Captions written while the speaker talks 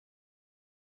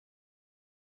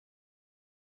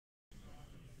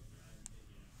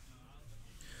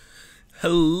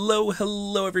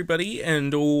Hello everybody,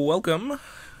 and welcome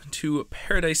to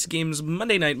Pairodice Games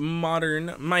Monday Night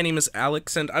Modern. My name is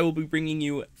Alex, and I will be bringing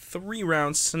you 3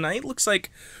 rounds tonight. Looks like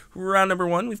round number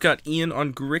 1, we've got Ian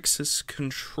on Grixis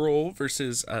Control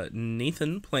versus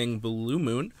Nathan playing Blue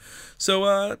Moon.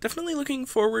 So definitely looking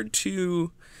forward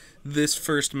to this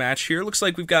first match here. Looks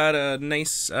like we've got a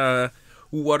nice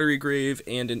Watery Grave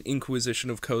and an Inquisition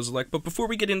of Kozilek. But before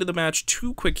we get into the match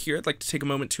too quick here, I'd like to take a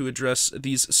moment to address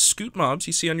these Scoot Mobs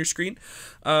you see on your screen.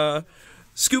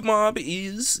 Scoot Mob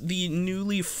is the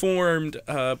newly formed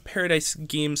Pairodice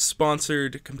Games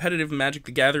sponsored competitive Magic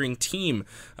the Gathering team.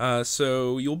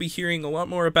 So you'll be hearing a lot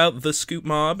more about the Scoot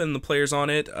Mob and the players on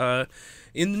it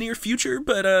in the near future.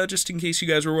 But just in case you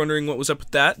guys were wondering what was up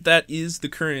with that, that is the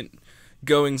current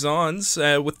goings-ons.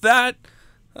 With that,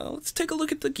 let's take a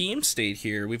look at the game state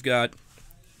here. We've got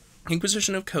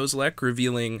Inquisition of Kozilek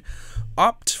revealing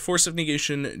Opt, Force of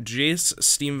Negation, Jace,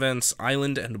 Steam Vents,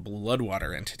 Island, and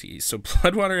Bloodwater entities. So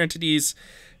Bloodwater entities,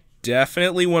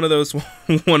 definitely one of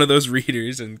those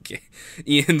readers, and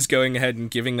Ian's going ahead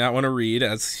and giving that one a read,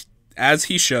 as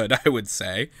he should, I would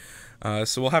say.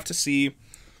 So we'll have to see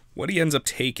what he ends up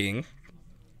taking.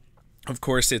 Of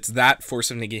course, it's that Force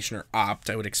of Negation or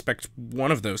Opt. I would expect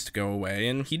one of those to go away,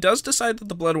 and he does decide that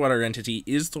the Bloodwater entity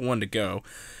is the one to go.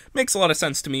 Makes a lot of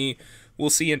sense to me. We'll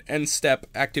see an end-step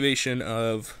activation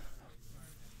of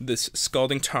this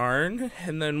Scalding Tarn,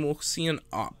 and then we'll see an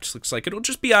Opt. Looks like it'll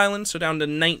just be Island, so down to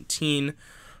 19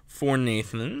 for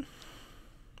Nathan.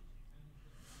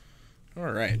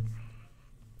 Alright.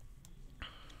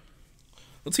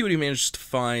 Let's see what he manages to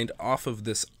find off of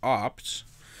this Opt.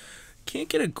 Can't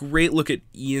get a great look at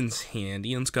Ian's hand.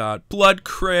 Ian's got Blood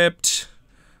Crypt.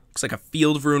 Looks like a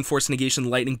Field of Ruin, Force Negation,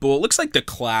 Lightning Bolt. Looks like the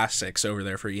classics over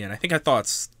there for Ian. I think I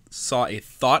saw a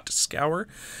Thought Scour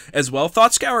as well.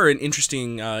 Thought Scour, an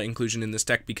interesting inclusion in this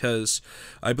deck because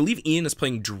I believe Ian is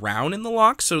playing Drown in the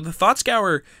lock. So the Thought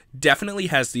Scour definitely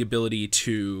has the ability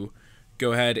to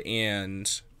go ahead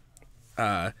and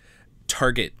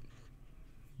target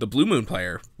the Blue Moon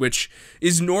player, which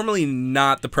is normally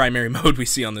not the primary mode we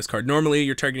see on this card. Normally,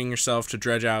 you're targeting yourself to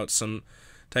dredge out some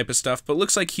type of stuff, but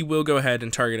looks like he will go ahead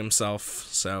and target himself,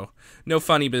 so no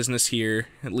funny business here,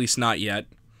 at least not yet.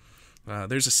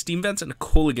 There's a Steam Vents and a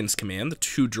Kolaghan's Command, the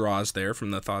 2 draws there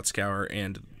from the Thought Scour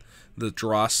and the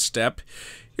draw step.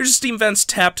 Here's a Steam Vents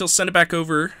tapped, he'll send it back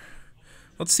over.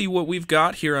 Let's see what we've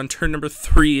got here on turn number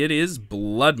 3. It is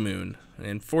Blood Moon,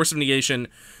 and Force of Negation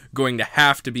going to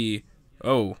have to be...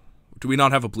 Oh, do we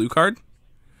not have a blue card?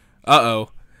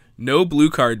 Uh-oh. No blue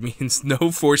card means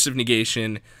no Force of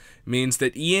Negation. Means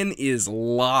that Ian is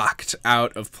locked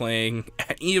out of playing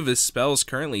any of his spells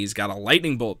currently. He's got a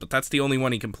Lightning Bolt, but that's the only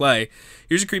one he can play.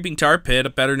 Here's a Creeping Tar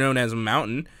Pit, better known as a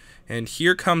Mountain. And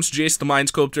here comes Jace the Mind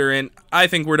Sculptor, and I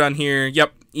think we're done here.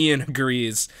 Yep, Ian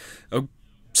agrees. A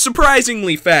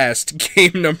surprisingly fast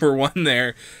game number 1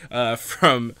 there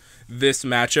from this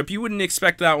matchup. You wouldn't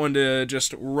expect that one to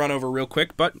just run over real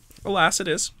quick, but alas, it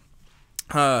is.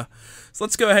 So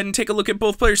let's go ahead and take a look at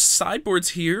both players' sideboards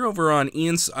here. Over on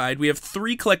Ian's side, we have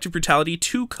 3 Collective Brutality,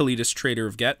 2 Pairodice Trader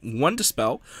of Get, 1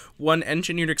 Dispel, 1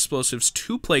 Engineered Explosives,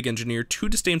 2 Plague Engineer, 2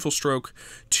 Disdainful Stroke,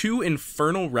 2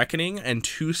 Infernal Reckoning, and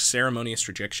 2 Ceremonious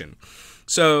Rejection.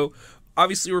 So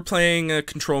obviously, we're playing a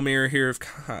control mirror here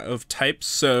of types,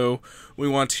 so we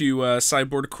want to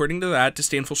sideboard according to that.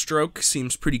 Disdainful Stroke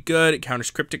seems pretty good. It counters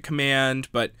Cryptic Command,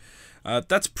 but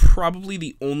that's probably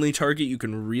the only target you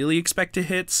can really expect to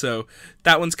hit, so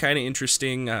that one's kind of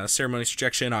interesting. Ceremonious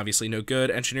Rejection, obviously no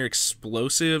good. Engineer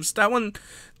Explosives, that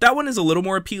one is a little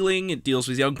more appealing. It deals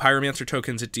with Young Pyromancer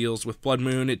tokens, it deals with Blood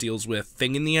Moon, it deals with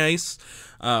Thing in the Ice.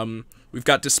 We've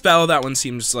got Dispel, that one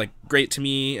seems like great to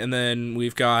me, and then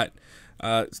we've got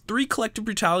 3 Collective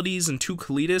Brutalities and 2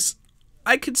 Pairodice.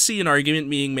 I could see an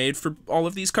argument being made for all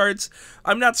of these cards.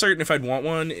 I'm not certain if I'd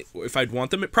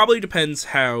want them. It probably depends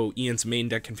how Ian's main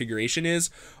deck configuration is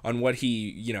on what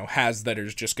he, has that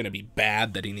is just going to be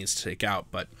bad that he needs to take out.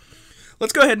 But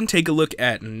let's go ahead and take a look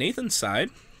at Nathan's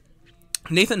side.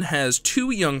 Nathan has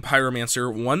 2 Young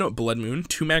Pyromancer, 1 Blood Moon,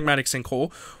 2 Magmatic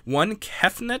Sinkhole, 1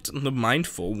 Kefnet the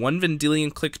Mindful, 1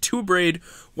 Vendilion Click, 2 Abrade,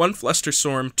 1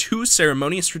 Flusterstorm, 2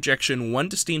 Ceremonious Rejection, 1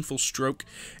 Disdainful Stroke,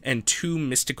 and 2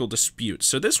 Mystical Dispute.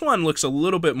 So this one looks a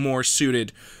little bit more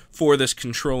suited for this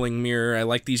controlling mirror. I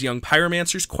like these Young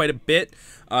Pyromancers quite a bit.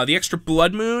 The extra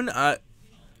Blood Moon,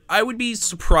 I would be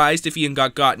surprised if Ian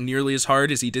got nearly as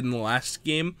hard as he did in the last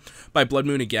game by Blood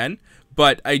Moon again,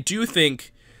 but I do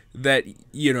think that,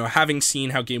 you know, having seen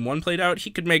how game 1 played out, he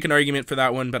could make an argument for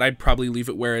that one, but I'd probably leave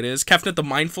it where it is. Kefnet the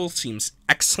Mindful seems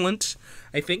excellent.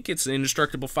 I think it's an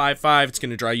indestructible 5/5. It's going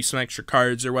to draw you some extra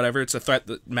cards or whatever. It's a threat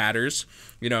that matters.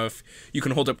 You know, if you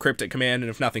can hold up Crypt at command, and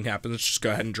if nothing happens, just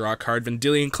go ahead and draw a card.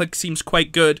 Vendilion Click seems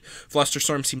quite good.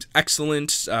 Flusterstorm seems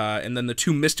excellent. And then the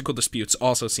 2 Mystical Disputes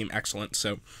also seem excellent.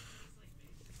 So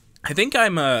I think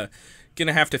I'm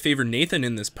gonna have to favor Nathan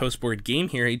in this post-board game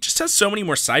here. He just has so many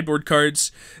more sideboard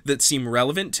cards that seem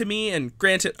relevant to me, and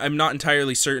granted, I'm not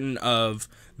entirely certain of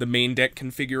the main deck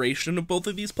configuration of both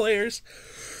of these players,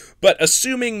 but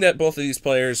assuming that both of these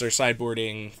players are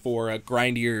sideboarding for a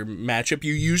grindier matchup,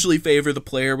 you usually favor the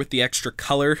player with the extra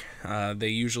color. They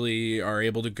usually are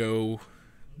able to go...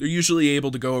 They're usually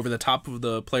able to go over the top of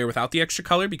the player without the extra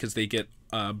color because they get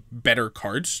better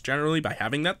cards generally by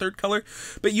having that third color.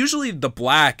 But usually the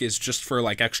black is just for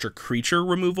like extra creature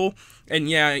removal. And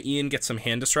yeah, Ian gets some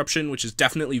hand disruption, which is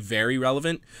definitely very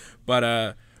relevant.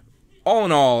 But all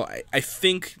in all, I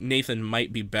think Nathan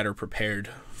might be better prepared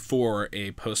for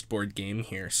a post-board game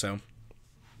here. So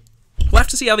we'll have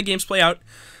to see how the games play out.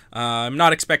 I'm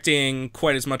not expecting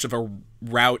quite as much of a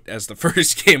route as the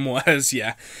first game was.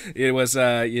 Yeah, it was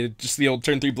just the old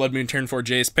turn 3 Blood Moon, turn 4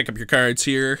 Jace, pick up your cards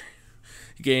here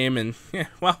game, and yeah,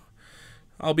 well,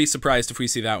 I'll be surprised if we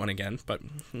see that one again. But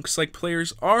looks like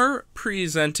players are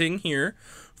presenting here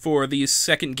for the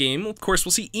second game. Of course,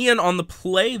 we'll see Ian on the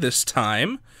play this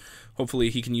time.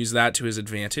 Hopefully he can use that to his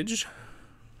advantage.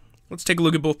 Let's take a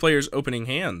look at both players' opening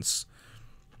hands.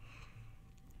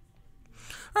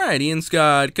 Alright, Ian's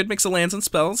got good mix of lands and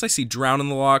spells. I see Drown in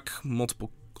the Lock,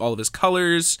 all of his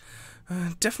colors.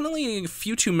 Definitely a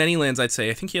few too many lands, I'd say.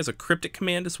 I think he has a Cryptic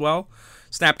Command as well.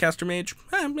 Snapcaster Mage.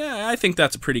 Yeah, I think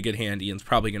that's a pretty good hand. Ian's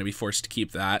probably going to be forced to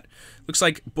keep that. Looks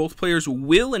like both players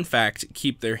will, in fact,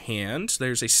 keep their hand.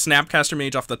 There's a Snapcaster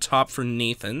Mage off the top for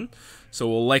Nathan. So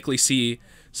we'll likely see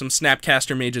some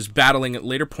Snapcaster Mages battling at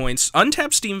later points.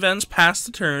 Untapped Steam Vents past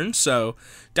the turn, so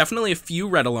definitely a few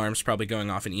red alarms probably going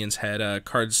off in Ian's head.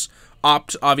 Cards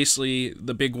Opt, obviously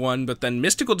the big one, but then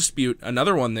Mystical Dispute,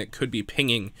 another one that could be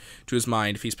pinging to his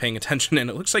mind if he's paying attention, and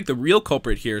it looks like the real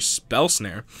culprit here is Spell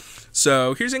Snare.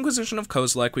 So here's Inquisition of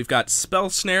Kozilek. We've got Spell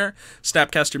Snare,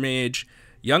 Snapcaster Mage,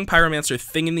 Young Pyromancer,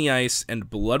 Thing in the Ice, and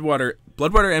Bloodwater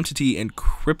Entity and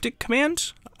Cryptic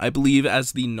Command, I believe,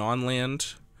 as the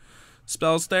non-land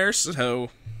spells there. So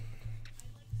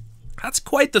that's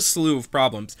quite the slew of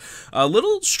problems. A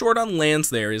little short on lands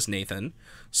there is Nathan.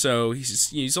 So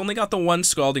he's only got the one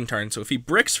Scalding Tarn. So if he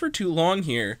bricks for too long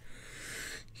here,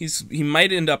 he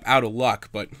might end up out of luck.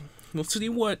 But we'll see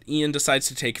what Ian decides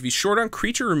to take. If he's short on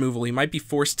creature removal, he might be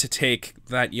forced to take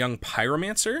that Young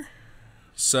Pyromancer.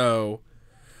 So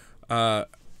I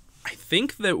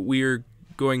think that we're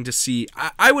going to see...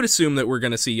 I would assume that we're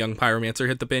going to see Young Pyromancer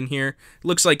hit the bin here. It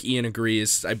looks like Ian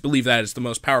agrees. I believe that is the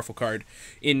most powerful card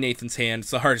in Nathan's hand.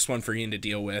 It's the hardest one for Ian to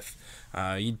deal with.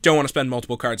 You don't want to spend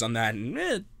multiple cards on that.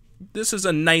 And this is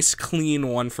a nice, clean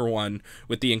 1-for-1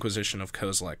 with the Inquisition of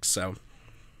Kozilek. So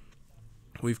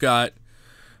we've got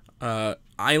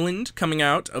Island coming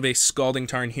out of a Scalding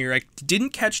Tarn here. I didn't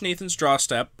catch Nathan's draw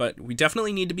step, but we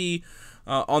definitely need to be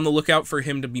on the lookout for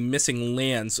him to be missing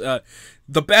lands.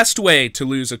 The best way to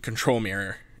lose a control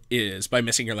mirror is by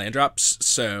missing your land drops.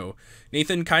 So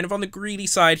Nathan kind of on the greedy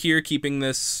side here, keeping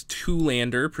this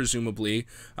 2-lander, presumably.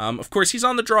 Of course, he's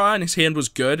on the draw, and his hand was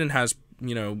good and has,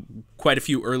 you know, quite a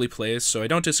few early plays, so I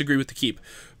don't disagree with the keep.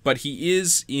 But he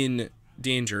is in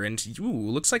danger, and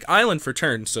looks like Island for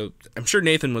turn, so I'm sure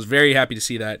Nathan was very happy to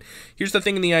see that. Here's the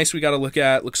Thing in the Ice we got to look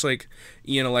at. Looks like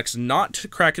Ian elects not to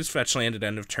crack his fetch land at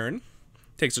end of turn.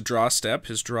 Takes a draw step.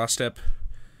 His draw step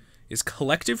is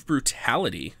Collective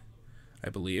Brutality, I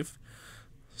believe.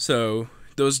 So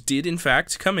those did, in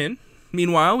fact, come in.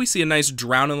 Meanwhile, we see a nice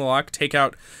Drown in the Lock take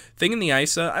out Thing in the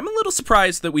Ice. I'm a little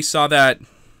surprised that we saw that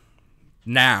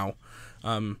now.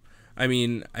 I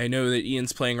mean, I know that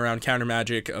Ian's playing around counter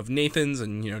magic of Nathan's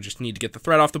and, you know, just need to get the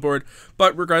threat off the board.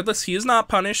 But regardless, he is not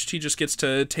punished. He just gets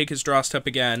to take his draw step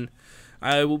again.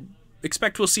 I will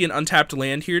expect we'll see an untapped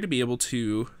land here to be able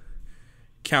to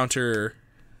counter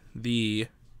the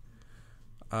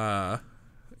to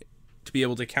be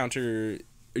able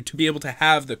to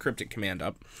have the Cryptic Command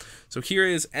up. So here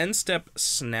is end step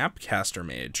Snapcaster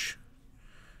Mage,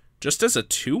 just as a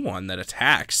 2/1 that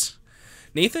attacks.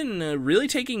 Nathan really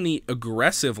taking the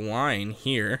aggressive line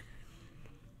here.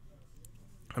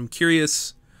 I'm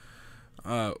curious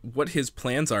what his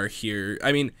plans are here.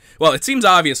 I mean, well, it seems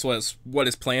obvious what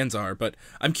his plans are, but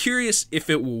I'm curious if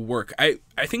it will work. I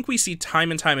think we see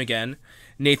time and time again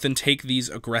Nathan take these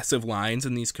aggressive lines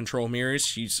in these control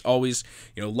mirrors. He's always,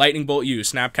 Lightning Bolt you,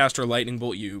 Snapcaster Lightning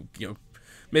Bolt you,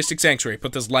 Mystic Sanctuary,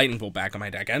 put this Lightning Bolt back on my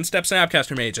deck. End step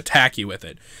Snapcaster Mage, attack you with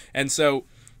it. And so,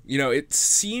 it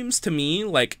seems to me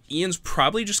like Ian's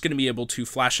probably just going to be able to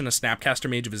flash in a Snapcaster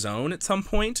Mage of his own at some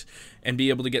point and be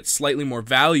able to get slightly more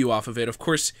value off of it. Of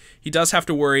course, he does have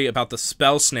to worry about the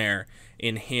Spell Snare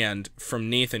in hand from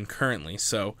Nathan currently,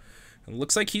 so it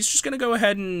looks like he's just going to go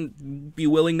ahead and be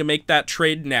willing to make that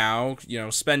trade now.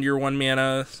 Spend your 1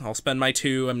 mana, I'll spend my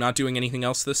 2, I'm not doing anything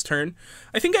else this turn.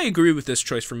 I think I agree with this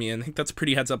choice from Ian. I think that's a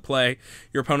pretty heads-up play.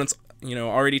 Your opponent's,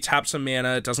 already tapped some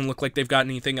mana. It doesn't look like they've got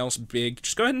anything else big.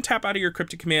 Just go ahead and tap out of your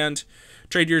Cryptic Command.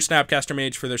 Trade your Snapcaster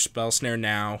Mage for their Spell Snare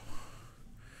now.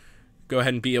 Go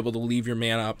ahead and be able to leave your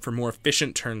mana up for more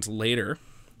efficient turns later.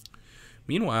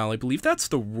 Meanwhile, I believe that's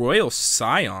the Royal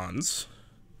Scions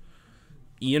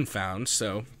Ian found,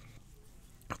 so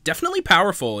definitely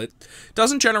powerful. It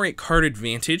doesn't generate card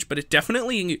advantage, but it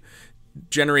definitely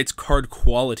generates card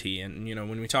quality. And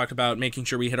when we talked about making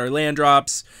sure we hit our land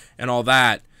drops and all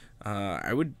that,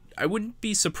 I wouldn't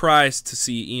be surprised to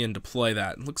see Ian deploy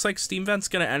that. It looks like Steam Vent's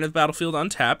going to enter the battlefield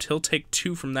untapped. He'll take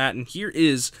 2 from that, and here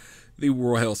is the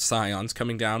Royal Scions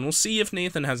coming down. We'll see if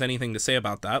Nathan has anything to say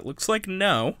about that. Looks like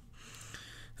no.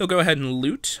 He'll go ahead and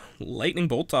loot Lightning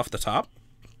Bolt off the top.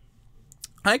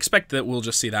 I expect that we'll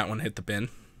just see that one hit the bin.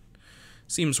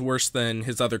 Seems worse than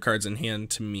his other cards in hand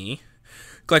to me.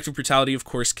 Collective Brutality, of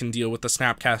course, can deal with the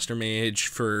Snapcaster Mage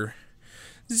for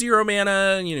 0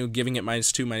 mana, giving it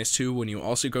 -2/-2 when you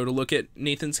also go to look at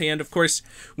Nathan's hand. Of course,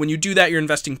 when you do that, you're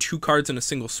investing 2 cards in a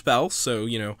single spell, so,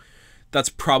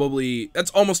 that's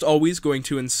almost always going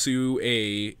to ensue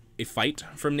a fight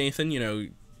from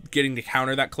Nathan. Getting to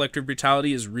counter that Collective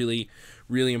Brutality is really,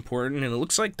 really important, and it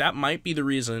looks like that might be the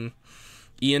reason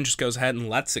Ian just goes ahead and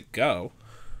lets it go.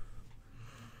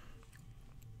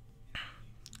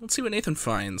 Let's see what Nathan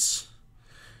finds.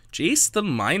 Jace the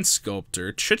Mind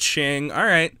Sculptor. Cha-ching.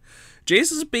 Alright.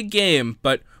 Jace is a big game,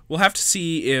 but we'll have to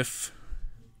see if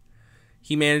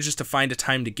he manages to find a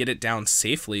time to get it down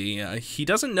safely. He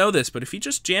doesn't know this, but if he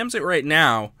just jams it right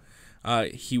now,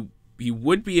 he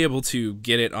would be able to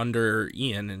get it under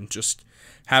Ian and just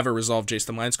have a resolve Jace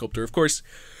the Mind Sculptor. Of course,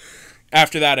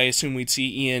 after that, I assume we'd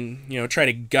see Ian, try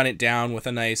to gun it down with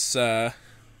a nice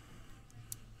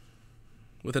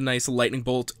Lightning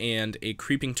Bolt and a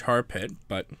Creeping Tar Pit,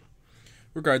 but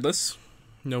regardless,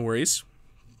 no worries.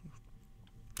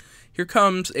 Here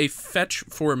comes a fetch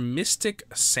for Mystic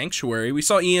Sanctuary. We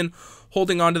saw Ian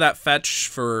holding on to that fetch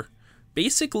for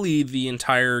basically the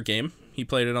entire game. He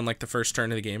played it on like the first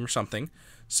turn of the game or something.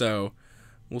 So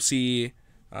we'll see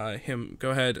him go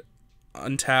ahead,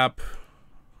 untap.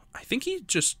 I think he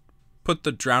just put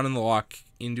the Drown in the Lock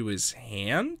into his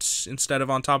hand instead of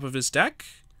on top of his deck,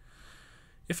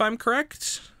 if I'm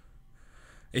correct.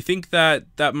 I think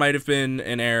that might have been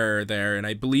an error there, and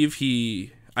I believe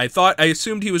I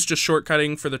assumed he was just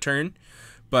shortcutting for the turn,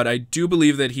 but I do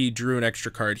believe that he drew an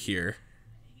extra card here.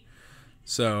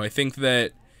 So I think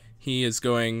that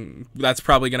that's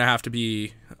probably going to have to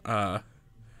be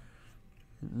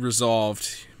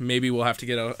resolved. Maybe we'll have to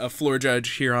get a floor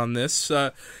judge here on this.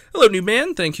 Hello, new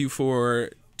man. Thank you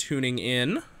for tuning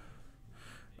in.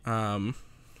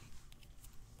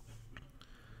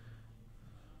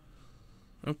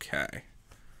 Okay.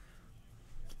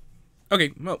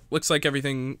 Okay, well, looks like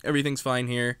everything's fine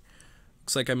here.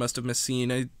 Looks like I must have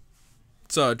misseen. I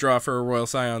saw a draw for a Royal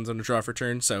Scions and a draw for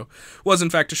turn, so was in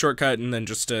fact a shortcut and then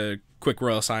just a quick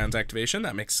Royal Scions activation.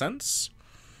 That makes sense.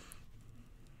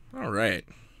 Alright.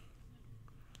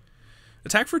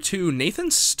 Attack for 2.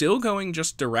 Nathan's still going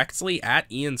just directly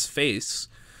at Ian's face.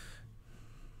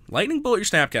 Lightning Bolt your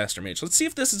Snapcaster Mage. Let's see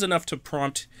if this is enough to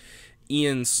prompt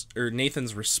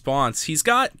Nathan's response. He's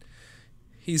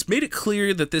made it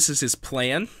clear that this is his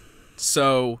plan,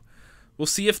 so we'll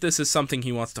see if this is something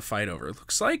he wants to fight over. It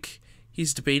looks like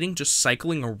he's debating just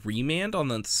cycling a Remand on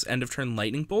the end of turn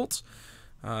Lightning Bolt.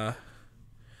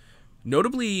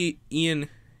 Notably, Ian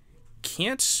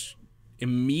can't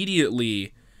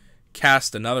immediately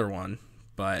cast another one,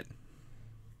 but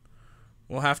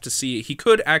we'll have to see. He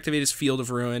could activate his Field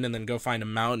of Ruin and then go find a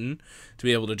mountain to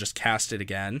be able to just cast it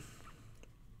again.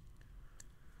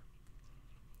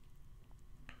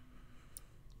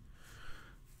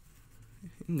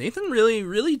 Nathan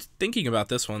really thinking about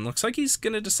this one. Looks like he's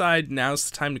going to decide now's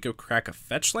the time to go crack a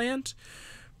fetch land.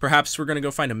 Perhaps we're going to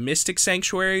go find a Mystic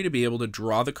Sanctuary to be able to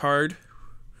draw the card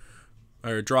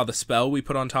or draw the spell we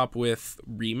put on top with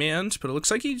Remand, but it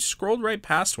looks like he scrolled right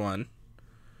past one.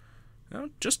 No,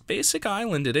 just basic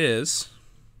island it is.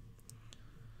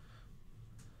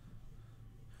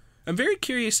 I'm very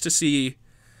curious to see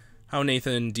how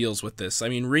Nathan deals with this. I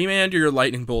mean, Remand or your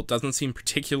Lightning Bolt doesn't seem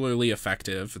particularly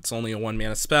effective. It's only a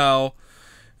 1-mana spell.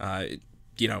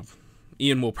 You know,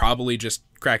 Ian will probably just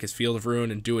crack his Field of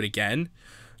Ruin and do it again.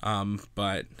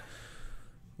 But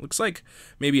looks like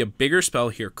maybe a bigger spell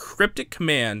here. Cryptic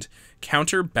Command.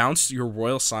 Counter bounce your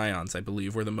Royal Scions, I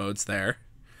believe, were the modes there.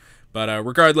 But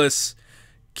regardless,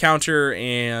 counter,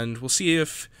 and we'll see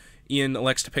if Ian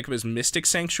elects to pick up his Mystic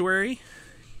Sanctuary.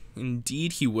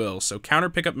 Indeed he will. So counter,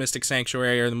 pick up Mystic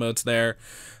Sanctuary are the modes there.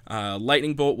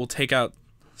 Lightning Bolt will take out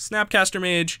Snapcaster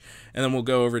Mage, and then we'll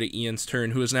go over to Ian's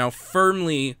turn, who is now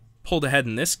firmly pulled ahead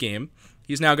in this game.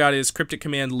 He's now got his Cryptic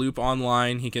Command loop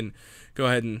online. He can go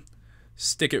ahead and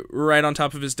stick it right on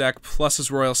top of his deck, plus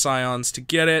his Royal Scions to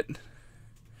get it,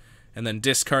 and then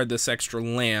discard this extra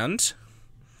land.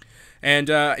 And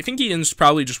I think Ian's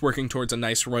probably just working towards a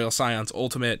nice Royal Scions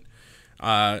ultimate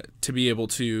to be able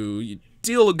to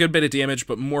deal a good bit of damage,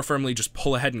 but more firmly just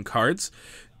pull ahead in cards.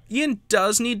 Ian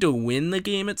does need to win the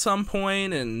game at some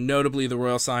point, and notably the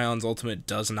Royal Scions ultimate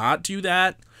does not do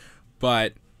that.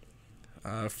 But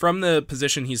from the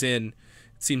position he's in,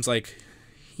 it seems like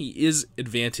he is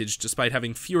advantaged despite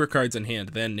having fewer cards in hand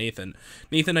than Nathan.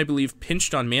 Nathan, I believe,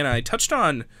 pinched on mana. I touched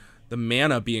on the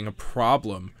mana being a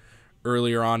problem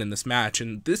earlier on in this match,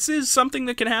 and this is something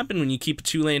that can happen when you keep a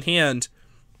 2-land hand.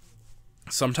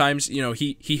 Sometimes, you know,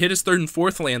 he hit his 3rd and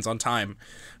 4th lands on time,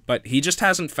 but he just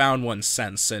hasn't found one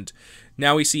since, and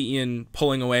now we see Ian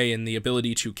pulling away in the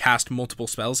ability to cast multiple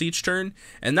spells each turn,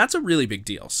 and that's a really big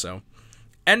deal. So,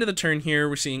 end of the turn here,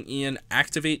 we're seeing Ian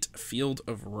activate Field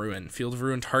of Ruin. Field of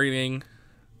Ruin targeting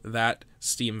that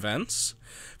Steam Vents.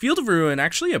 Field of Ruin,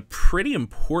 actually a pretty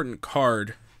important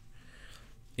card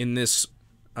in this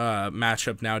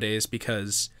matchup nowadays,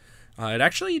 because it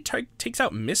actually takes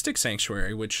out Mystic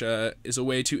Sanctuary, which is a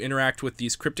way to interact with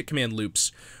these Cryptic Command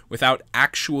loops without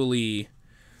actually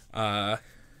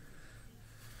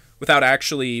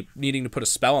needing to put a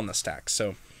spell on the stack.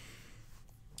 So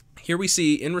here we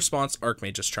see, in response,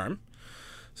 Archmage's Charm.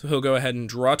 So he'll go ahead and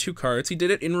draw 2 cards. He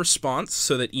did it in response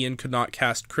so that Ian could not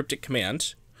cast Cryptic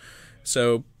Command.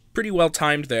 So pretty well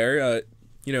timed there.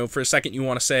 You know, for a second you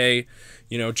want to say,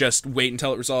 you know, just wait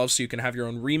until it resolves so you can have your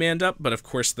own Remand up, but of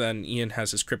course then Ian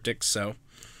has his Cryptic, so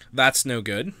that's no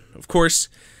good. Of course,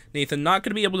 Nathan not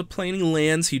going to be able to play any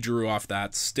lands he drew off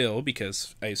that still,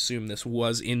 because I assume this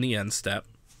was in the end step.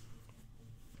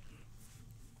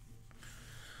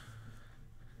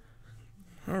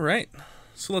 Alright,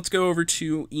 so let's go over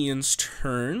to Ian's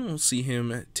turn. We'll see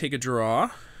him take a draw.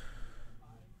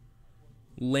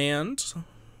 Land,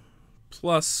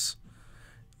 plus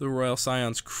the Royal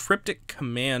Scions Cryptic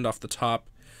Command off the top.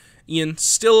 Ian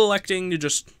still electing to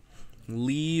just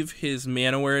leave his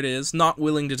mana where it is, not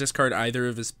willing to discard any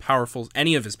of his powerful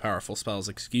spells,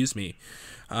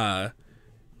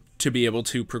 to be able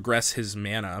to progress his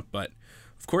mana. But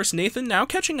of course, Nathan now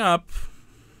catching up.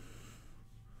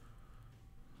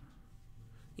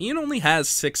 Ian only has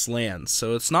 6 lands,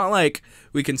 so it's not like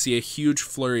we can see a huge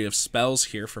flurry of spells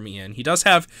here from Ian. He does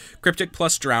have Cryptic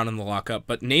plus Drown in the lockup,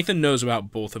 but Nathan knows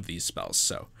about both of these spells,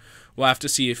 so we'll have to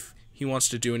see if he wants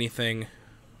to do anything.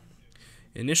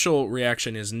 Initial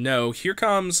reaction is no. Here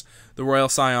comes the Royal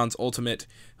Scions ultimate.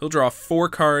 He'll draw 4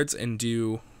 cards and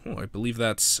do, I believe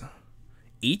that's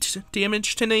 8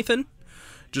 damage to Nathan.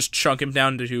 Just chunk him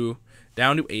down to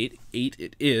 8. 8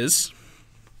 it is.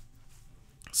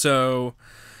 So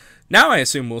now I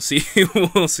assume we'll see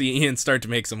Ian start to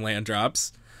make some land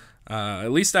drops.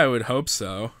 At least I would hope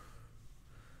so.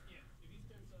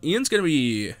 Ian's going to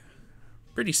be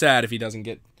pretty sad if he doesn't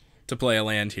get to play a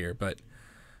land here, but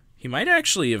he might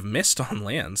actually have missed on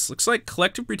lands. Looks like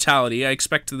Collective Brutality. I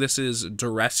expect this is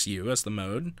Duress You as the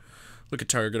mode. Look at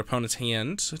target opponent's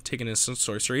hand, take an instant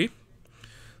sorcery.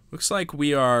 Looks like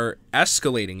we are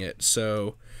escalating it,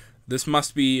 so this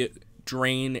must be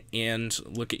drain and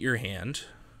look at your hand.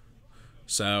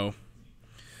 So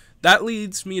that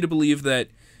leads me to believe that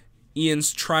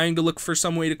Ian's trying to look for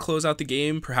some way to close out the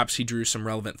game. Perhaps he drew some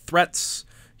relevant threats.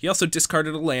 He also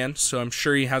discarded a land, so I'm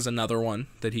sure he has another one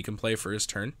that he can play for his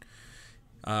turn.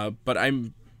 But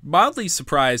I'm mildly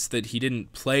surprised that he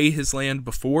didn't play his land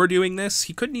before doing this.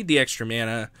 He could need the extra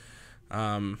mana.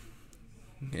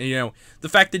 You know, the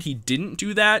fact that he didn't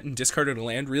do that and discarded a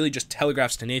land really just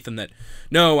telegraphs to Nathan that,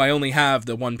 no, I only have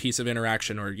the 1 piece of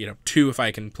interaction, or, 2 if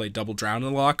I can play double Drown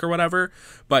in the lock or whatever.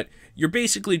 But you're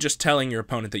basically just telling your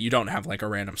opponent that you don't have, like, a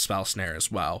random spell snare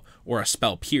as well, or a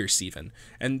spell pierce even.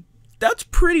 And that's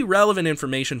pretty relevant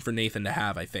information for Nathan to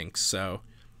have, I think. So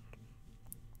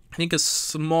I think a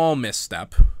small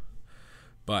misstep,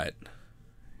 but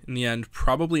in the end,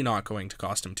 probably not going to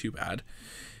cost him too bad.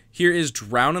 Here is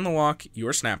Drown in the Lock,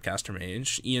 your Snapcaster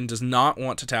Mage. Ian does not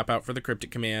want to tap out for the Cryptic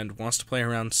Command, wants to play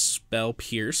around Spell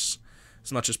Pierce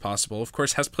as much as possible. Of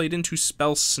course, has played into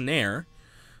Spell Snare,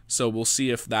 so we'll see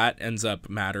if that ends up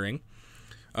mattering.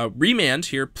 Remand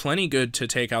here, plenty good to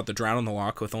take out the Drown in the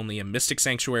Lock with only a Mystic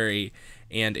Sanctuary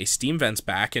and a Steam Vents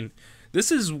back, and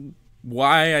this is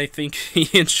why I think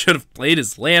Ian should have played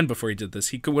his land before he did this.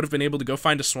 He would have been able to go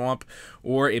find a swamp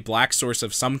or a black source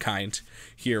of some kind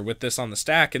here with this on the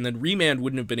stack, and then Remand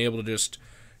wouldn't have been able to just,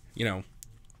 you know,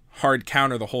 hard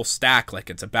counter the whole stack like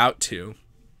it's about to.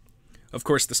 Of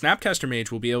course, the Snapcaster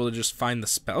Mage will be able to just find the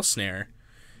Spell Snare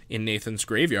in Nathan's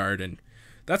graveyard, and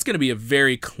that's going to be a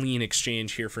very clean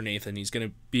exchange here for Nathan. He's going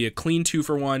to be a clean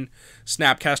 2-for-1.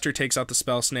 Snapcaster takes out the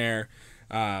Spell Snare.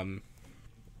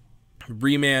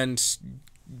 Remand,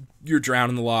 you're Drown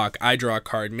in the Lock. I draw a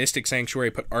card. Mystic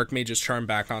Sanctuary, put Archmage's Charm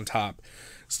back on top.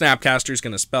 Snapcaster's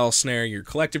going to Spell Snare your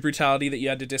Collective Brutality that you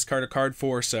had to discard a card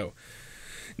for. So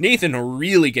Nathan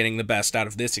really getting the best out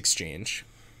of this exchange.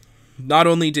 Not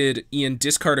only did Ian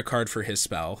discard a card for his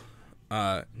spell,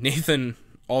 Nathan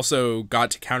also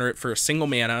got to counter it for a single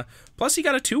mana, plus he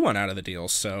got a 2-1 out of the deal.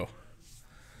 So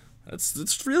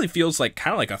this really feels like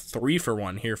kind of like a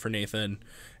 3-for-1 here for Nathan.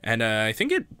 And I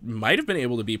think it might have been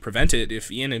able to be prevented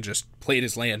if Ian had just played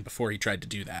his land before he tried to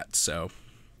do that. So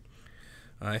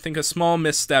I think a small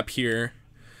misstep here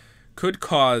could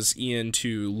cause Ian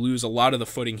to lose a lot of the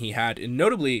footing he had. And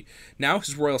notably, now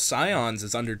his Royal Scions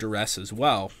is under duress as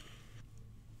well.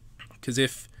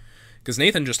 Because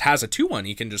Nathan just has a 2-1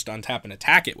 he can just untap and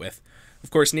attack it with. Of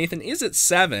course, Nathan is at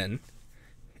 7.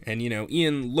 And, you know,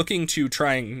 Ian looking to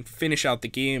try and finish out the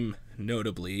game,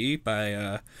 notably,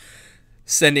 by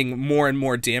sending more and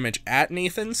more damage at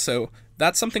Nathan, so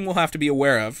that's something we'll have to be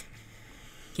aware of.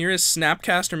 Here is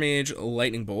Snapcaster Mage,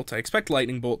 Lightning Bolt. I expect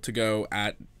Lightning Bolt to go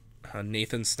at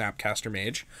Nathan's Snapcaster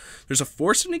Mage. There's a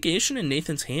Force of Negation in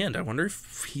Nathan's hand. I wonder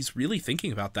if he's really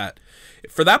thinking about that.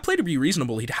 For that play to be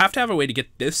reasonable, he'd have to have a way to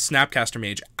get this Snapcaster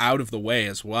Mage out of the way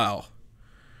as well.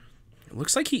 It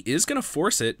looks like he is going to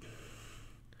force it.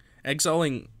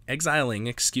 Exiling,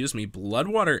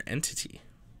 Bloodwater Entity.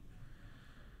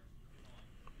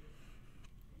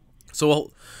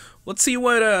 So let's see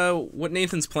what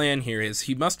Nathan's plan here is.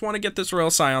 He must want to get this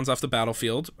Royal Scions off the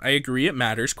battlefield. I agree, it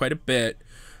matters quite a bit.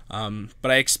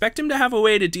 But I expect him to have a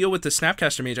way to deal with the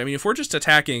Snapcaster Mage. I mean, if we're just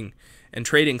attacking and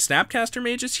trading Snapcaster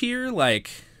Mages here,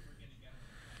 like,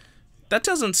 that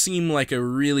doesn't seem like a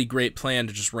really great plan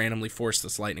to just randomly force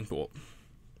this Lightning Bolt.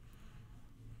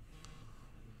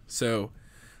 So,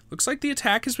 looks like the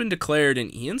attack has been declared,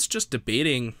 and Ian's just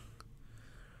debating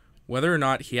whether or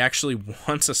not he actually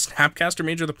wants a Snapcaster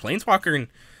Mage or the Planeswalker. And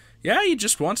yeah, he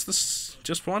just wants the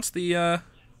Snapcaster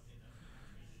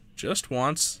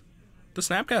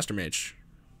Mage.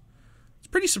 It's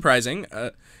pretty surprising.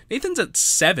 Nathan's at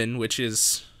 7, which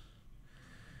is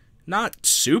not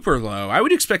super low. I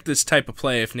would expect this type of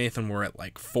play if Nathan were at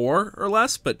like 4 or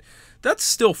less, but that's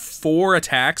still 4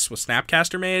 attacks with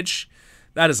Snapcaster Mage.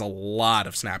 That is a lot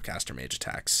of Snapcaster Mage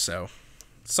attacks, so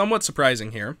somewhat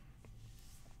surprising here.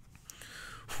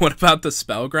 What about the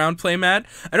Spellground playmat?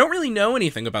 I don't really know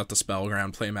anything about the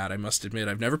Spellground playmat, I must admit.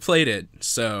 I've never played it,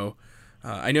 so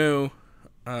I know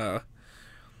that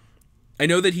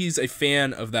he's a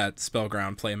fan of that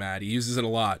Spellground playmat. He uses it a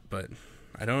lot, but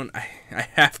I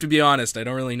have to be honest, I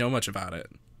don't really know much about it.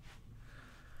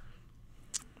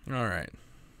 Alright.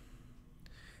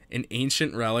 An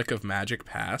Ancient Relic of Magic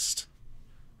Past.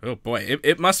 Oh boy,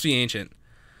 it must be ancient.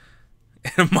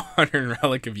 A Modern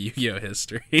Relic of Yu-Gi-Oh!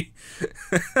 History.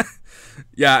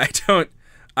 Yeah,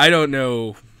 I don't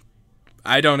know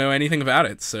anything about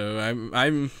it, so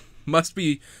I'm must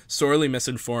be sorely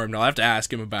misinformed. I'll have to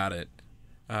ask him about it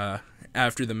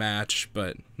after the match,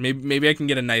 but maybe I can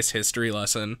get a nice history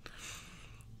lesson.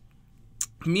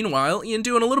 Meanwhile, Ian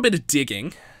doing a little bit of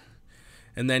digging,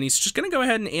 and then he's just gonna go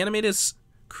ahead and animate his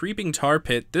Creeping Tar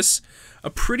Pit. This a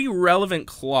pretty relevant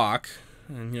clock,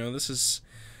 and you know this is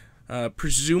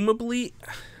presumably.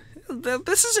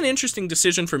 This is an interesting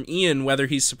decision from Ian, whether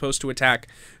he's supposed to attack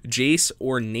Jace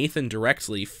or Nathan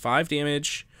directly. 5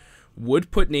 damage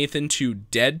would put Nathan to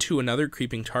dead to another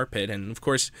Creeping Tar Pit, and of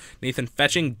course Nathan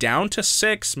fetching down to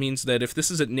 6 means that if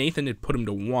this is at Nathan, it'd put him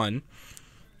to 1.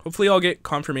 Hopefully I'll get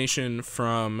confirmation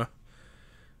from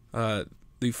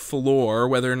the floor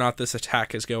whether or not this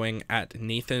attack is going at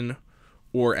Nathan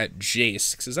or at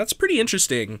Jace, because that's a pretty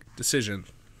interesting decision.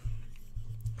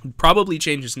 Probably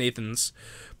changes Nathan's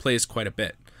plays quite a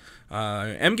bit.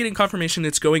 am getting confirmation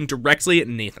it's going directly at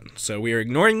Nathan. So we are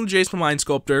ignoring the Jace the Mind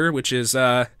Sculptor, which is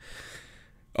a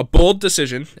bold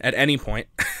decision at any point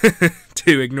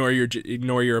to ignore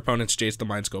your opponent's Jace the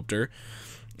Mind Sculptor.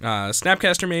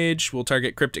 Snapcaster Mage will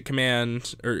target Cryptic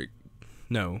Command, or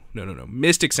no.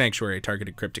 Mystic Sanctuary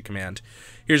targeted Cryptic Command.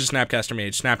 Here's a Snapcaster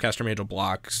Mage. Snapcaster Mage will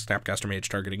block. Snapcaster Mage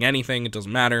targeting anything. It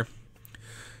doesn't matter.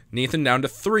 Nathan down to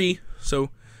 3, so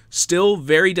still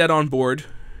very dead on board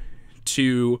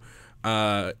to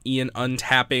Ian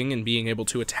untapping and being able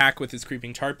to attack with his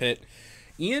Creeping Tar Pit.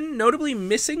 Ian notably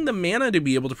missing the mana to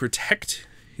be able to protect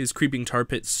his Creeping Tar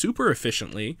Pit super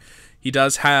efficiently. He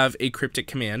does have a Cryptic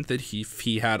Command that if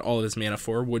he had all of his mana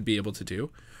for, would be able to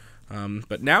do.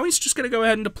 But now he's just going to go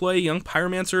ahead and deploy a young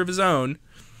Pyromancer of his own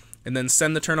and then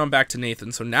send the turn on back to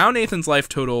Nathan. So now Nathan's life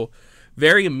total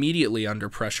very immediately under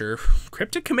pressure.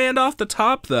 Cryptic Command off the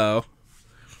top, though.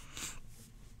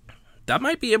 That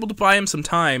might be able to buy him some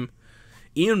time.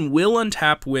 Ian will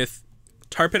untap with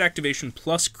Tar Pit activation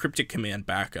plus Cryptic Command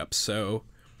backup. So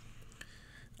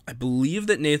I believe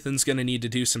that Nathan's going to need to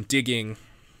do some digging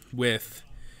with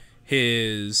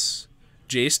his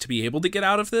Jace to be able to get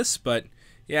out of this. But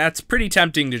yeah, it's pretty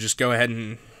tempting to just go ahead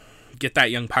and get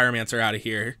that young Pyromancer out of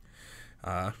here.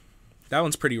 That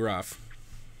one's pretty rough.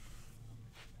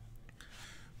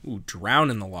 Ooh,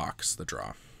 Drown in the Locks, the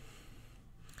draw.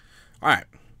 Alright,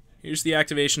 here's the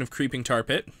activation of Creeping Tar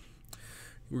Pit.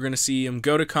 We're going to see him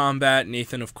go to combat.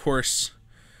 Nathan, of course,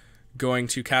 going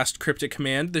to cast Cryptic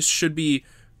Command. This should be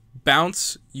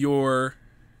bounce your...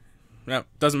 No,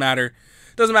 doesn't matter.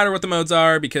 Doesn't matter what the modes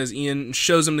are because Ian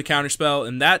shows him the counterspell,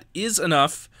 and that is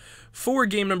enough for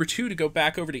game number 2 to go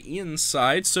back over to Ian's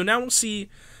side. So now we'll see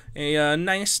a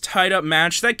nice tied-up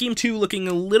match. That game 2 looking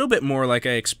a little bit more like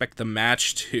I expect the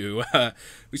match to.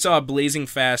 We saw a blazing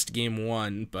fast game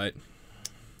 1, but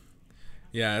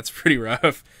yeah, it's pretty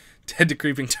rough. Dead to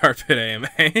Creeping Tar Pit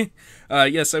AMA.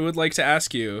 Yes, I would like to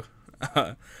ask you.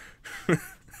 I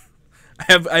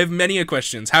have many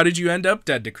questions. How did you end up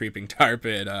dead to Creeping Tar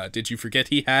Pit? Did you forget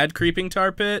he had Creeping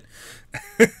Tar Pit?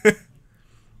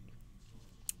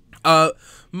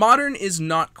 Modern is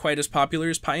not quite as popular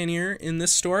as Pioneer in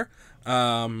this store.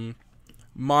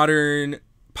 Modern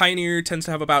Pioneer tends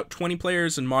to have about 20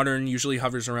 players, and Modern usually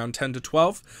hovers around 10 to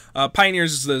 12.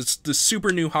 Pioneers is the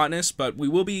super new hotness, but we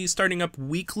will be starting up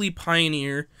weekly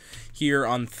Pioneer here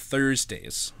on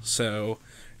Thursdays. So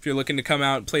if you're looking to come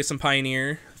out and play some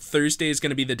Pioneer, Thursday is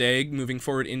going to be the day moving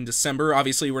forward in December.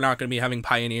 Obviously, we're not going to be having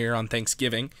Pioneer on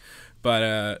Thanksgiving,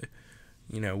 but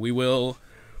we will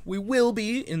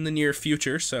be in the near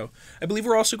future. So I believe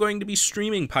we're also going to be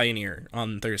streaming Pioneer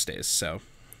on Thursdays. So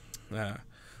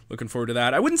looking forward to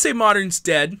that. I wouldn't say Modern's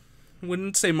dead.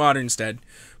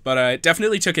 But it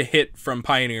definitely took a hit from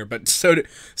Pioneer, but so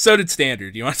did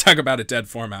Standard. You want to talk about a dead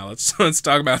format? Let's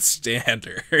talk about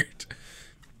Standard.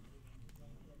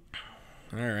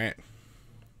 All right.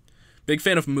 Big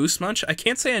fan of Moose Munch. I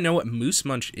can't say I know what Moose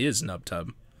Munch is,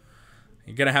 Nubtub.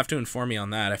 You're gonna have to inform me on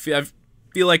that. I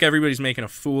feel like everybody's making a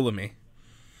fool of me.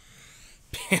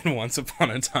 And Once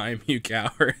Upon a Time, you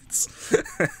cowards.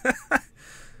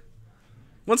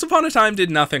 Once Upon a Time did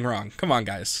nothing wrong. Come on,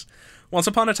 guys. Once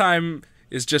Upon a Time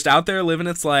is just out there living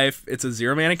its life. It's a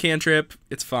 0-mana cantrip.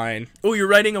 It's fine. Oh, you're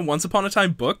writing a Once Upon a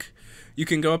Time book? You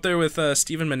can go up there with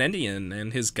Stephen Menendian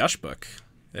and his Gush book.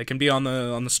 It can be on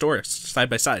the store, side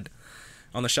by side,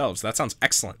 on the shelves. That sounds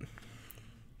excellent.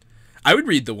 I would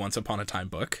read the Once Upon a Time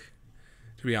book,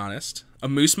 to be honest. A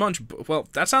Moose Munch... Well,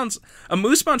 a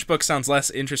Moose Munch book sounds less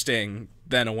interesting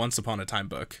than a Once Upon a Time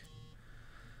book,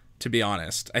 to be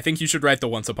honest. I think you should write the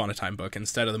Once Upon a Time book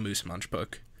instead of the Moose Munch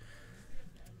book.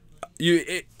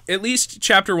 At least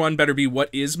Chapter 1 better be what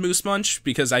is Moose Munch,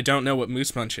 because I don't know what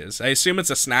Moose Munch is. I assume it's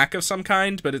a snack of some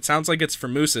kind, but it sounds like it's for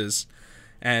mooses.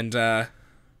 And, I'm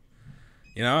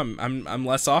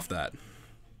less off that.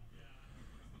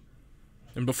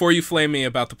 And before you flame me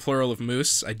about the plural of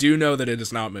moose, I do know that it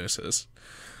is not mooses.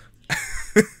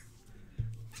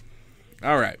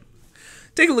 Alright.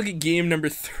 Take a look at game number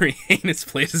 3, Heinous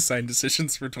Play Design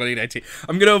Decisions for 2019.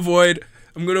 I'm gonna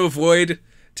avoid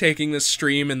taking this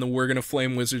stream in the We're Gonna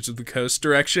Flame Wizards of the Coast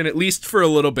direction, at least for a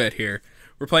little bit here.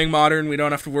 We're playing Modern, we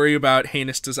don't have to worry about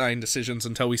heinous design decisions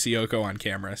until we see Oko on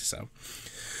camera, so...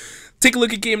 Take a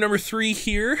look at game number 3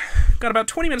 here. Got about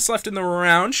 20 minutes left in the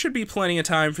round. Should be plenty of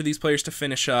time for these players to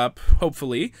finish up,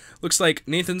 hopefully. Looks like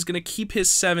Nathan's going to keep his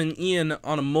 7 Ian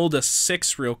on a Mulda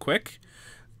 6 real quick.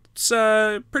 It's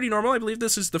pretty normal. I believe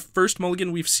this is the first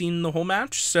mulligan we've seen the whole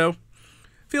match, so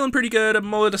feeling pretty good. A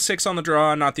Mulda 6 on the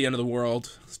draw, not the end of the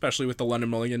world, especially with the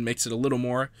London mulligan. Makes it a little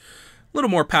more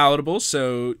palatable,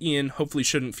 so Ian hopefully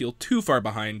shouldn't feel too far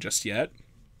behind just yet.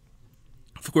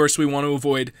 Of course, we want to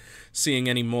avoid seeing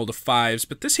any Mold of 5s,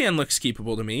 but this hand looks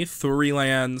keepable to me. 3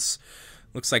 lands.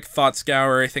 Looks like Thought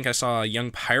Scour. I think I saw a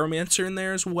young Pyromancer in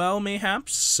there as well,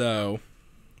 mayhaps. So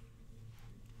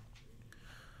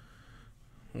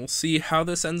we'll see how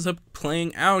this ends up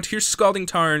playing out. Here's Scalding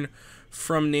Tarn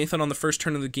from Nathan on the first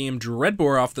turn of the game.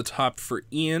 Dreadbore off the top for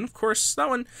Ian. Of course, that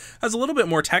one has a little bit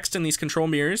more text in these control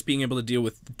mirrors, being able to deal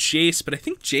with Jace, but I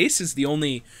think Jace is the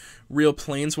only real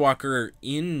Planeswalker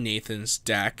in Nathan's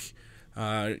deck.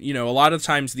 You know, a lot of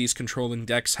times these controlling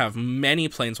decks have many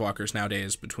Planeswalkers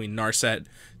nowadays, between Narset,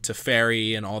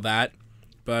 Teferi, and all that.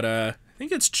 But I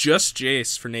think it's just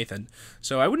Jace for Nathan.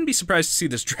 So I wouldn't be surprised to see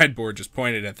this Dreadboard just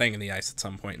pointed at Thing in the Ice at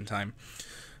some point in time.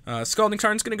 Scalding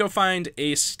Tarn's going to go find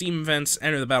a Steam Vents,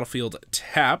 enter the battlefield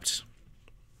tapped.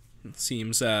 It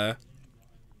seems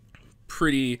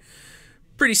pretty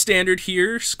standard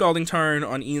here. Scalding Tarn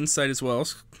on Ian's side as well.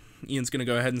 Ian's going to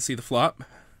go ahead and see the flop.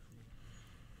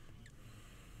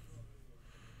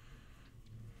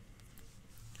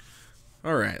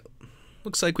 Alright.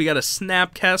 Looks like we got a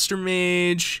Snapcaster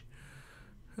Mage.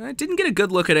 I didn't get a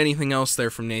good look at anything else there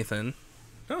from Nathan.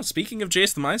 Oh, speaking of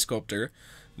Jace the Mind Sculptor,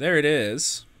 there it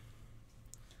is.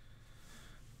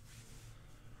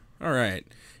 Alright.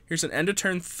 Here's an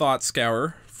end-of-turn Thought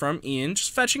Scour from Ian.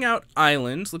 Just fetching out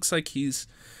Island. Looks like he's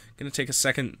going to take a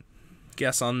second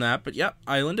guess on that, but yeah,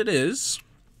 Island it is.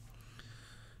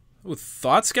 With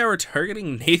Thought Scour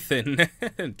targeting Nathan.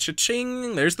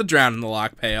 Cha-ching! There's the Drown in the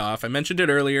Lock payoff. I mentioned it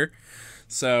earlier.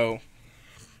 So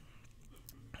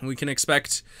we can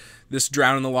expect this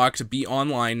Drown in the Lock to be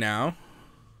online now.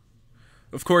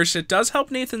 Of course, it does help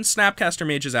Nathan's Snapcaster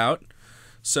Mages out.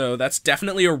 So that's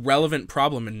definitely a relevant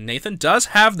problem. And Nathan does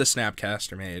have the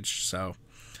Snapcaster Mage. So,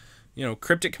 you know,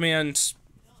 Cryptic Command's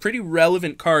pretty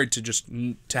relevant card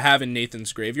to have in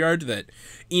Nathan's graveyard that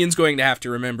Ian's going to have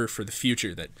to remember for the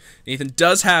future, that Nathan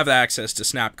does have access to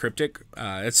Snap Cryptic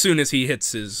as soon as he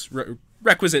hits his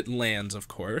requisite lands, of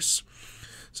course.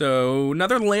 So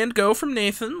another land go from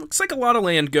Nathan. Looks like a lot of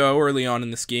land go early on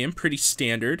in this game. Pretty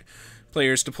standard.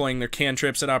 Players deploying their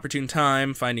cantrips at opportune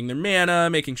time, finding their mana,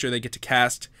 making sure they get to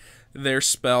cast their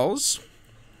spells.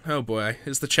 Oh boy,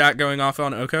 is the chat going off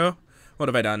on Oko? What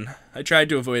have I done? I tried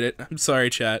to avoid it. I'm sorry,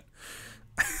 chat.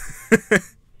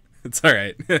 It's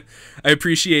alright. I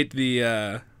appreciate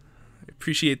the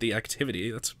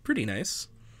activity. That's pretty nice.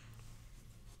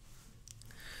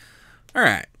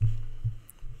 Alright.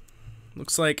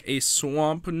 Looks like a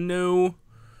swamp. No.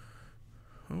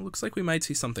 Well, looks like we might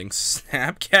see something.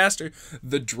 Snapcaster.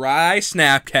 The dry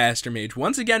Snapcaster Mage.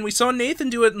 Once again, we saw Nathan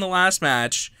do it in the last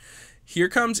match. Here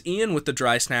comes Ian with the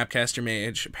dry Snapcaster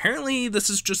Mage. Apparently, this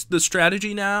is just the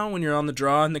strategy now. When you're on the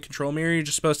draw in the control mirror, you're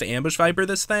just supposed to ambush Viper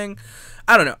this thing.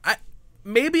 I don't know.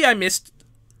 Maybe I missed,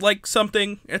 like,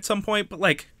 something at some point, but,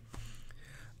 like,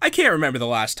 I can't remember the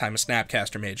last time a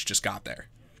Snapcaster Mage just got there.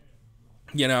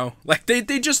 You know? Like, they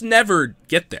just never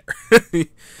get there.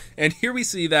 And here we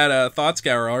see that Thought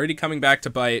Scour already coming back to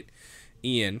bite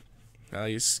Ian.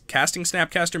 He's casting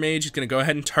Snapcaster Mage. He's going to go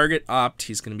ahead and target Opt.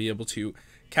 He's going to be able to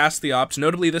cast the Opt.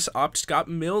 Notably, this Opt got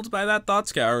milled by that Thought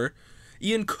Scour.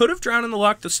 Ian could have drowned in the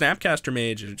lock the Snapcaster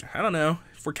Mage. I don't know.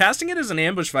 If we're casting it as an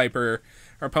Ambush Viper,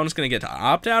 our opponent's going to get to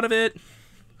Opt out of it.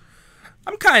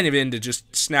 I'm kind of into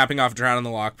just snapping off Drown in the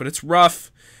Lock, but it's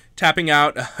rough tapping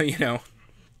out, you know,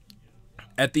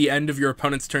 at the end of your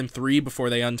opponent's turn 3 before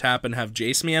they untap and have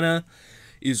Jace mana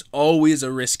is always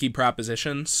a risky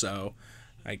proposition, so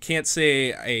I can't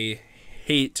say I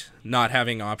hate not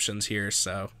having options here,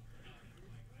 so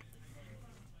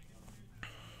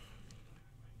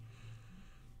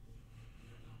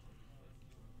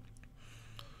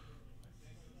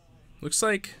looks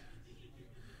like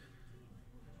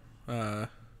oh,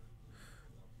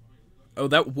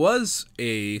 that was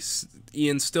a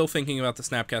Ian's still thinking about the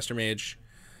Snapcaster Mage.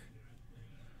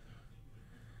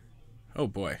 Oh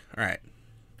boy. All right.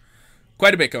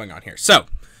 Quite a bit going on here. So,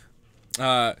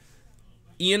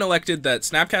 Ian elected that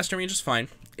Snapcaster Mage is fine.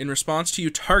 In response to you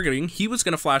targeting, he was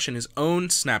going to flash in his own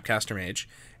Snapcaster Mage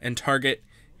and target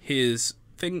his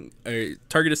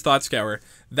target his Thought Scour.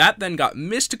 That then got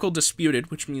Mystical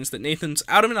Disputed, which means that Nathan's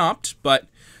out of an Opt, but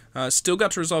still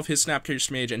got to resolve his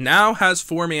Snapcaster Mage and now has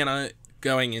 4 mana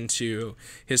going into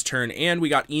his turn, and we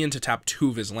got Ian to tap 2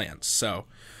 of his lands. So,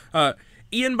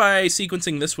 Ian, by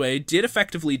sequencing this way, did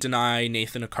effectively deny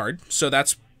Nathan a card, so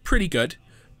that's pretty good.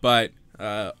 But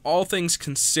all things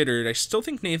considered, I still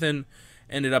think Nathan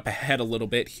ended up ahead a little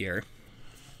bit here.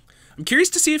 I'm curious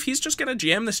to see if he's just going to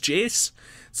jam this Jace.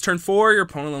 It's turn 4, your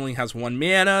opponent only has 1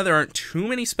 mana. There aren't too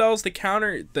many spells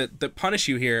that punish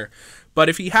you here. But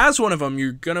if he has one of them,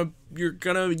 you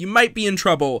might be in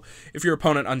trouble if your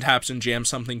opponent untaps and jams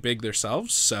something big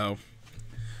themselves. So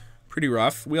pretty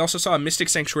rough. We also saw a Mystic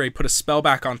Sanctuary put a spell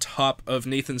back on top of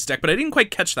Nathan's deck, but I didn't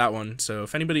quite catch that one. So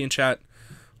if anybody in chat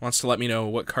wants to let me know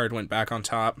what card went back on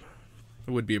top,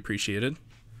 it would be appreciated.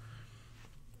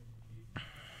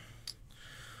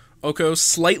 Oko,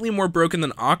 slightly more broken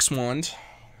than Oxwand.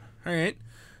 Alright.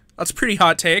 That's a pretty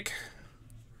hot take.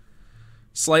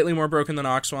 Slightly more broken than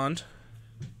Oxwand.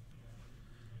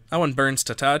 That one burns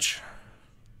to touch.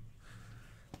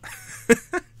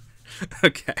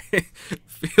 Okay.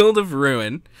 Field of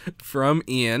Ruin from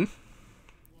Ian.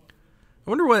 I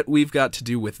wonder what we've got to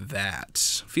do with that.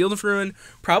 Field of Ruin,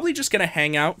 probably just going to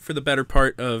hang out for the better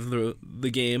part of the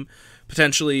game.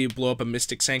 Potentially blow up a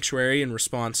Mystic Sanctuary in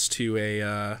response to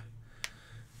a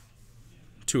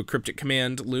Cryptic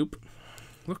Command loop.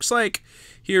 Looks like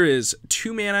here is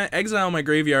 2 mana, exile my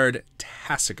graveyard,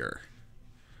 Tassiger.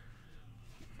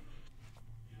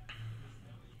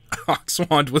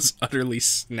 Oxwand was utterly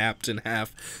snapped in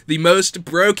half. The most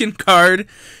broken card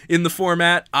in the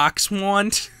format,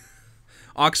 Oxwand.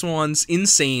 Oxwand's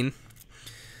insane.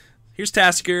 Here's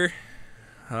Tassiger.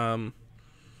 Magmatic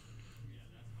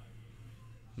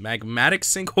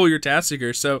Sinkhole your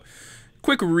Tassiger. So,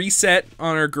 quick reset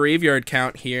on our graveyard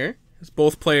count here, as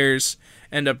both players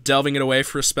end up delving it away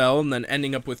for a spell and then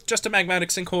ending up with just a Magmatic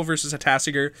Sinkhole versus a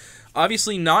Tassiger.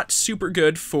 Obviously not super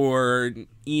good for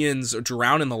Ian's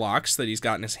Drown in the Locks that he's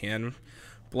got in his hand.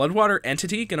 Bloodwater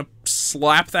Entity, gonna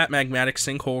slap that Magmatic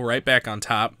Sinkhole right back on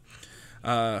top.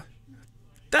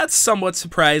 That's somewhat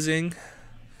surprising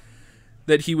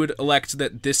that he would elect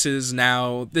that this is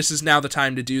now the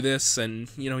time to do this, and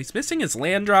you know, he's missing his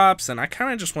land drops, and I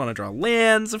kind of just want to draw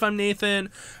lands if I'm Nathan.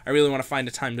 I really want to find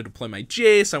a time to deploy my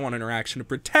Jace. I want interaction to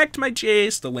protect my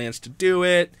Jace, the lands to do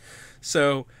it.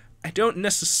 So I don't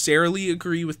necessarily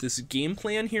agree with this game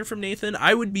plan here from Nathan.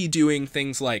 I would be doing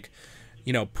things like,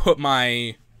 you know, put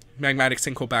my Magmatic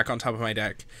Sinkhole back on top of my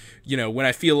deck, you know, when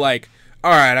I feel like,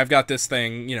 all right, I've got this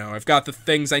thing, you know, I've got the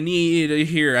things I need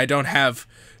here. I don't have,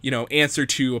 you know, answer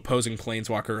to opposing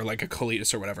Planeswalker or like a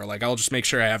Pairodice or whatever. Like, I'll just make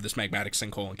sure I have this Magmatic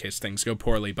Sinkhole in case things go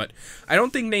poorly. But I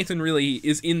don't think Nathan really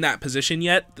is in that position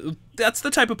yet. That's the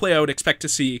type of play I would expect to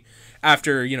see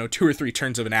after, you know, 2 or 3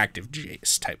 turns of an active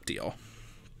Jace type deal.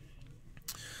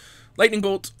 Lightning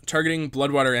Bolt, targeting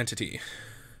Bloodwater Entity.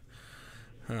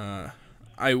 I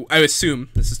assume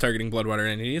this is targeting Bloodwater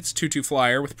Entity. It's 2/2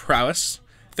 flyer with prowess.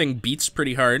 Thing beats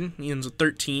pretty hard. Ian's a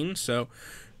 13, so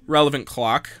relevant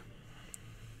clock.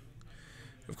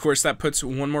 Of course, that puts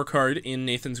one more card in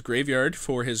Nathan's graveyard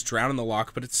for his Drown in the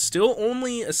Lock, but it's still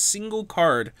only a single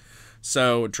card.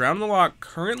 So Drown in the Lock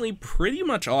currently pretty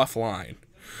much offline.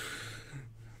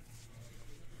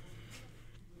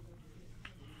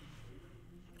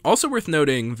 Also worth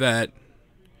noting that,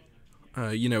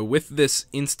 you know, with this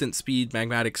instant speed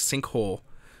Magmatic Sinkhole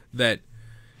that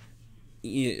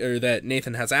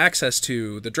Nathan has access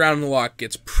to, the Drown in the Lock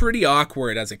gets pretty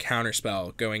awkward as a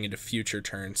counterspell going into future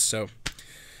turns. So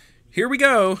here we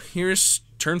go. Here's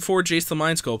turn 4 Jace the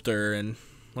Mind Sculptor, and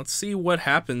let's see what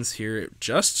happens here. It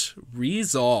just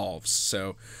resolves.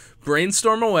 So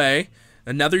Brainstorm away.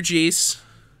 Another Jace.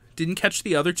 Didn't catch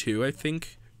the other 2. I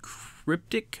think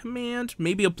Cryptic Command,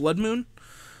 maybe a Blood Moon,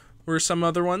 or some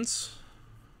other ones.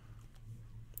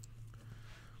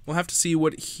 We'll have to see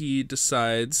what he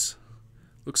decides.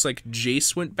 Looks like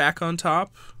Jace went back on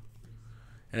top,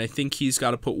 and I think he's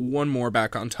got to put one more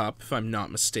back on top, if I'm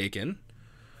not mistaken.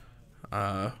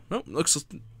 Nope,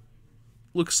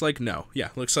 looks like no. Yeah,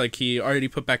 looks like he already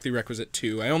put back the requisite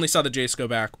 2. I only saw the Jace go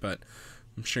back, but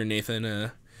I'm sure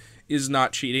Nathan is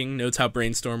not cheating, knows how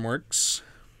Brainstorm works.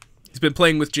 He's been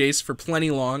playing with Jace for plenty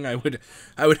long. I would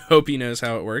hope he knows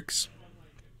how it works.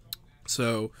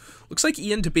 So, looks like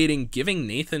Ian debating giving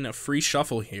Nathan a free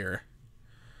shuffle here.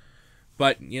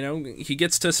 But, you know, he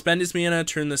gets to spend his mana,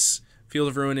 turn this Field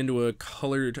of Ruin into a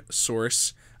colored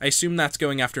source. I assume that's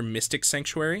going after Mystic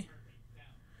Sanctuary.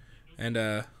 And,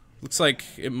 looks like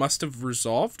it must have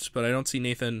resolved, but I don't see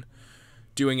Nathan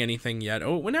doing anything yet.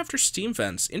 Oh, it went after Steam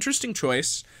Vents. Interesting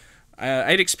choice.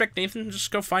 I'd expect Nathan to just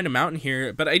go find a mountain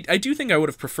here, but I do think I would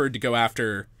have preferred to go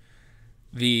after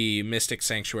the Mystic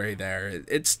Sanctuary there.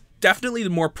 It's definitely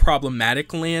the more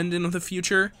problematic land in the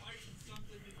future.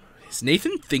 Is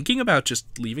Nathan thinking about just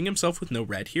leaving himself with no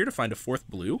red here to find a 4th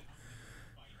blue?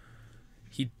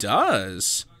 He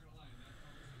does.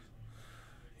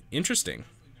 Interesting.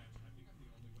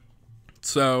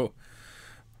 So,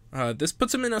 this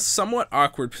puts him in a somewhat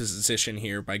awkward position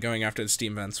here by going after the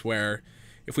Steam Vents, where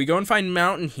if we go and find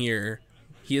Mountain here,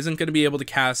 he isn't going to be able to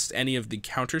cast any of the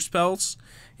counter spells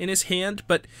in his hand,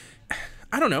 but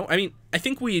I don't know. I mean, I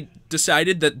think we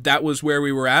decided that that was where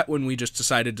we were at when we just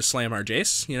decided to slam our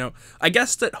Jace. You know, I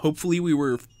guess that hopefully we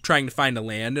were trying to find a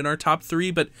land in our top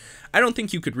 3, but I don't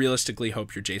think you could realistically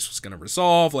hope your Jace was going to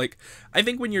resolve. Like, I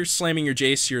think when you're slamming your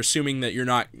Jace, you're assuming that you're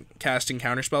not casting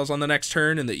counterspells on the next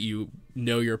turn and that you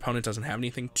know your opponent doesn't have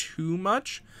anything too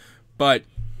much. But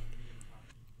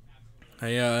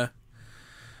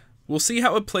we'll see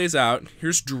how it plays out.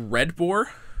 Here's Dreadbore.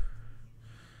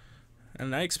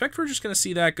 And I expect we're just going to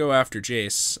see that go after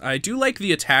Jace. I do like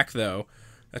the attack, though.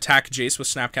 Attack Jace with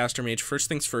Snapcaster Mage. First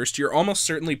things first, you're almost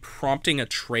certainly prompting a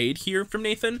trade here from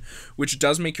Nathan, which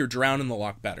does make your Drown in the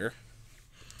Loch better.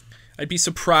 I'd be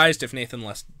surprised if Nathan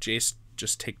lets Jace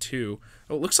just take 2.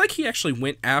 Oh, it looks like he actually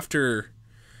went after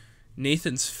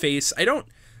Nathan's face. I don't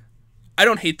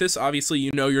hate this. Obviously, you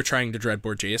know you're trying to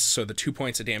Dreadbore Jace, so the 2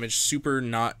 points of damage super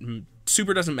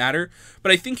doesn't matter,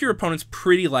 but I think your opponent's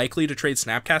pretty likely to trade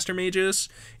Snapcaster Mages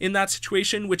in that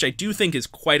situation, which I do think is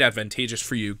quite advantageous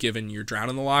for you given your Drown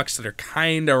in the Lochs that are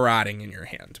kind of rotting in your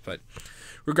hand. But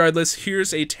regardless,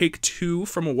 here's a take 2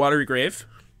 from a Watery Grave.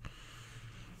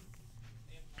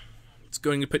 It's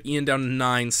going to put Ian down to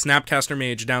 9, Snapcaster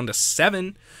Mage down to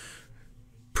 7.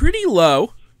 Pretty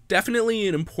low. Definitely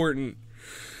an important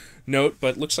note,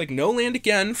 but looks like no land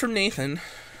again from Nathan.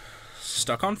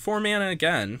 Stuck on 4 mana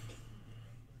again.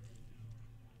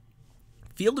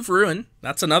 Field of Ruin,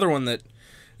 that's another one that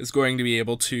is going to be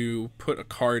able to put a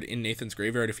card in Nathan's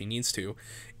graveyard if he needs to.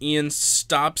 Ian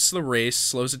stops the race,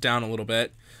 slows it down a little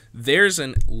bit. There's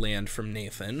a land from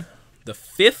Nathan. The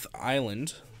 5th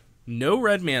island. No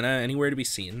red mana anywhere to be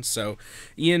seen, so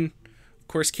Ian, of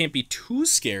course, can't be too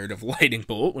scared of Lightning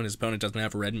Bolt when his opponent doesn't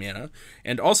have red mana.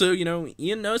 And also, you know,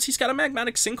 Ian knows he's got a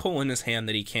Magmatic Sinkhole in his hand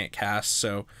that he can't cast,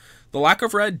 so the lack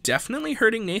of red definitely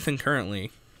hurting Nathan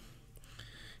currently.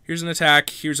 Here's an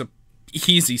attack. Here's a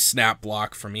easy snap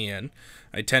block from Ian.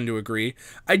 I tend to agree.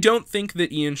 I don't think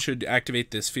that Ian should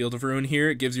activate this Field of Ruin here.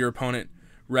 It gives your opponent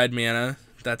red mana.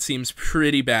 That seems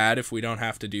pretty bad if we don't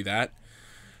have to do that.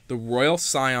 The Royal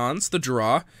Scions, the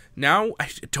draw. Now, I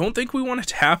don't think we want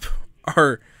to tap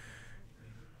our...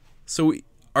 So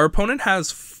our opponent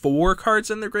has 4 cards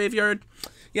in their graveyard.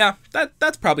 Yeah,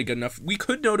 that's probably good enough. We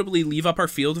could notably leave up our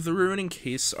Field of the Ruin in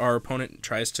case our opponent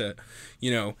tries to,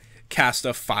 you know, cast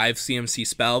a 5 CMC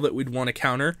spell that we'd want to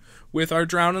counter with our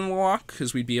Drown in the Loch,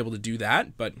 because we'd be able to do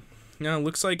that. But, you know, it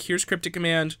looks like here's Cryptic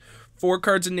Command. 4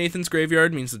 cards in Nathan's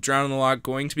graveyard means the Drown in the Loch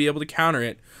going to be able to counter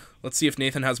it. Let's see if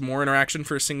Nathan has more interaction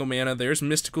for a single mana. There's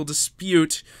Mystical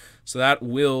Dispute, so that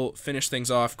will finish things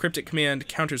off. Cryptic Command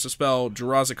counters a spell,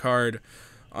 draws a card,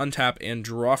 untap, and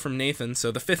draw from Nathan.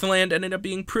 So the 5th land ended up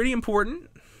being pretty important.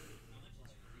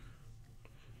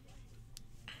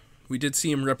 We did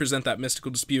see him represent that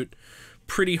Mystical Dispute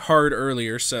pretty hard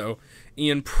earlier, so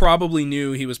Ian probably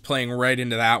knew he was playing right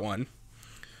into that one.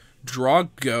 Draw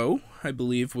Go, I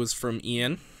believe, was from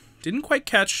Ian. Didn't quite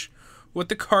catch what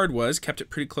the card was. Kept it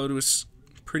pretty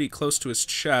close to his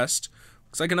chest.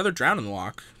 Looks like another Drown in the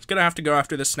Loch. He's going to have to go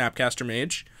after this Snapcaster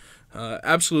Mage.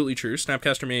 Absolutely true.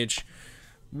 Snapcaster Mage,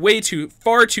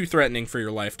 far too threatening for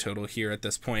your life total here at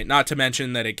this point. Not to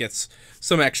mention that it gets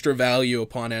some extra value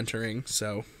upon entering,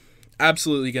 so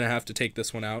absolutely going to have to take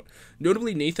this one out.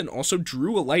 Notably, Nathan also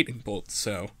drew a Lightning Bolt,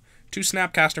 so 2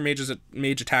 Snapcaster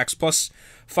Mage attacks plus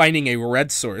finding a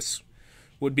red source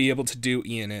would be able to do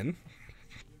Ian in.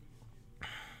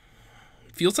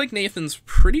 Feels like Nathan's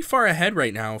pretty far ahead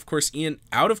right now. Of course, Ian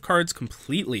out of cards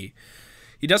completely.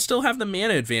 He does still have the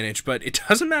mana advantage, but it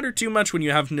doesn't matter too much when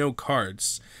you have no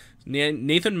cards.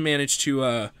 Nathan managed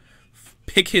to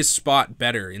pick his spot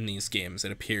better in these games,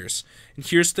 it appears. And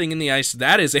here's Thing in the Ice.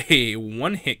 That is a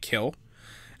one-hit kill.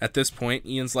 At this point,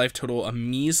 Ian's life total a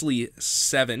measly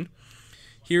 7.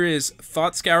 Here is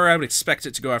Thought Scour. I would expect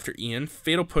it to go after Ian.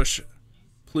 Fatal Push,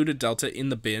 Polluted Delta in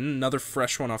the bin. Another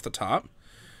fresh one off the top.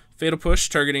 Fatal Push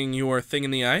targeting your Thing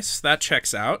in the Ice. That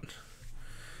checks out.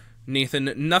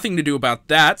 Nathan, nothing to do about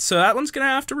that, so that one's going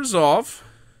to have to resolve.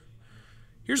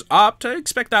 Here's Opt. I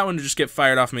expect that one to just get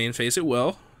fired off main phase. It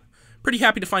will. Pretty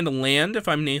happy to find a land if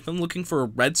I'm Nathan, looking for a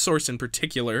red source in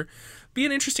particular. Be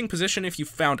an interesting position if you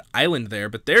found Island there,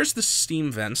 but there's the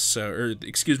Steam Vents,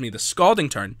 the Scalding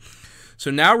Tarn.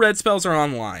 So now red spells are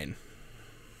online.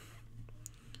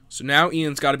 So now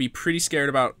Ian's got to be pretty scared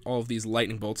about all of these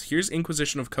lightning bolts. Here's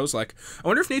Inquisition of Kozilek. I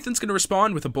wonder if Nathan's going to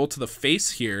respond with a bolt to the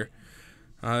face here.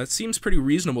 It seems pretty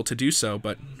reasonable to do so,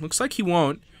 but looks like he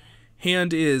won't.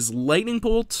 Hand is Lightning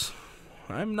Bolt.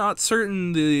 I'm not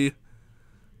certain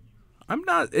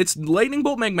it's Lightning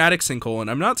Bolt, Magmatic Sinkhole, and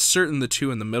I'm not certain the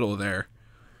 2 in the middle there.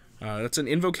 That's an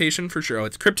invocation for sure. Oh,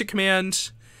 it's Cryptic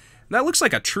Command. That looks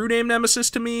like a true name nemesis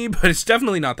to me, but it's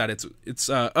definitely not that.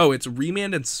 It's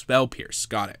Remand and Spell Pierce.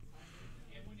 Got it.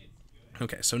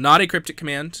 Okay, so not a cryptic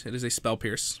command. It is a Spell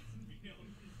Pierce.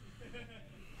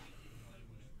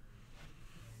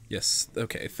 Yes.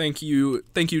 Okay. Thank you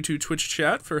to Twitch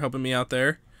chat for helping me out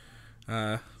there.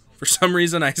 For some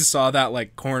reason, I saw that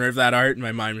like corner of that art, and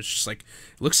my mind was just like,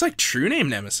 it looks like true name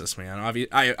nemesis, man.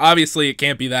 Obviously, it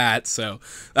can't be that, so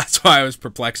that's why I was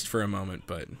perplexed for a moment.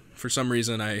 But for some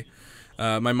reason,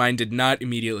 my mind did not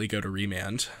immediately go to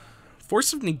Remand.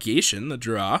 Force of Negation, the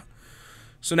draw.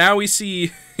 So now we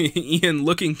see Ian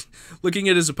looking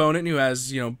at his opponent, who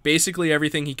has, basically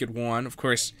everything he could want. Of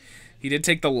course, he did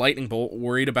take the Lightning Bolt,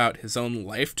 worried about his own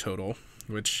life total,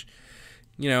 which,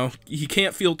 he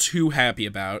can't feel too happy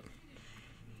about.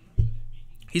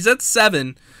 He's at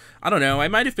 7. I don't know. I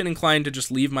might have been inclined to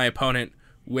just leave my opponent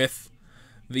with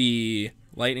the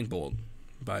Lightning Bolt.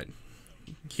 But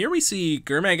here we see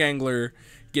Gurmag Angler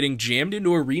getting jammed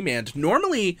into a Remand.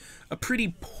 Normally a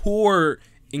pretty poor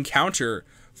encounter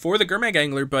for the Gurmag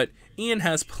Angler, but Ian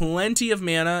has plenty of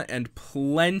mana and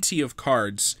plenty of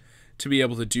cards to be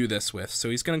able to do this with. So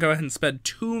he's going to go ahead and spend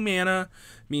 2 mana.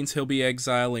 Means he'll be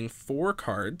exiling 5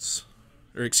 cards.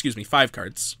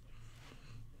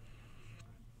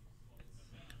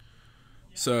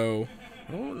 So,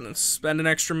 let's spend an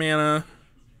extra mana.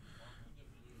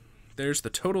 There's the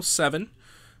total 7.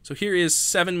 So here is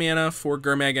 7 mana for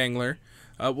Gurmag Angler.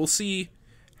 We'll see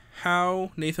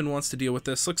how Nathan wants to deal with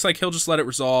this. Looks like he'll just let it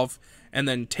resolve and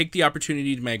then take the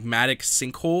opportunity to Magmatic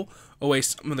Sinkhole away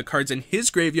some of the cards in his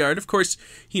graveyard. Of course,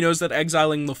 he knows that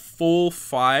exiling the full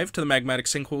 5 to the Magmatic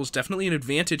Sinkhole is definitely an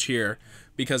advantage here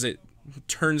because it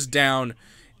turns down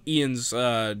Ian's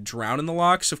Drown in the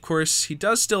Locks. Of course, he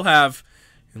does still have,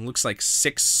 it looks like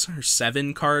 6 or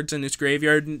 7 cards in his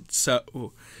graveyard,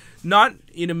 so not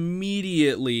an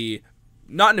immediate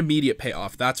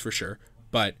payoff, that's for sure,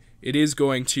 but it is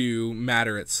going to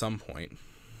matter at some point.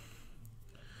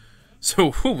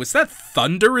 So, was that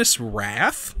Thunderous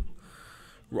Wrath?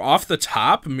 Off the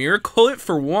top? Miracle it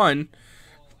for 1.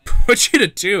 Put you to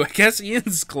 2. I guess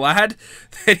Ian's glad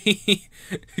that he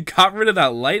got rid of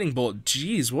that Lightning Bolt.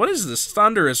 Jeez, what is this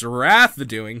Thunderous Wrath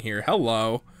doing here?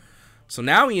 Hello. So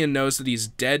now Ian knows that he's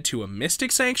dead to a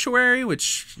Mystic Sanctuary,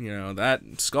 which, that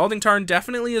Scalding Tarn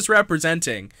definitely is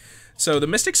representing. So the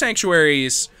Mystic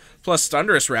Sanctuaries plus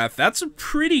Thunderous Wrath, that's a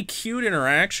pretty cute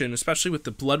interaction, especially with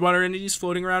the Bloodwater entities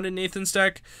floating around in Nathan's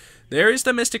deck. There is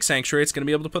the Mystic Sanctuary. It's going to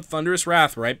be able to put Thunderous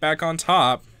Wrath right back on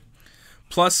top.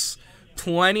 Plus,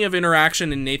 plenty of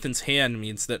interaction in Nathan's hand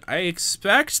means that I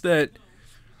expect that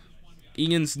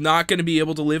Ian's not going to be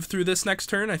able to live through this next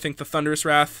turn. I think the Thunderous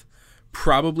Wrath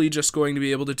probably just going to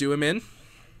be able to do him in.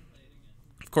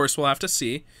 Of course, we'll have to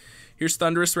see. Here's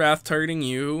Thunderous Wrath targeting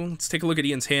you. Let's take a look at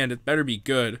Ian's hand. It better be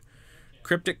good.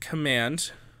 Cryptic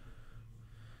Command.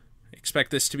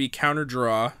 Expect this to be counter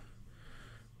draw.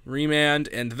 Remand,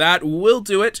 and that will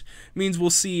do it. Means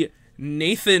we'll see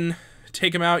Nathan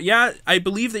take him out. Yeah, I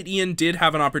believe that Ian did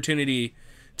have an opportunity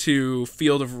to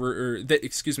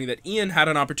that Ian had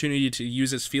an opportunity to use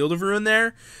his Field of Ruin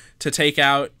there to take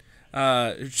out,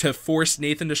 to force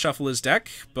Nathan to shuffle his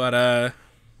deck, but I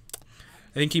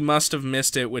think he must have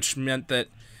missed it, which meant that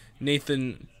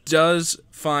Nathan does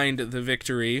find the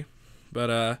victory.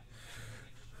 But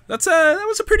that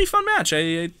was a pretty fun match.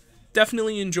 I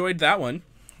definitely enjoyed that one.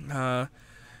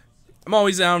 I'm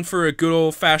always down for a good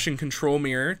old-fashioned control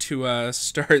mirror to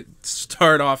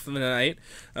start off the night.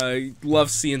 Love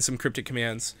seeing some cryptic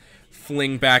commands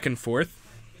fling back and forth.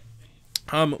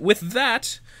 With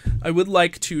that, I would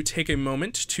like to take a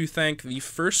moment to thank the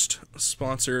first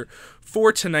sponsor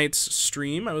for tonight's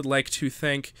stream. I would like to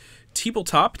thank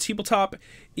Tabletop. Tabletop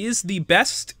is the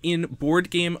best in board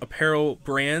game apparel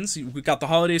brands. We've got the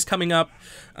holidays coming up.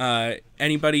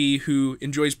 Anybody who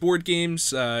enjoys board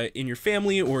games in your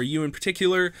family, or you in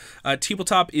particular,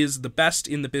 Tabletop is the best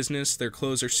in the business. Their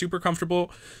clothes are super comfortable,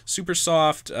 super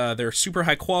soft, they're super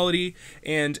high quality,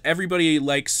 and everybody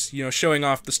likes, showing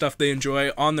off the stuff they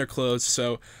enjoy on their clothes.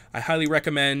 So I highly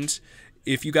recommend,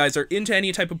 if you guys are into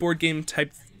any type of board game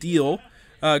type deal,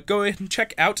 go ahead and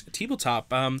check out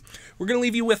Tabletop. We're going to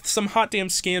leave you with some Hot Damn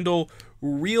Scandal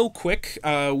real quick.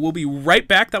 We'll be right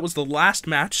back. That was the last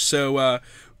match, so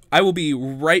I will be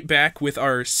right back with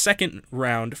our second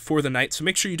round for the night. So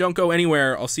make sure you don't go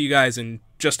anywhere. I'll see you guys in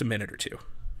just a minute or two.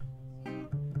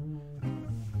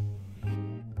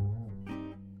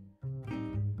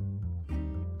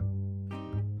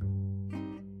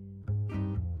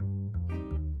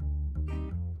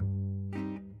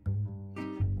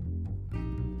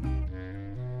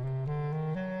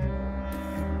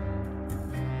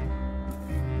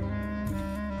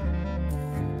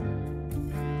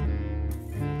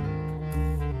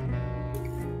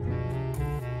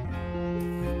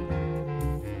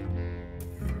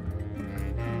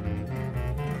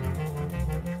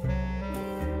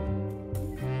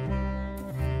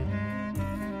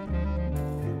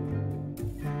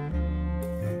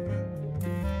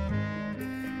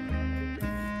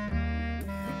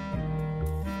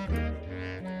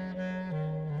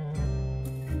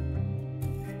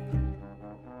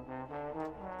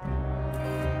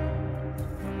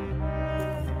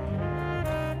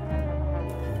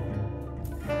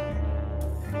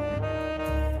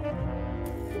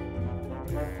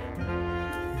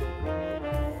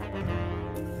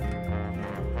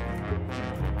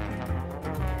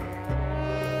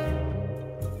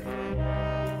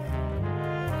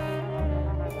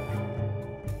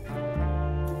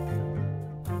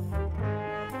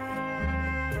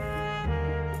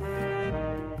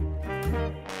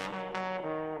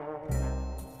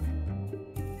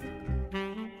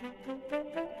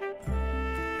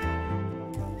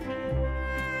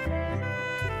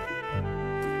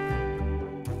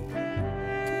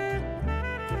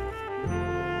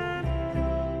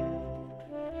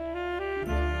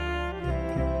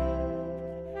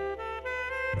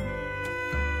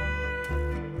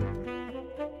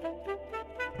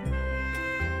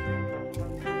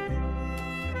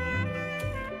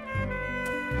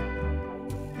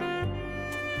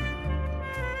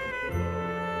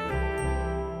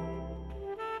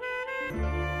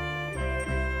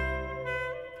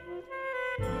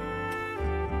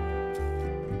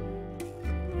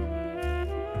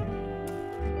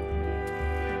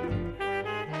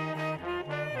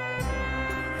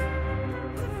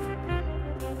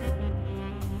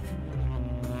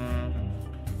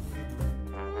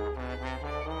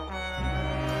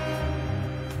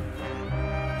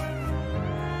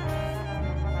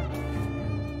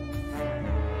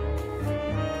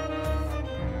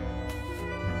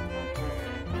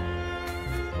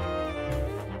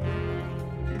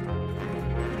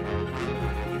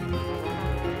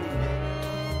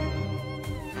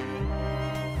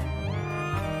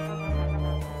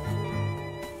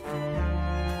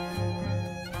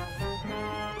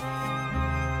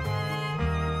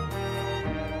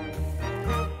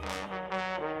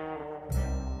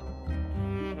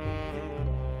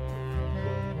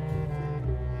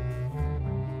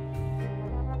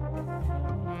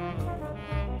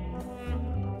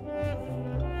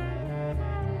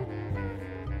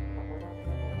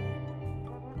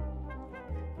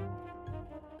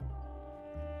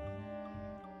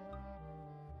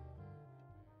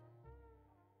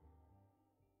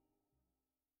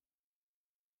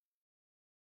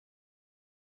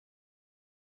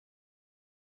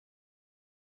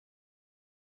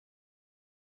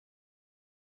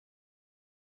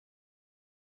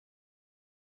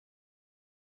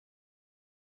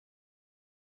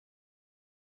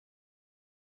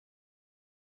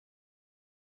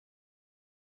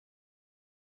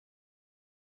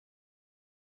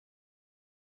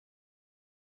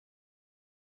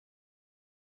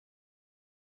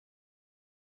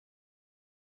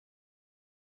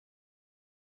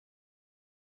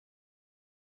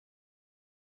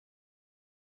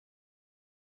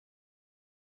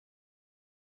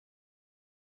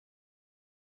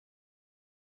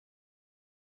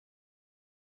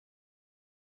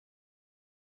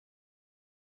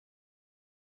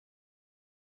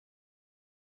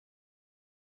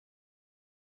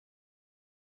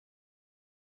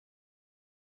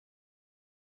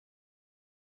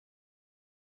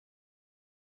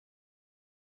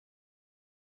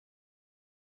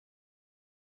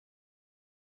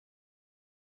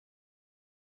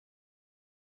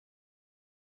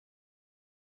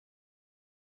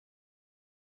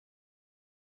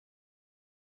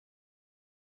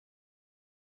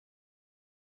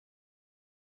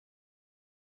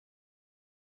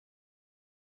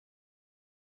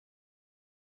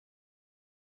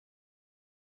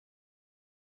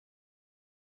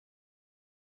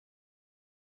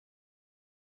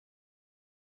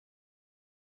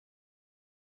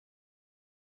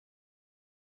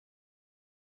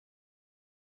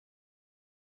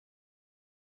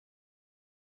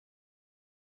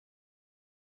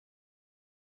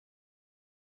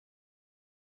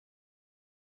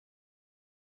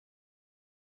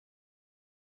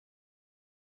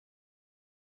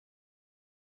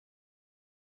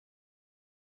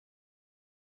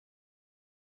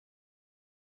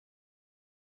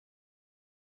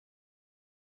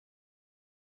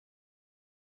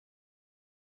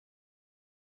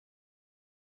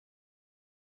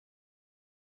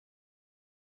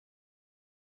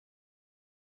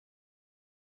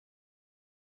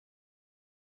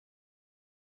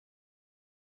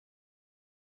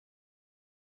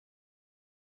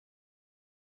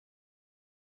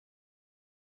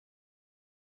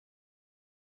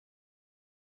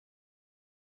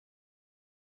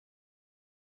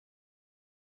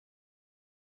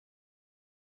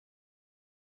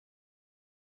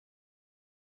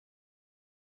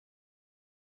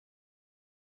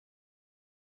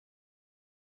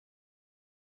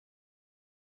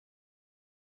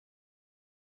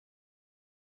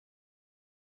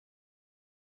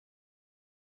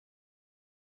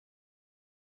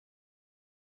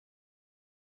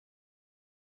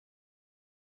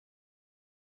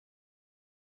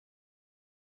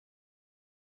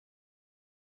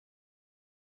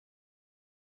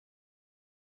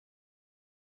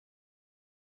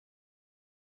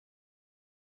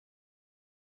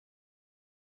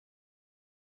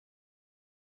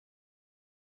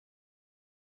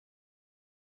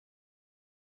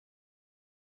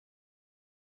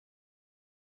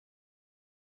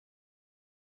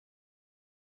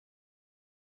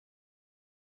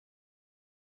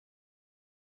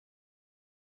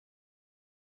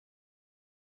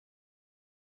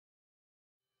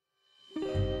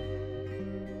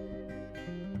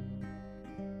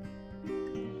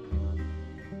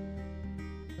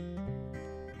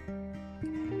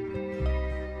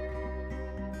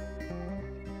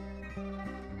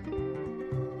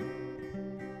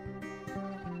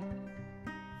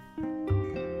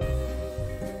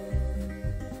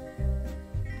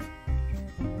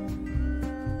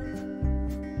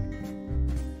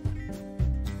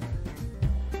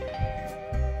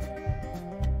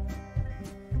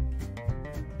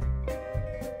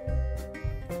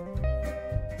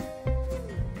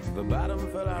 The bottom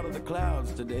fell out of the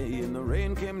clouds today, and the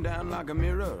rain came down like a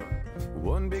mirror.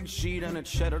 One big sheet and it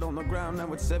shattered on the ground.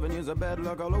 Now it's 7 years of bad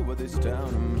luck all over this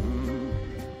town.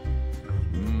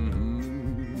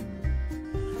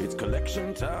 It's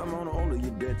collection time on all of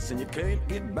your debts, and you can't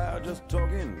get by just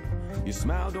talking. Your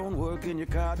smile don't work, and your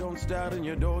car don't start, and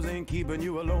your doors ain't keeping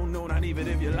you alone. No, not even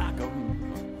if you lock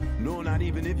them. No, not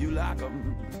even if you lock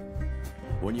them.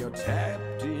 When you're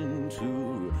tapped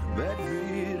into that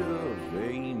bit of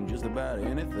fame, just about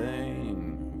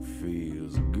anything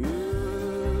feels good.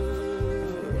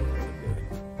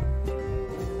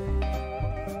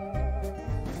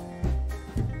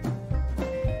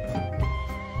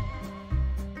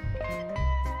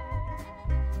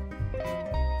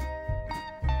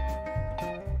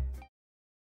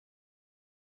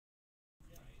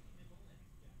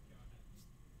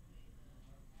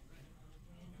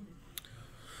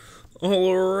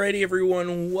 Alrighty,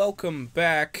 everyone, welcome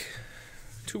back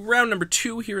to round number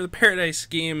 2 here of the Pairodice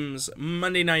Games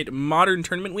Monday Night Modern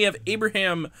Tournament. We have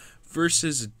Abraham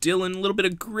versus Dylan, a little bit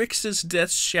of Grixis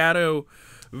Death's Shadow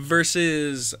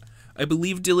versus, I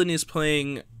believe Dylan is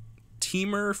playing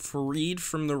Teamer Freed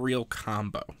from the Real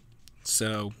Combo.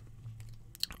 So,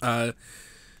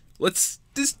 this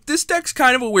deck's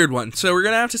kind of a weird one, so we're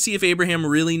going to have to see if Abraham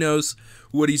really knows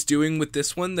what he's doing with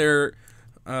this one. There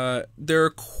are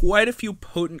quite a few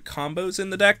potent combos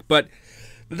in the deck, but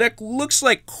the deck looks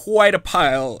like quite a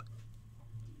pile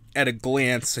at a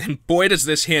glance, and boy does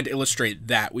this hand illustrate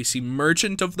that. We see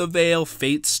Merchant of the Veil,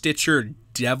 Fate Stitcher,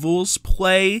 Devil's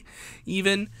Play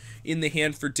even in the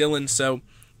hand for Dylan, so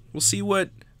we'll see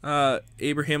what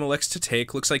Abraham elects to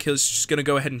take. Looks like he's just going to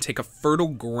go ahead and take a Fertile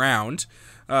Ground.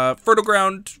 Fertile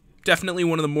Ground, definitely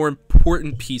one of the more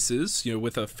important pieces, you know,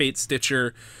 with a Fate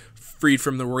Stitcher, Freed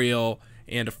from the Real,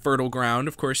 and a Fertile Ground.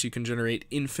 Of course, you can generate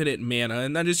infinite mana,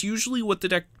 and that is usually what the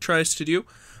deck tries to do.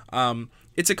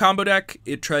 It's a combo deck.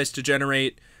 It tries to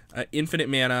generate infinite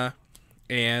mana,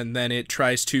 and then it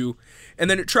tries to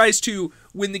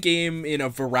win the game in a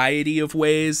variety of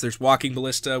ways. There's Walking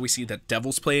Ballista. We see that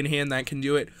Devil's Play in hand that can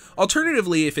do it.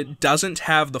 Alternatively, if it doesn't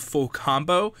have the full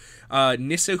combo,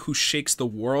 Nissa, Who Shakes the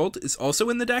World, is also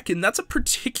in the deck, and that's a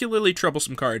particularly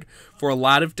troublesome card for a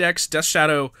lot of decks. Death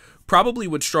Shadow probably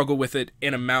would struggle with it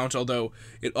in amount, although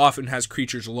it often has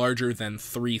creatures larger than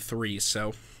 3/3,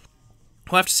 so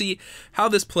we'll have to see how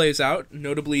this plays out.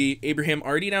 Notably, Abraham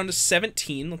already down to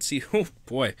 17. Let's see. Oh,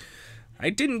 boy. I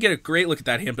didn't get a great look at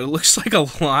that hand, but it looks like a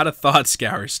lot of Thought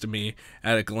Scours to me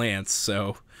at a glance,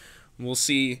 so we'll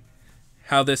see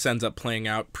how this ends up playing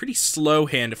out. Pretty slow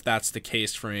hand if that's the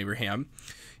case from Abraham.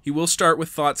 He will start with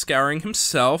Thought Scouring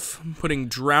himself, putting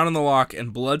Drown in the Loch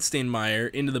and Bloodstained Mire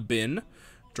into the bin,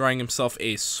 drawing himself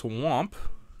a Swamp.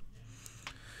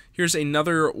 Here's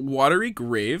another Watery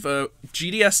Grave.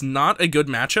 GDS, not a good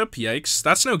matchup. Yikes.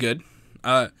 That's no good.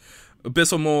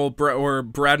 Abyssal Mole or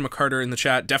Brad McCarter in the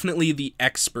chat, definitely the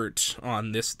expert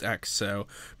on this deck, so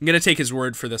I'm going to take his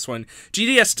word for this one.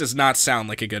 GDS does not sound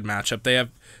like a good matchup. They have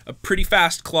a pretty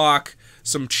fast clock,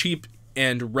 some cheap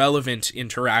and relevant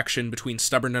interaction between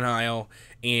Stubborn Denial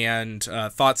and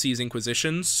Thoughtseize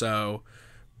Inquisition, so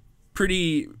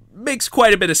makes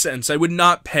quite a bit of sense. I would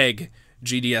not peg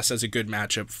GDS as a good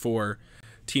matchup for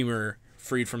Teamer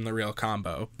Freed from the Real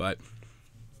Combo, but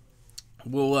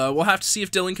we'll have to see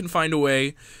if Dylan can find a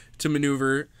way to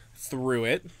maneuver through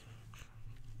it.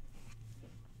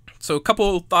 So a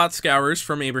couple Thought Scours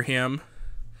from Abraham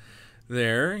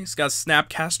there. He's got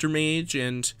Snapcaster Mage,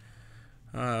 and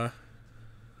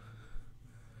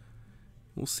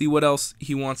we'll see what else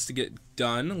he wants to get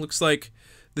done. Looks like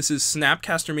this is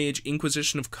Snapcaster Mage,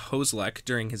 Inquisition of Kozilek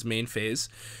during his main phase.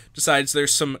 Decides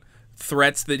there's some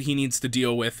threats that he needs to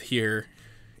deal with here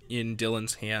in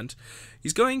Dylan's hand.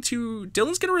 Dylan's going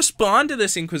to respond to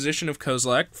this Inquisition of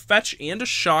Kozilek, fetch and a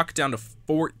shock down to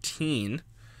 14,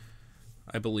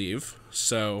 I believe.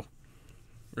 So,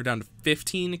 or down to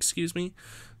 15, excuse me.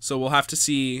 So we'll have to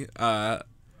see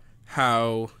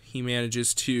how he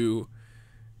manages to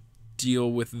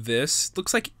deal with this.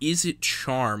 Looks like Is It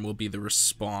Charm will be the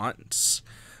response.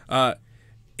 Yeah,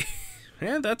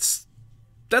 that's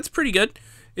pretty good.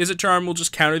 Is It Charm will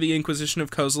just counter the Inquisition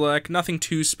of Kozilek. Nothing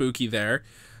too spooky there.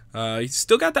 He's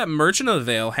still got that Merchant of the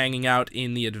Veil hanging out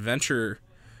in the adventure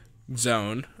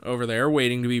zone over there,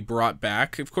 waiting to be brought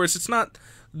back. Of course, it's not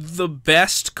the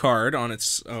best card on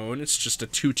its own. It's just a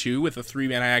 2/2 with a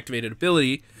 3-mana activated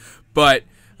ability. But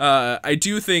I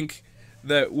do think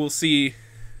that we'll see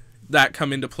that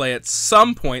come into play at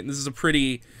some point. This is a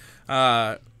pretty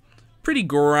grindy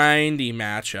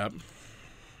matchup.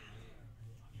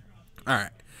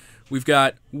 Alright. We've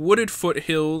got Wooded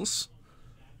Foothills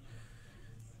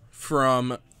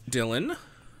from Dylan.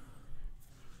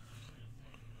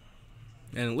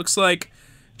 And it looks like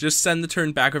just send the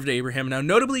turn back over to Abraham. Now,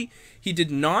 notably, he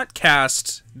did not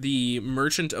cast the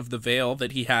Merchant of the Veil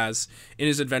that he has in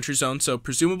his Adventure Zone, so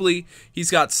presumably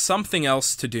he's got something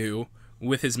else to do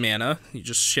with his mana. He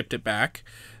just shipped it back.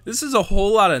 This is a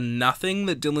whole lot of nothing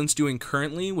that Dylan's doing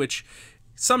currently, which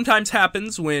sometimes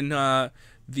happens when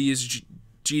these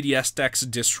GDS decks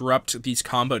disrupt these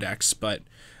combo decks, but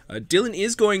Dylan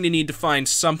is going to need to find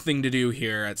something to do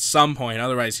here at some point,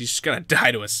 otherwise he's just going to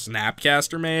die to a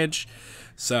Snapcaster Mage.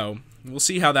 So, we'll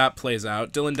see how that plays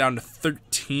out. Dylan down to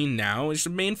 13 now. His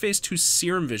main phase 2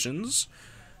 Serum Visions.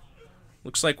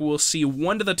 Looks like we'll see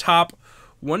one to the top,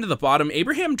 one to the bottom.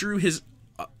 Abraham drew his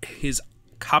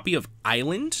copy of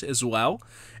Island as well.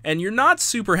 And you're not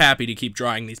super happy to keep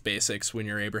drawing these basics when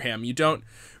you're Abraham. You don't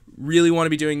really want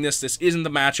to be doing this. This isn't the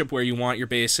matchup where you want your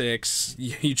basics.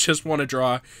 You just want to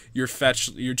draw your fetch.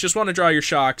 You just want to draw your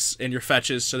shocks and your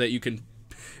fetches so that you can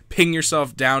ping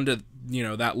yourself down to, you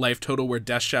know, that life total where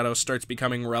Death Shadow starts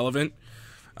becoming relevant.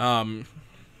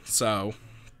 So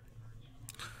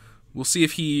we'll see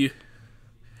if he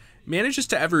manages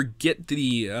to ever get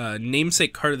the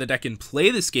namesake card of the deck and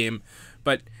play this game.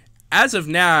 But as of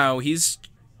now, he's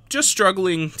just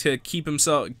struggling to get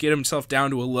himself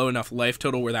down to a low enough life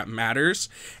total where that matters.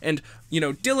 And, you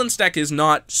know, Dylan's deck is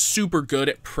not super good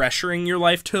at pressuring your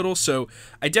life total, so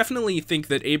I definitely think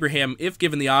that Abraham, if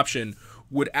given the option,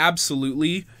 would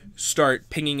absolutely start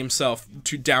pinging himself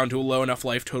down to a low enough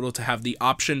life total to have the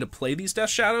option to play these Death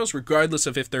Shadows, regardless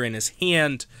of if they're in his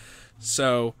hand.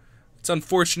 So it's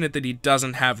unfortunate that he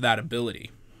doesn't have that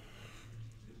ability.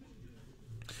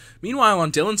 Meanwhile,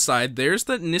 on Dylan's side, there's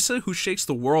the Nissa Who Shakes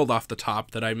the World off the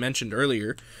top that I mentioned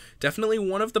earlier. Definitely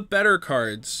one of the better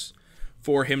cards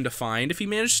for him to find. If he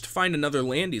manages to find another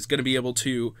land, he's going to be able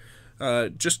to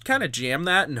just kind of jam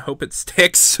that and hope it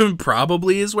sticks,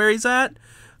 probably is where he's at.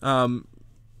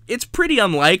 It's pretty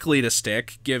unlikely to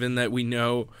stick, given that we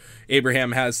know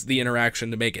Abraham has the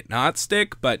interaction to make it not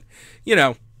stick, but, you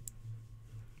know,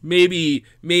 maybe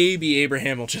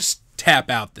Abraham will just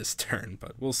tap out this turn,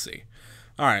 but we'll see.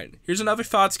 Alright, here's another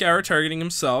Thought Scour targeting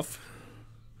himself.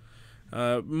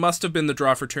 Must have been the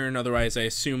draw for turn, otherwise I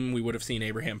assume we would have seen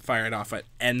Abraham fire it off at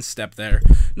end step there.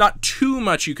 Not too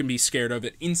much you can be scared of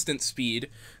at instant speed,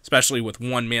 especially with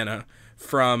 1 mana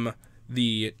from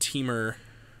the Teamer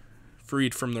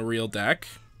freed from the real deck.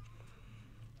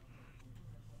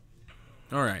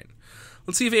 Alright,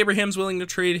 let's see if Abraham's willing to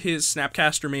trade his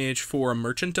Snapcaster Mage for a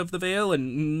Merchant of the Veil,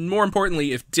 and more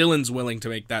importantly, if Dylan's willing to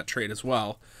make that trade as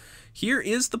well. Here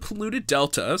is the Polluted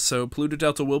Delta, so Polluted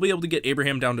Delta will be able to get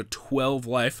Abraham down to 12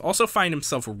 life. Also find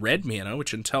himself red mana,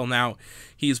 which until now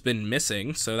he's been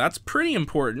missing, so that's pretty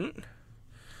important.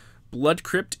 Blood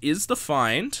Crypt is the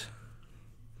find.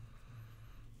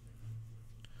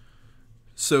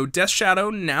 So Death Shadow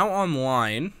now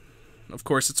online. Of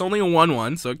course, it's only a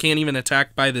 1/1, so it can't even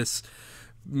attack by this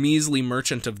measly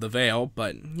Merchant of the Veil,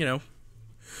 but, you know,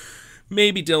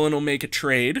 maybe Dylan will make a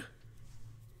trade.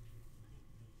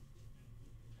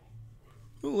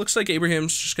 Well, looks like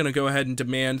Abraham's just going to go ahead and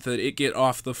demand that it get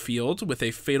off the field with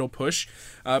a Fatal Push.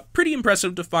 Pretty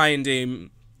impressive to find a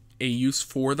use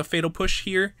for the Fatal Push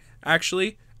here,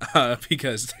 actually,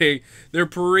 because they're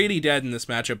pretty dead in this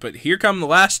matchup. But here come the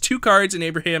last 2 cards in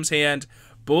Abraham's hand,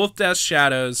 both Death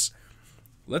Shadows.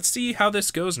 Let's see how this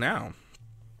goes now.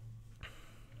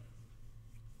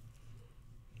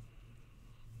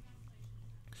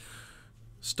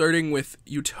 Starting with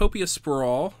Utopia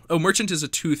Sprawl. Oh, Merchant is a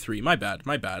 2/3. My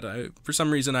bad. For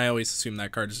some reason, I always assume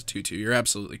that card is a 2/2. You're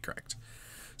absolutely correct.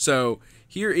 So,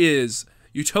 here is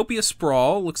Utopia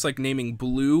Sprawl. Looks like naming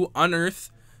blue, Unearth,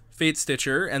 Fate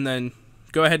Stitcher, and then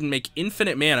go ahead and make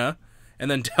infinite mana,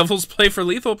 and then Devil's Play for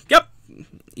lethal. Yep,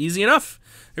 easy enough.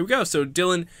 There we go. So,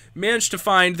 Dylan managed to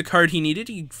find the card he needed.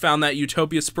 He found that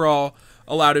Utopia Sprawl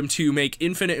allowed him to make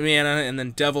infinite mana, and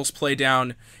then Devil's Play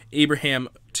down Abraham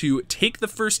to take the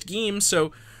first game.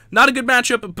 So not a good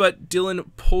matchup, but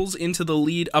Dylan pulls into the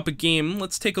lead up a game.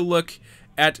 Let's take a look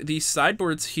at the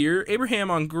sideboards here.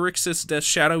 Abraham on Grixis Death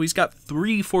Shadow. He's got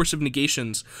 3 Force of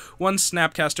Negations, 1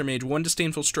 Snapcaster Mage, 1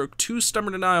 Disdainful Stroke, 2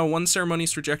 Stubborn Denial, 1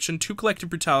 Ceremonious Rejection, 2 Collective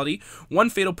Brutality, 1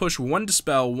 Fatal Push, 1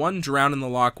 Dispel, 1 Drown in the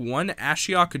Lock, 1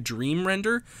 Ashiok Dream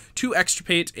Render, 2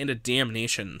 Extirpate, and a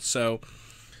Damnation. So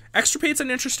Extirpate's an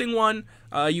interesting one.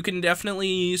 You can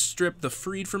definitely strip the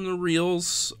Freed from the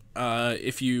Reels or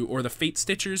the Fate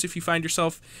Stitchers if you find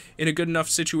yourself in a good enough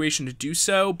situation to do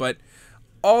so, but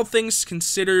all things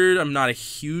considered, I'm not a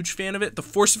huge fan of it. The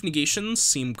Force of Negations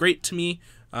seem great to me.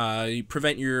 You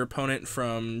prevent your opponent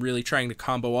from really trying to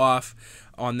combo off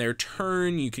on their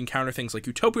turn. You can counter things like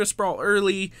Utopia Sprawl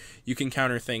early. You can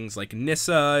counter things like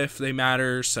Nissa if they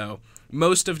matter. So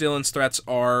most of Dylan's threats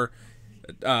are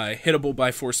hittable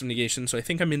by Force of Negation, so I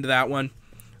think I'm into that one.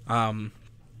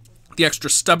 The extra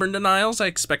Stubborn Denials, I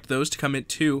expect those to come in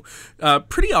too.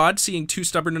 Pretty odd seeing 2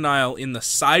 Stubborn Denial in the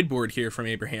sideboard here from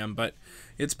Abraham, but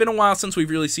it's been a while since we've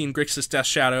really seen Grixis Death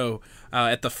Shadow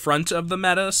at the front of the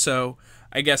meta, so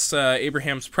I guess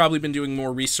Abraham's probably been doing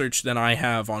more research than I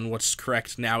have on what's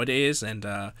correct nowadays, and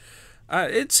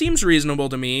it seems reasonable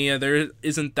to me. There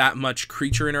isn't that much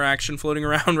creature interaction floating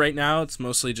around right now. It's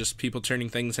mostly just people turning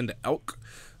things into elk,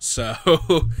 so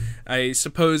I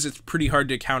suppose it's pretty hard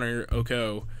to counter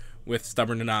Oko with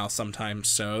Stubborn Denial sometimes,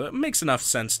 so that makes enough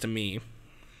sense to me.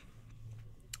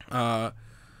 Let's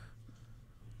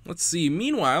see.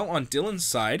 Meanwhile, on Dylan's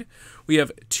side, we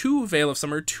have 2 Veil of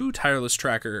Summer, 2 Tireless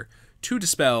Tracker, 2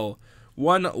 Dispel,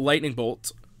 1 Lightning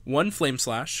Bolt, 1 Flame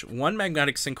Slash, 1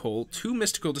 Magnetic Sinkhole, 2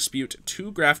 Mystical Dispute,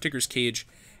 2 Grafdigger's Cage,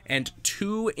 and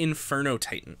 2 Inferno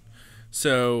Titan.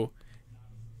 So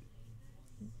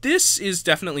this is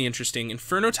definitely interesting.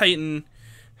 Inferno Titan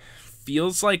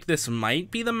feels like this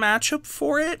might be the matchup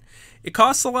for it. It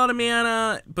costs a lot of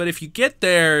mana, but if you get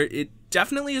there, it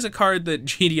definitely is a card that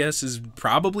GDS is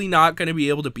probably not going to be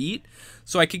able to beat.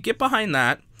 So I could get behind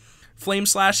that. Flame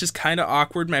Slash is kind of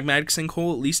awkward. Magnetic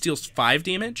Sinkhole at least deals 5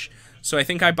 damage. So I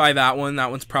think I buy that one. That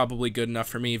one's probably good enough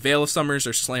for me. Veil of Summers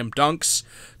are slam dunks.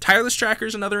 Tireless Tracker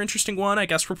is another interesting one. I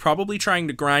guess we're probably trying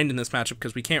to grind in this matchup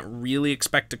because we can't really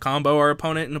expect to combo our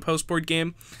opponent in a post-board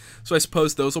game. So I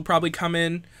suppose those will probably come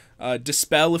in.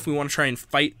 Dispel, if we want to try and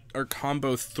fight our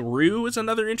combo through, is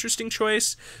another interesting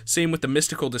choice. Same with the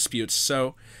Mystical Disputes.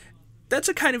 So that's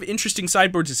a kind of interesting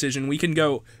sideboard decision. We can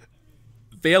go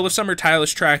Veil of Summer,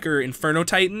 Tireless Tracker, Inferno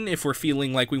Titan if we're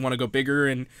feeling like we want to go bigger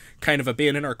and kind of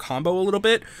abandon our combo a little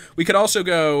bit. We could also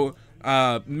go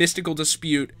Mystical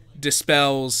Dispute,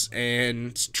 Dispels,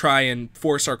 and try and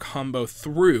force our combo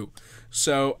through.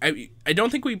 So I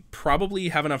don't think we probably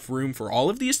have enough room for all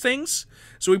of these things.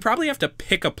 So we probably have to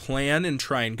pick a plan and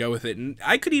try and go with it. And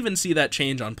I could even see that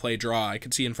change on play draw. I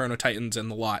could see Inferno Titans in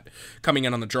the lot coming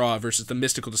in on the draw versus the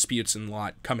Mystical Disputes in the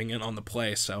lot coming in on the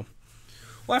play. So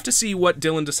we'll have to see what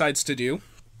Dylan decides to do.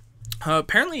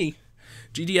 Apparently,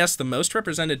 GDS, the most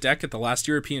represented deck at the last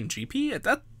European GP?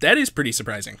 That is pretty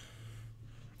surprising.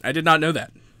 I did not know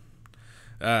that.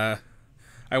 I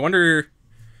wonder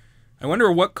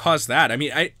what caused that. I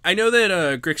mean, I know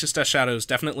that Grixis Death Shadow is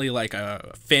definitely like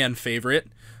a fan favorite.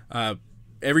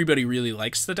 Everybody really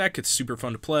likes the deck. It's super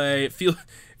fun to play. It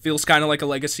feels kind of like a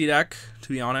legacy deck, to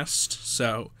be honest.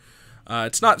 So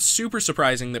it's not super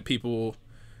surprising that people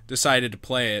decided to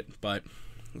play it, but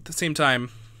at the same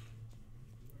time,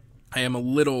 I am a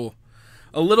little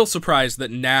surprised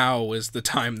that now is the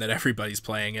time that everybody's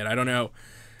playing it. I don't know.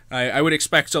 I would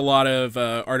expect a lot of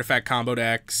artifact combo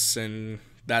decks and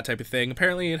that type of thing.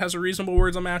 Apparently it has a reasonable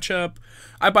Words on matchup.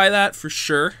 I buy that for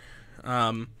sure.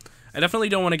 I definitely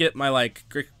don't want to get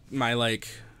my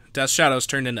Death Shadows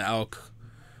turned into Elk,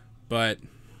 but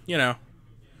you know,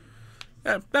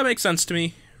 that makes sense to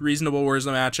me. Reasonable Words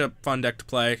on matchup, fun deck to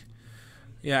play.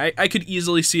 Yeah, I could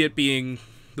easily see it being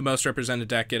the most represented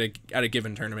deck at a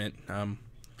given tournament.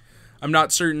 I'm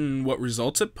not certain what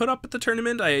results it put up at the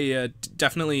tournament. I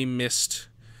definitely missed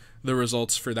the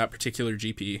results for that particular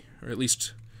GP, or at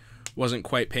least wasn't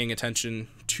quite paying attention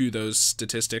to those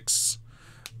statistics.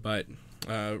 But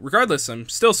regardless, I'm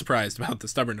still surprised about the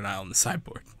Stubborn Denial in the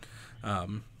sideboard.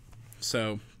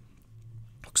 So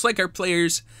looks like our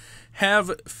players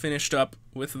have finished up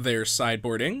with their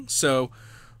sideboarding. So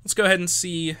let's go ahead and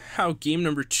see how game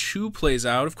number 2 plays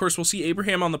out. Of course, we'll see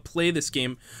Abraham on the play this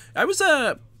game. I was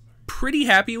pretty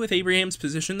happy with Abraham's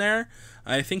position there.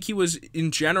 I think he was,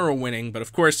 in general, winning. But,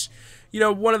 of course, you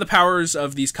know, one of the powers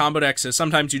of these combo decks is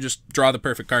sometimes you just draw the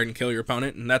perfect card and kill your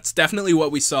opponent. And that's definitely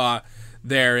what we saw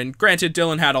there. And granted,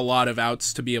 Dylan had a lot of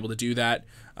outs to be able to do that.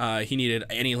 He needed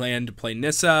any land to play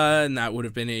Nissa, and that would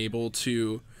have been able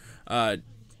to...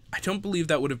 I don't believe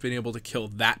that would have been able to kill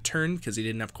that turn because he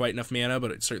didn't have quite enough mana,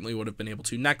 but it certainly would have been able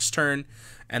to next turn.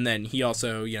 And then he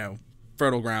also, you know,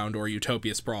 Fertile Ground or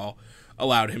Utopia Sprawl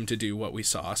allowed him to do what we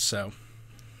saw. So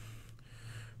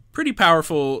pretty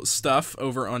powerful stuff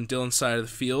over on Dylan's side of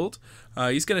the field.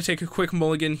 He's going to take a quick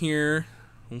mulligan here.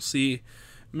 We'll see.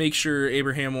 Make sure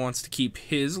Abraham wants to keep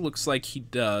his. Looks like he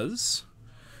does.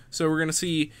 So we're going to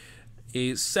see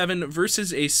A 7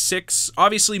 versus a 6.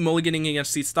 Obviously, mulliganing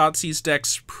against these Thoughtseize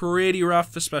decks pretty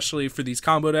rough, especially for these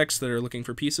combo decks that are looking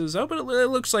for pieces. Oh, but it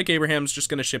looks like Abraham's just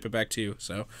going to ship it back too.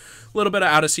 So, a little bit of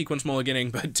out-of-sequence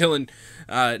mulliganing, but Dylan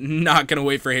not going to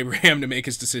wait for Abraham to make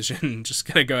his decision. Just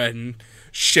going to go ahead and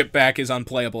ship back his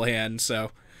unplayable hand.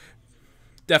 So,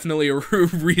 definitely a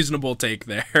reasonable take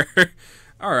there.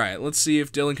 All right, let's see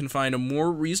if Dylan can find a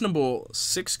more reasonable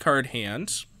 6-card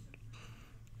hand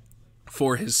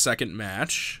for his second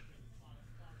match.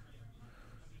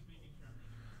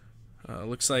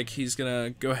 Looks like he's going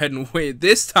to go ahead and wait.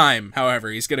 This time, however,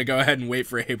 he's going to go ahead and wait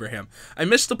for Abraham. I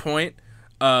missed the point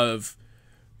of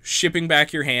shipping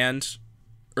back your hand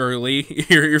early,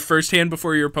 your first hand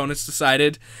before your opponent's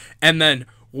decided, and then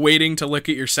waiting to look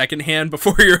at your second hand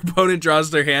before your opponent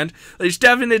draws their hand. There's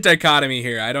definite dichotomy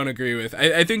here. I don't agree with.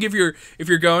 I think if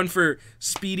you're going for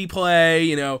speedy play,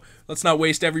 you know, let's not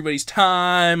waste everybody's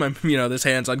time. This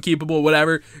hand's unkeepable,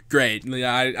 whatever. Great.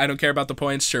 I don't care about the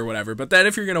points, sure, whatever. But then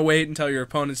if you're gonna wait until your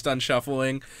opponent's done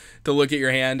shuffling to look at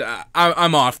your hand,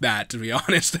 I'm off that, to be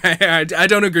honest. I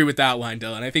don't agree with that line,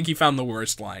 Dylan. I think he found the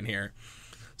worst line here.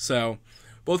 So,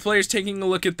 both players taking a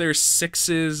look at their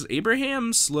 6s.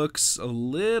 Abraham's looks a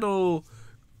little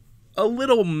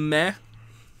meh,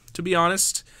 to be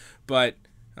honest, but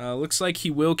looks like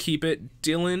he will keep it.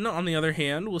 Dylan, on the other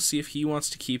hand, we'll see if he wants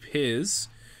to keep his.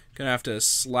 Gonna have to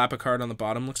slap a card on the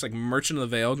bottom. Looks like Merchant of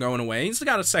the Veil going away. He's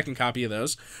got a second copy of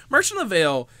those. Merchant of the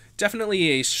Veil, definitely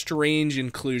a strange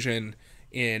inclusion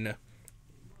in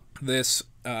this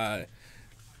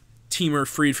teamer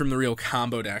freed from the real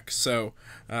combo deck. So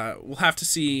we'll have to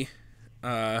see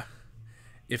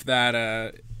if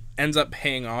that ends up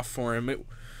paying off for him. It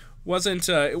wasn't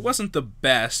the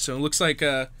best. So it looks like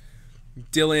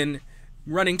Dylan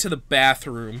running to the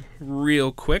bathroom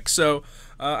real quick. So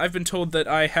I've been told that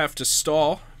I have to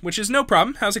stall, which is no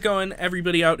problem. How's it going,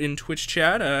 everybody out in Twitch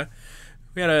chat?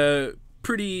 We had a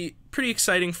pretty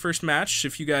exciting first match.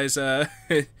 If you guys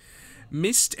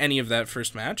missed any of that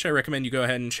first match, I recommend you go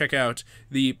ahead and check out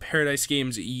the Pairodice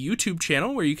Games YouTube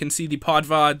channel, where you can see the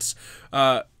PodVods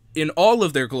in all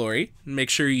of their glory. Make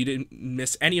sure you didn't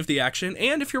miss any of the action.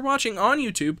 And if you're watching on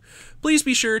YouTube, please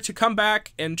be sure to come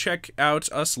back and check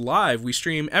out us live. We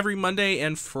stream every Monday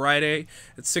and Friday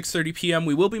at 6:30 p.m.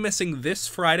 We will be missing this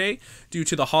Friday due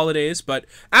to the holidays, but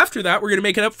after that, we're going to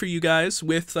make it up for you guys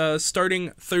with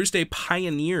starting Thursday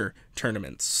Pioneer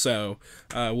tournaments. So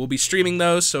we'll be streaming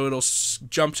those, so it'll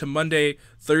jump to Monday,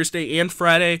 Thursday, and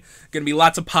Friday. Going to be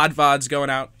lots of PodVods going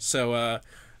out, so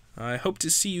I hope to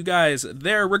see you guys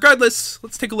there. Regardless,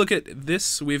 let's take a look at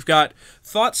this. We've got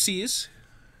Thoughtseize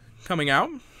coming out.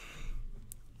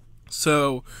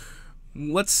 So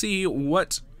let's see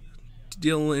what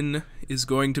Dylan is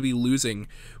going to be losing.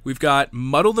 We've got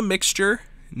Muddle the Mixture,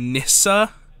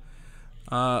 Nissa.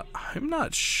 I'm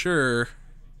not sure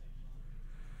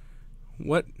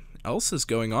what else is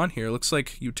going on here. Looks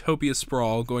like Utopia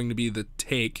Sprawl going to be the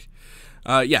take.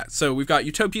 Yeah, so we've got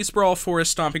Utopia Sprawl,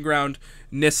 Forest Stomping Ground,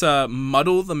 Nissa,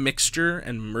 Muddle the Mixture,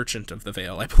 and Merchant of the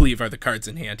Veil, I believe, are the cards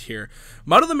in hand here.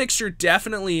 Muddle the Mixture,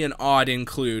 definitely an odd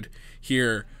include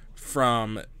here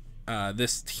from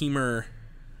this teamer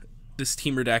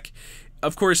deck.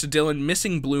 Of course, Dylan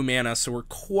missing blue mana, so we're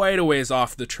quite a ways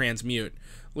off the transmute.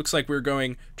 Looks like we're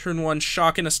going turn 1,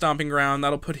 Shock in a Stomping Ground.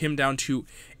 That'll put him down to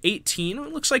 18.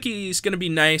 It looks like he's going to be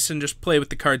nice and just play with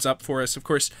the cards up for us. Of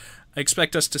course, I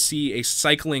expect us to see a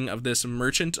cycling of this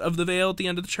Merchant of the Veil at the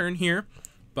end of the turn here.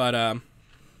 But,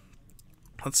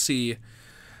 let's see.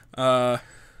 Yeah,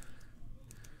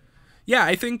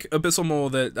 I think Abyssal Mole,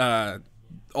 that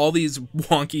all these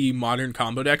wonky modern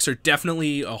combo decks are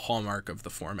definitely a hallmark of the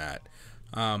format.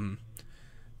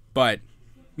 But,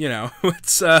 you know,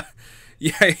 it's...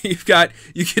 yeah, you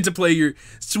get to play your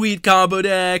sweet combo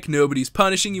deck. Nobody's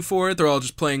punishing you for it. They're all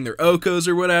just playing their Okos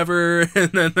or whatever.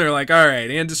 And then they're like, all right,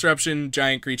 and Disruption,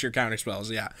 Giant Creature, Counterspells.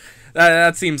 Yeah,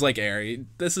 that seems like airy.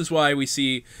 This is why we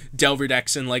see Delver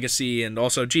decks in Legacy and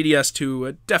also GDS to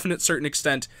a definite certain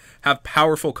extent have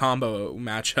powerful combo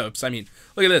matchups. I mean,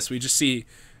 look at this. We just see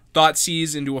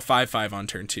Thoughtseize into a 5/5 on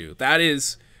turn 2. That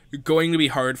is going to be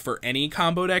hard for any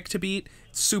combo deck to beat.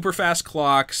 It's super fast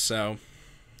clock, so...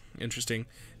 interesting.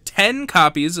 10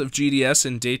 copies of GDS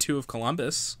in day 2 of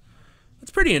Columbus. That's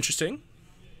pretty interesting.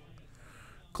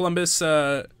 Columbus,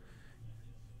 I'm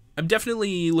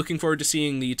definitely looking forward to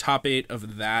seeing the top 8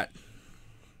 of that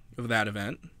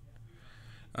event.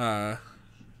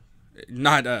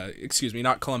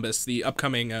 Not Columbus, the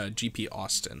upcoming GP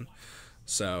Austin.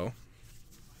 So,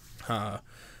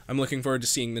 I'm looking forward to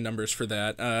seeing the numbers for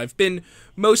that. I've been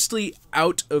mostly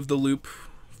out of the loop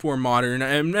for Modern,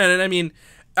 and I mean,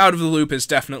 out of the loop is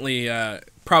definitely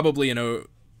probably an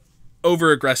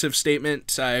over-aggressive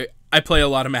statement. I play a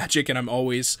lot of Magic, and I'm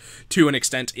always, to an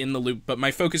extent, in the loop, but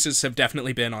my focuses have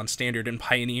definitely been on Standard and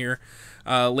Pioneer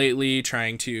lately,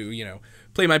 trying to,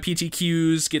 play my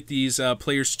PTQs, get these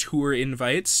Players Tour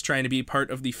invites, trying to be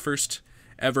part of the first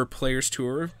ever Players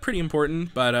Tour. Pretty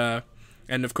important, but,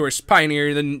 and of course,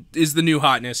 Pioneer then is the new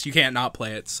hotness. You can't not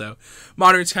play it, so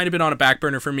Modern's kind of been on a back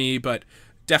burner for me, but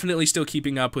definitely still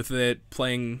keeping up with it,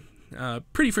 playing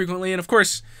pretty frequently, and of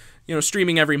course,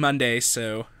 streaming every Monday,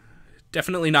 so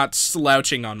definitely not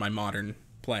slouching on my Modern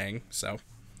playing, so.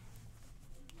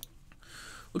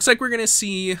 Looks like we're going to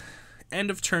see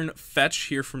end of turn fetch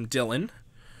here from Dylan.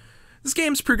 This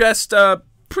game's progressed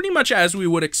pretty much as we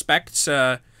would expect.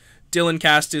 Dylan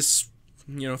cast his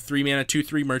 3-mana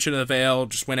 2/3 Merchant of the Veil,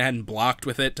 just went ahead and blocked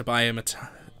with it to buy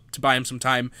him some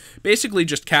time. Basically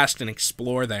just cast and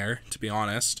explore there, to be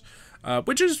honest,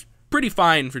 which is pretty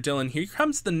fine for Dylan. Here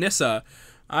comes the Nissa.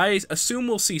 I assume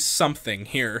we'll see something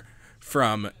here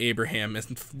from Abraham.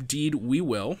 Indeed, we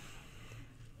will.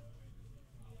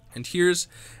 And here's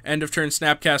end of turn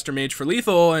Snapcaster Mage for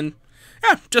lethal, and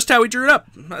yeah, just how we drew it up.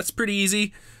 That's pretty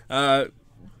easy.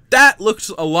 That looked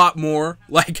a lot more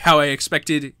like how I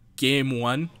expected game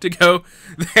 1 to go.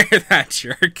 There, that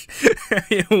jerk.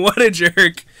 What a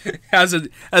jerk. Has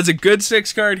a good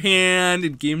 6-card hand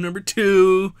in game number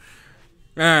 2.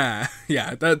 Yeah,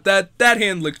 that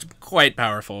hand looked quite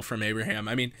powerful from Abraham.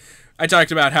 I mean, I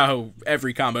talked about how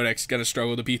every combo deck is going to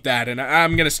struggle to beat that, and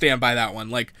I'm going to stand by that one.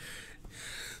 Like,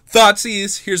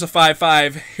 Thoughtseize, here's a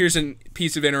 5/5, here's a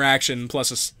piece of interaction,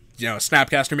 plus a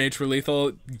Snapcaster Mage for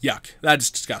lethal. Yuck. That's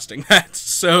disgusting. That's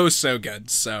so good.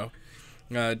 So,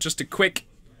 just a quick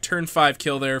turn 5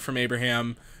 kill there from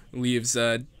Abraham. Leaves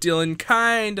Dylan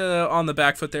kind of on the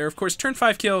back foot there. Of course, turn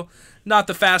 5 kill, not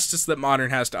the fastest that Modern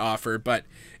has to offer, but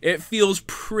it feels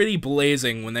pretty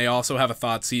blazing when they also have a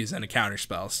Thoughtseize and a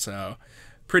counterspell. So,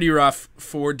 pretty rough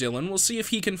for Dylan. We'll see if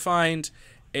he can find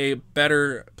a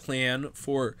better plan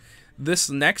for this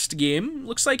next game.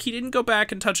 Looks like he didn't go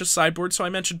back and touch a sideboard, so I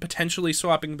mentioned potentially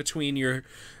swapping between your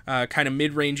kind of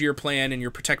mid-rangier plan and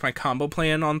your Protect My Combo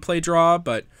plan on play draw,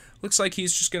 but looks like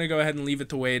he's just going to go ahead and leave it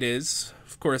the way it is.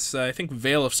 Of course, I think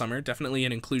Veil of Summer, definitely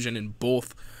an inclusion in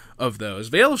both of those.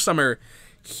 Veil of Summer,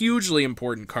 hugely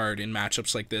important card in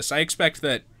matchups like this. I expect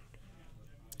that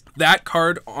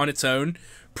card on its own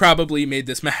probably made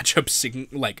this matchup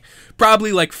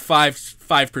probably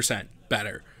 5%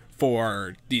 better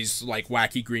for these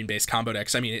wacky green-based combo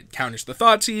decks. I mean, it counters the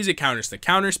Thoughtseize, it counters the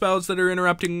counter spells that are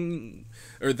interacting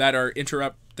with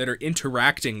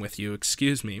you,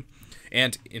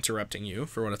 and interrupting you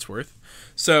for what it's worth.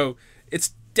 So it's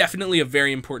definitely a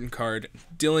very important card.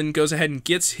 Dylan goes ahead and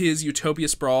gets his Utopia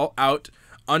Sprawl out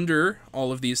under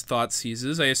all of these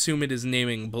Thoughtseizes. I assume it is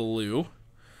naming blue.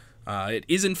 It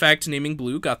is, in fact, naming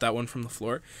blue. Got that one from the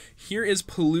floor. Here is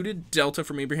Polluted Delta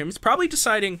from Abraham. He's probably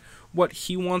deciding what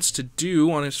he wants to do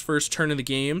on his first turn of the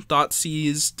game.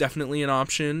 Thoughtseize, definitely an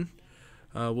option.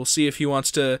 We'll see if he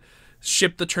wants to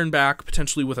ship the turn back,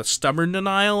 potentially with a Stubborn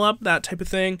Denial up, that type of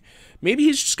thing. Maybe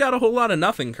he's just got a whole lot of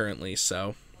nothing currently,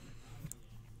 so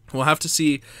we'll have to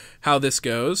see how this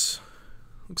goes.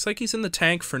 Looks like he's in the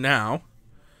tank for now.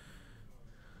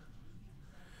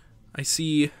 I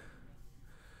see...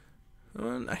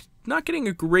 I'm not getting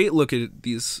a great look at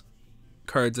these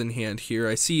cards in hand here.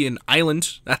 I see an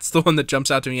Island. That's the one that jumps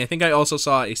out to me. I think I also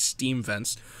saw a Steam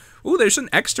Vents. Ooh, there's an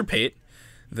Extirpate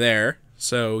there.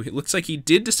 So it looks like he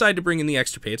did decide to bring in the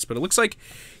Extirpates, but it looks like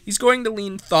he's going to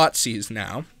lean Thoughtseize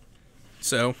now.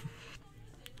 So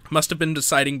must have been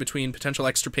deciding between potential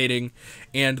Extirpating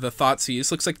and the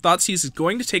Thoughtseize. Looks like Thoughtseize is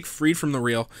going to take Freed from the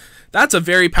Real. That's a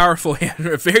very powerful hand,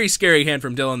 a very scary hand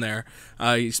from Dylan there.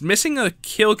 He's missing a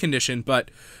kill condition,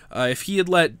 but if he had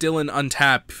let Dylan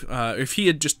untap, if he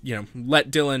had just,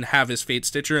 let Dylan have his Fate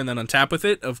Stitcher and then untap with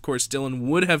it, of course Dylan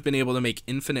would have been able to make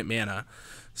infinite mana.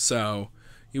 So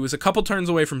he was a couple turns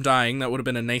away from dying. That would have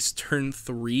been a nice turn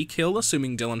 3 kill,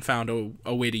 assuming Dylan found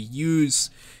a way to use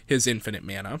his infinite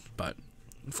mana, but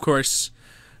of course,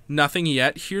 nothing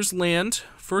yet. Here's land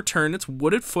for a turn. It's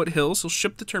Wooded Foothills. He'll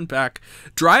ship the turn back.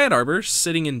 Dryad Arbor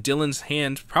sitting in Dylan's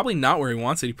hand. Probably not where he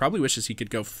wants it. He probably wishes he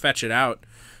could go fetch it out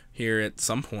here at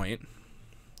some point.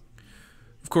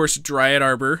 Of course, Dryad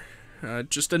Arbor.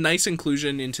 Just a nice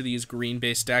inclusion into these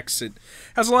green-based decks. It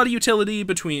has a lot of utility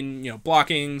between,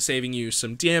 blocking, saving you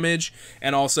some damage,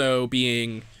 and also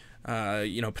being,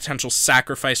 potential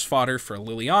sacrifice fodder for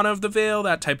Liliana of the Veil,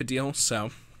 that type of deal. So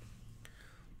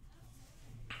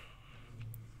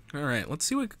all right, let's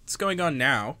see what's going on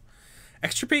now.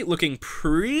 Extirpate looking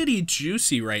pretty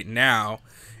juicy right now.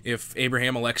 if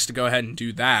Abraham elects to go ahead and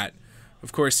do that.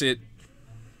 Of course, it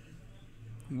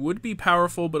would be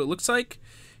powerful, but it looks like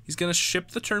he's going to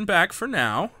ship the turn back for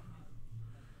now.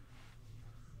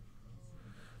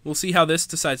 We'll see how this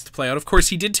decides to play out. Of course,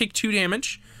 he did take 2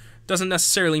 damage. Doesn't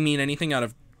necessarily mean anything out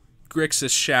of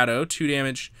Grixis Shadow. 2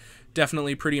 damage,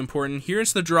 definitely pretty important.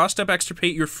 Here's the draw step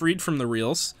extirpate. You're freed from the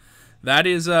reels. That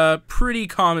is a pretty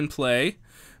common play.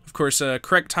 Of course,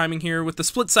 correct timing here. With the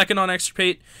split second on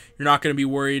extirpate, you're not going to be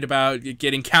worried about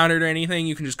getting countered or anything.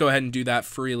 You can just go ahead and do that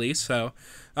freely. So,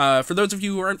 for those of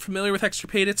you who aren't familiar with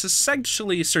extirpate, it's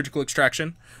essentially surgical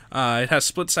extraction. It has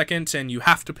split second, and you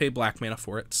have to pay black mana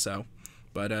for it. So,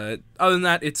 but other than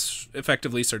that, it's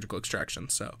effectively surgical extraction.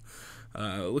 So,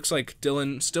 looks like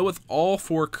Dylan still with all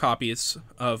 4 copies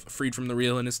of Freed from the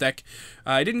Reel in his deck.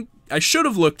 I should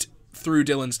have looked through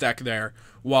Dylan's deck there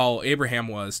while Abraham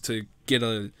was to get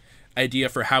a idea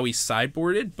for how he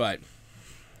sideboarded, but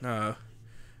I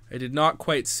did not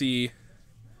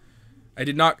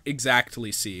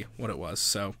exactly see what it was.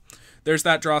 So there's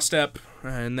that draw step,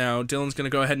 and now Dylan's going to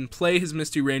go ahead and play his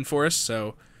Misty Rainforest.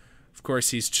 So of course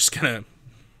he's just going to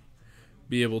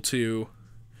be able to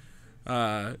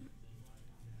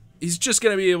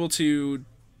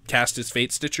cast his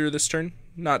Fate Stitcher this turn.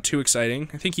 Not too exciting.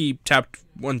 I think he tapped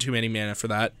 1 too many mana for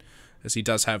that, as he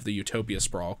does have the Utopia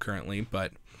Sprawl currently,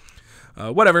 but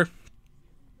whatever.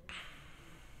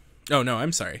 Oh, no,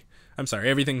 I'm sorry.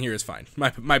 Everything here is fine.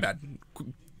 My bad.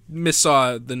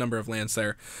 Missaw the number of lands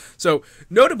there. So,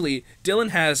 notably, Dylan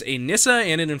has a Nissa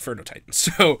and an Inferno Titan.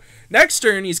 So, next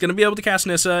turn, he's going to be able to cast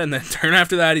Nissa, and then turn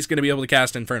after that, he's going to be able to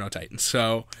cast Inferno Titan.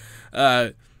 So,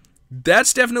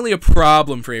 that's definitely a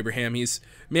problem for Abraham. He's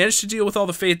managed to deal with all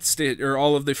the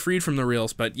all of the Freed from the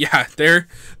Reels, but yeah, there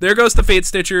goes the Fate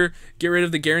Stitcher. Get rid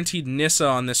of the guaranteed Nissa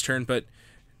on this turn, but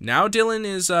now Dylan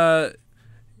is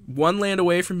 1 land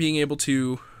away from being able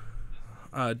to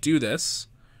do this.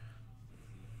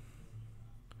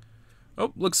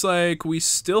 Oh, looks like we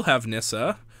still have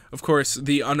Nissa. Of course,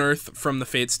 the Unearth from the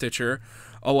Fate Stitcher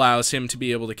allows him to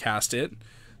be able to cast it.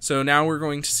 So now we're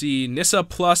going to see Nissa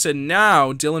plus, and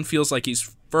now Dylan feels like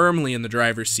he's firmly in the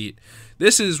driver's seat.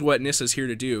 This is what Nissa's here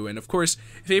to do. And of course,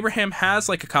 if Abraham has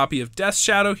like a copy of Death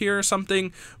Shadow here or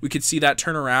something, we could see that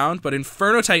turn around. But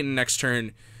Inferno Titan next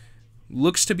turn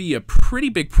looks to be a pretty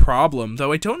big problem,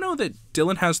 though I don't know that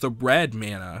Dylan has the red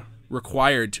mana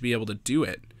required to be able to do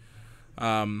it.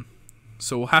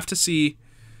 So we'll have to see.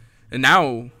 And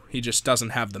now he just doesn't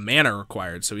have the mana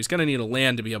required, so he's going to need a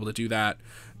land to be able to do that.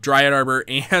 Dryad Arbor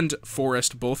and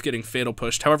Forest both getting Fatal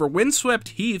Pushed. However, Windswept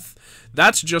Heath,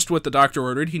 that's just what the doctor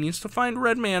ordered. He needs to find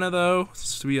red mana, though,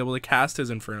 to be able to cast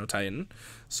his Inferno Titan.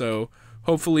 So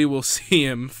hopefully we'll see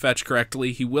him fetch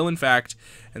correctly. He will, in fact.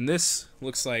 And this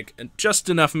looks like just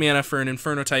enough mana for an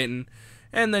Inferno Titan.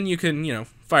 And then you can,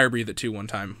 Fire Breathe it too one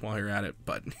time while you're at it.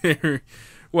 But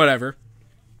whatever.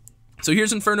 So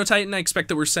here's Inferno Titan. I expect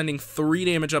that we're sending 3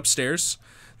 damage upstairs.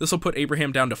 This will put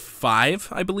Abraham down to 5,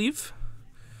 I believe.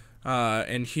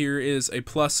 And here is a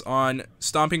plus on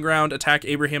Stomping Ground, attack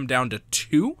Abraham down to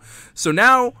 2. So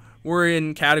now we're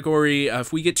in category,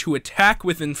 if we get to attack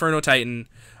with Inferno Titan,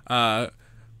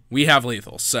 we have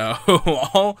lethal. So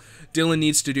all Dylan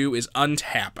needs to do is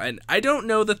untap. And I don't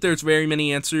know that there's very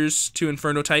many answers to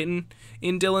Inferno Titan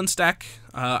in Dylan's deck.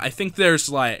 I think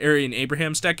there's or in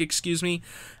Abraham's deck, excuse me.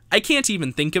 I can't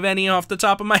even think of any off the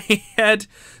top of my head.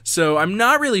 So I'm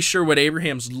not really sure what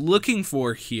Abraham's looking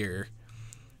for here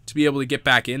to be able to get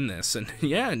back in this. And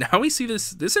yeah, now we see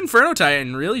this Inferno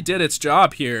Titan really did its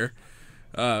job here.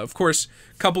 Of course,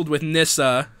 coupled with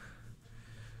Nissa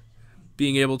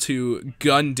being able to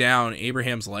gun down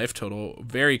Abraham's life total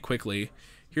very quickly.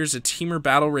 Here's a Teamer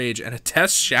Battle Rage and a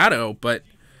Death Shadow, but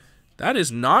that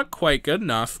is not quite good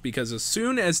enough, because as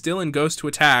soon as Dylan goes to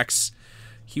attacks,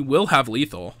 he will have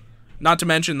lethal. Not to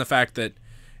mention the fact that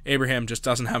Abraham just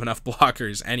doesn't have enough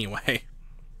blockers anyway.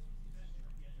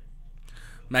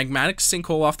 Magmatic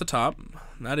Sinkhole off the top.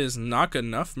 That is not good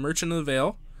enough. Merchant of the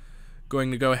Veil going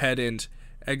to go ahead and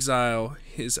exile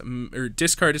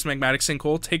discard his Magmatic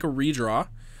Sinkhole, take a redraw.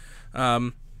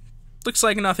 Looks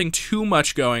like nothing too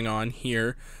much going on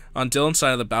here on Dylan's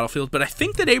side of the battlefield, but I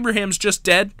think that Abraham's just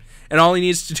dead, and all he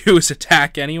needs to do is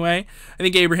attack anyway. I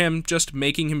think Abraham just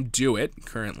making him do it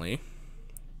currently.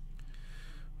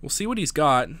 We'll see what he's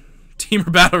got.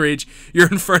 Teamer Battle Rage, your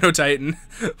Inferno Titan.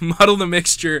 Muddle the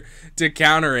Mixture to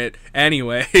counter it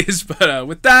anyways. But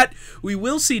with that, we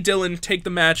will see Dylan take the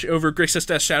match over Grixis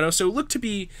Death Shadow. So it looked to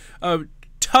be a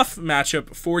tough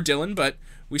matchup for Dylan, but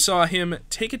we saw him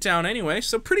take it down anyway,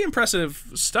 so pretty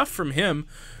impressive stuff from him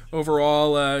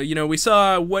overall. You know, we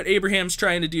saw what Abraham's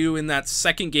trying to do in that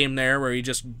second game there, where he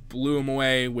just blew him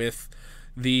away with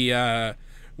the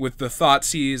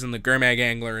Thoughtseize and the Gurmag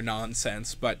Angler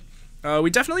nonsense, but we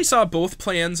definitely saw both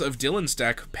plans of Dylan's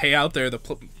deck pay out there. The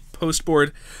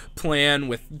post-board plan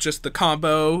with just the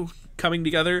combo coming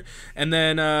together, and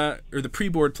then or the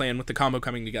pre-board plan with the combo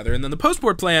coming together, and then the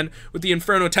post-board plan with the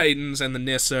Inferno Titans and the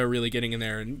Nissa really getting in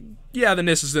there. And yeah, the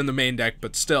Nissa's in the main deck,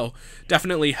 but still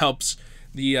definitely helps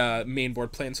the main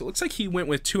board plan. So it looks like he went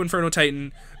with 2 Inferno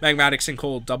Titan, Magmatic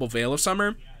Sinkhole, double Veil of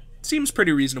Summer. Seems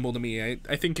pretty reasonable to me.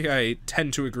 I think I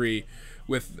tend to agree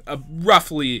with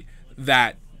roughly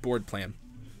that board plan.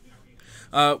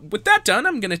 With that done,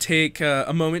 I'm going to take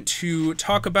a moment to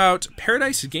talk about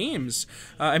Pairodice Games.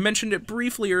 I mentioned it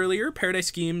briefly earlier.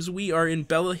 Pairodice Games, we are in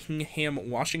Bellingham,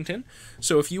 Washington.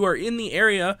 So if you are in the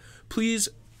area, please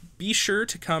be sure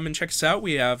to come and check us out.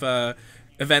 We have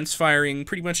events firing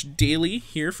pretty much daily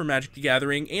here for Magic the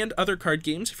Gathering and other card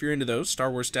games if you're into those.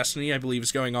 Star Wars Destiny, I believe,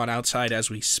 is going on outside as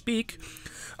we speak.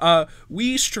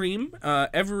 We stream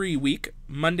every week,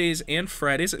 Mondays and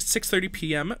Fridays at 6:30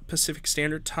 p.m. Pacific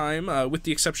Standard Time, with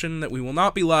the exception that we will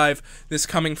not be live this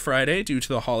coming Friday due to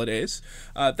the holidays.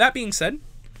 That being said,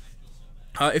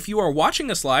 if you are watching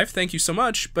us live, thank you so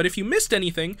much, but if you missed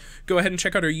anything, go ahead and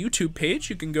check out our YouTube page.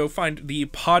 You can go find the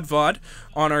PodVod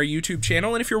on our YouTube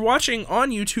channel, and if you're watching on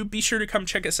YouTube, be sure to come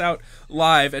check us out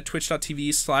live at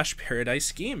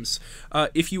twitch.tv/ParadiseGames.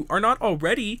 If you are not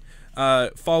already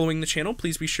following the channel,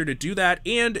 please be sure to do that,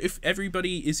 and if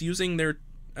everybody is using their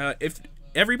if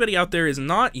everybody out there is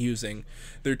not using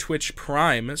their Twitch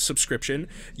Prime subscription,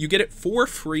 you get it for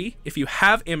free if you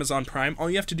have Amazon Prime. All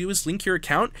you have to do is link your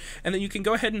account, and then you can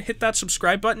go ahead and hit that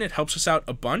subscribe button. It helps us out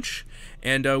a bunch,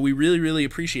 and we really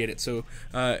appreciate it. So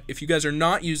if you guys are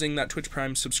not using that Twitch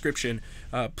Prime subscription,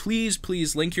 please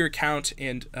link your account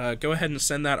and go ahead and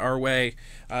send that our way.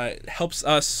 It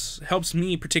helps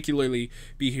me particularly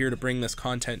be here to bring this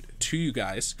content to you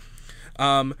guys.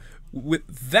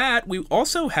 With that, we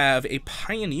also have a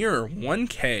Pioneer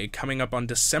 1K coming up on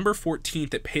December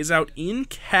 14th. It pays out in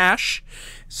cash,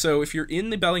 so if you're in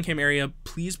the Bellingham area,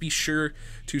 please be sure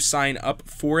to sign up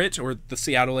for it, or the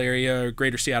Seattle area, or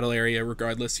greater Seattle area,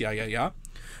 regardless, yeah.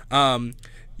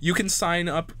 You can sign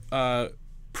up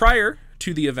prior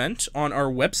to the event on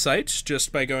our website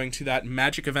just by going to that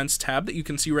Magic Events tab that you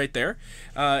can see right there,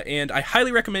 and I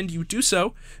highly recommend you do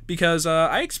so because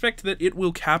I expect that it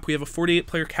will cap. We have a 48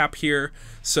 player cap here,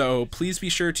 so please be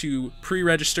sure to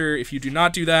pre-register. If you do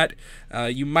not do that,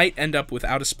 you might end up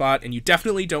without a spot, and you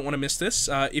definitely don't want to miss this.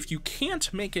 If you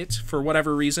can't make it for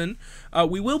whatever reason,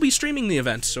 we will be streaming the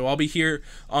event, so I'll be here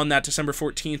on that December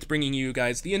 14th bringing you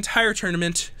guys the entire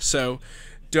tournament, so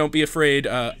don't be afraid,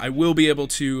 I will be able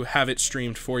to have it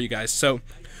streamed for you guys. So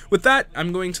with that,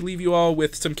 I'm going to leave you all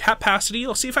with some capacity.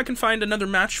 I'll see if I can find another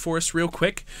match for us real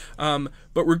quick. But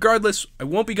regardless, I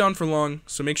won't be gone for long,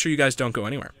 so make sure you guys don't go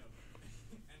anywhere.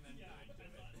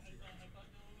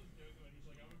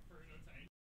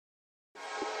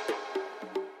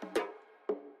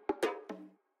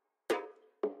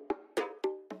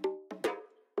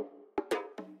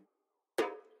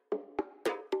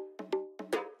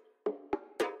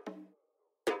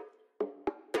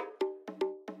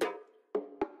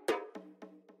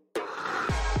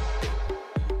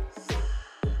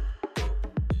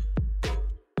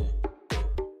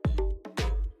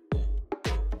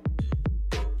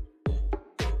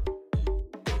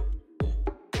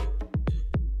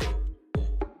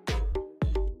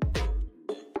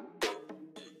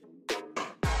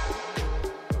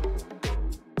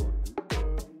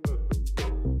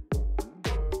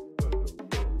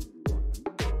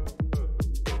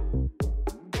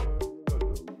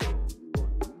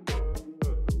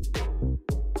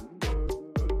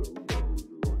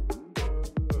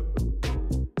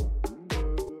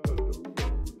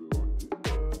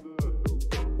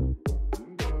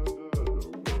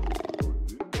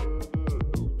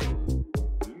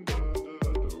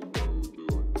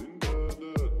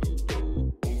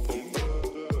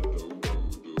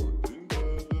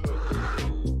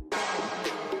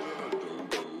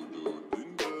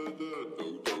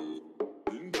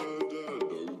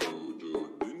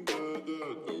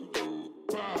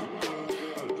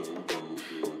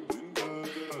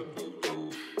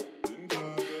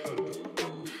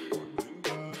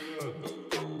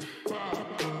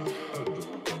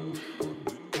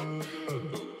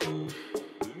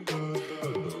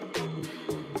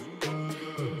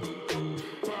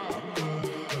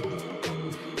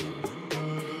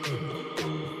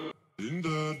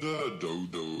 Do do do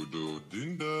do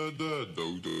do do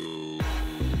do do.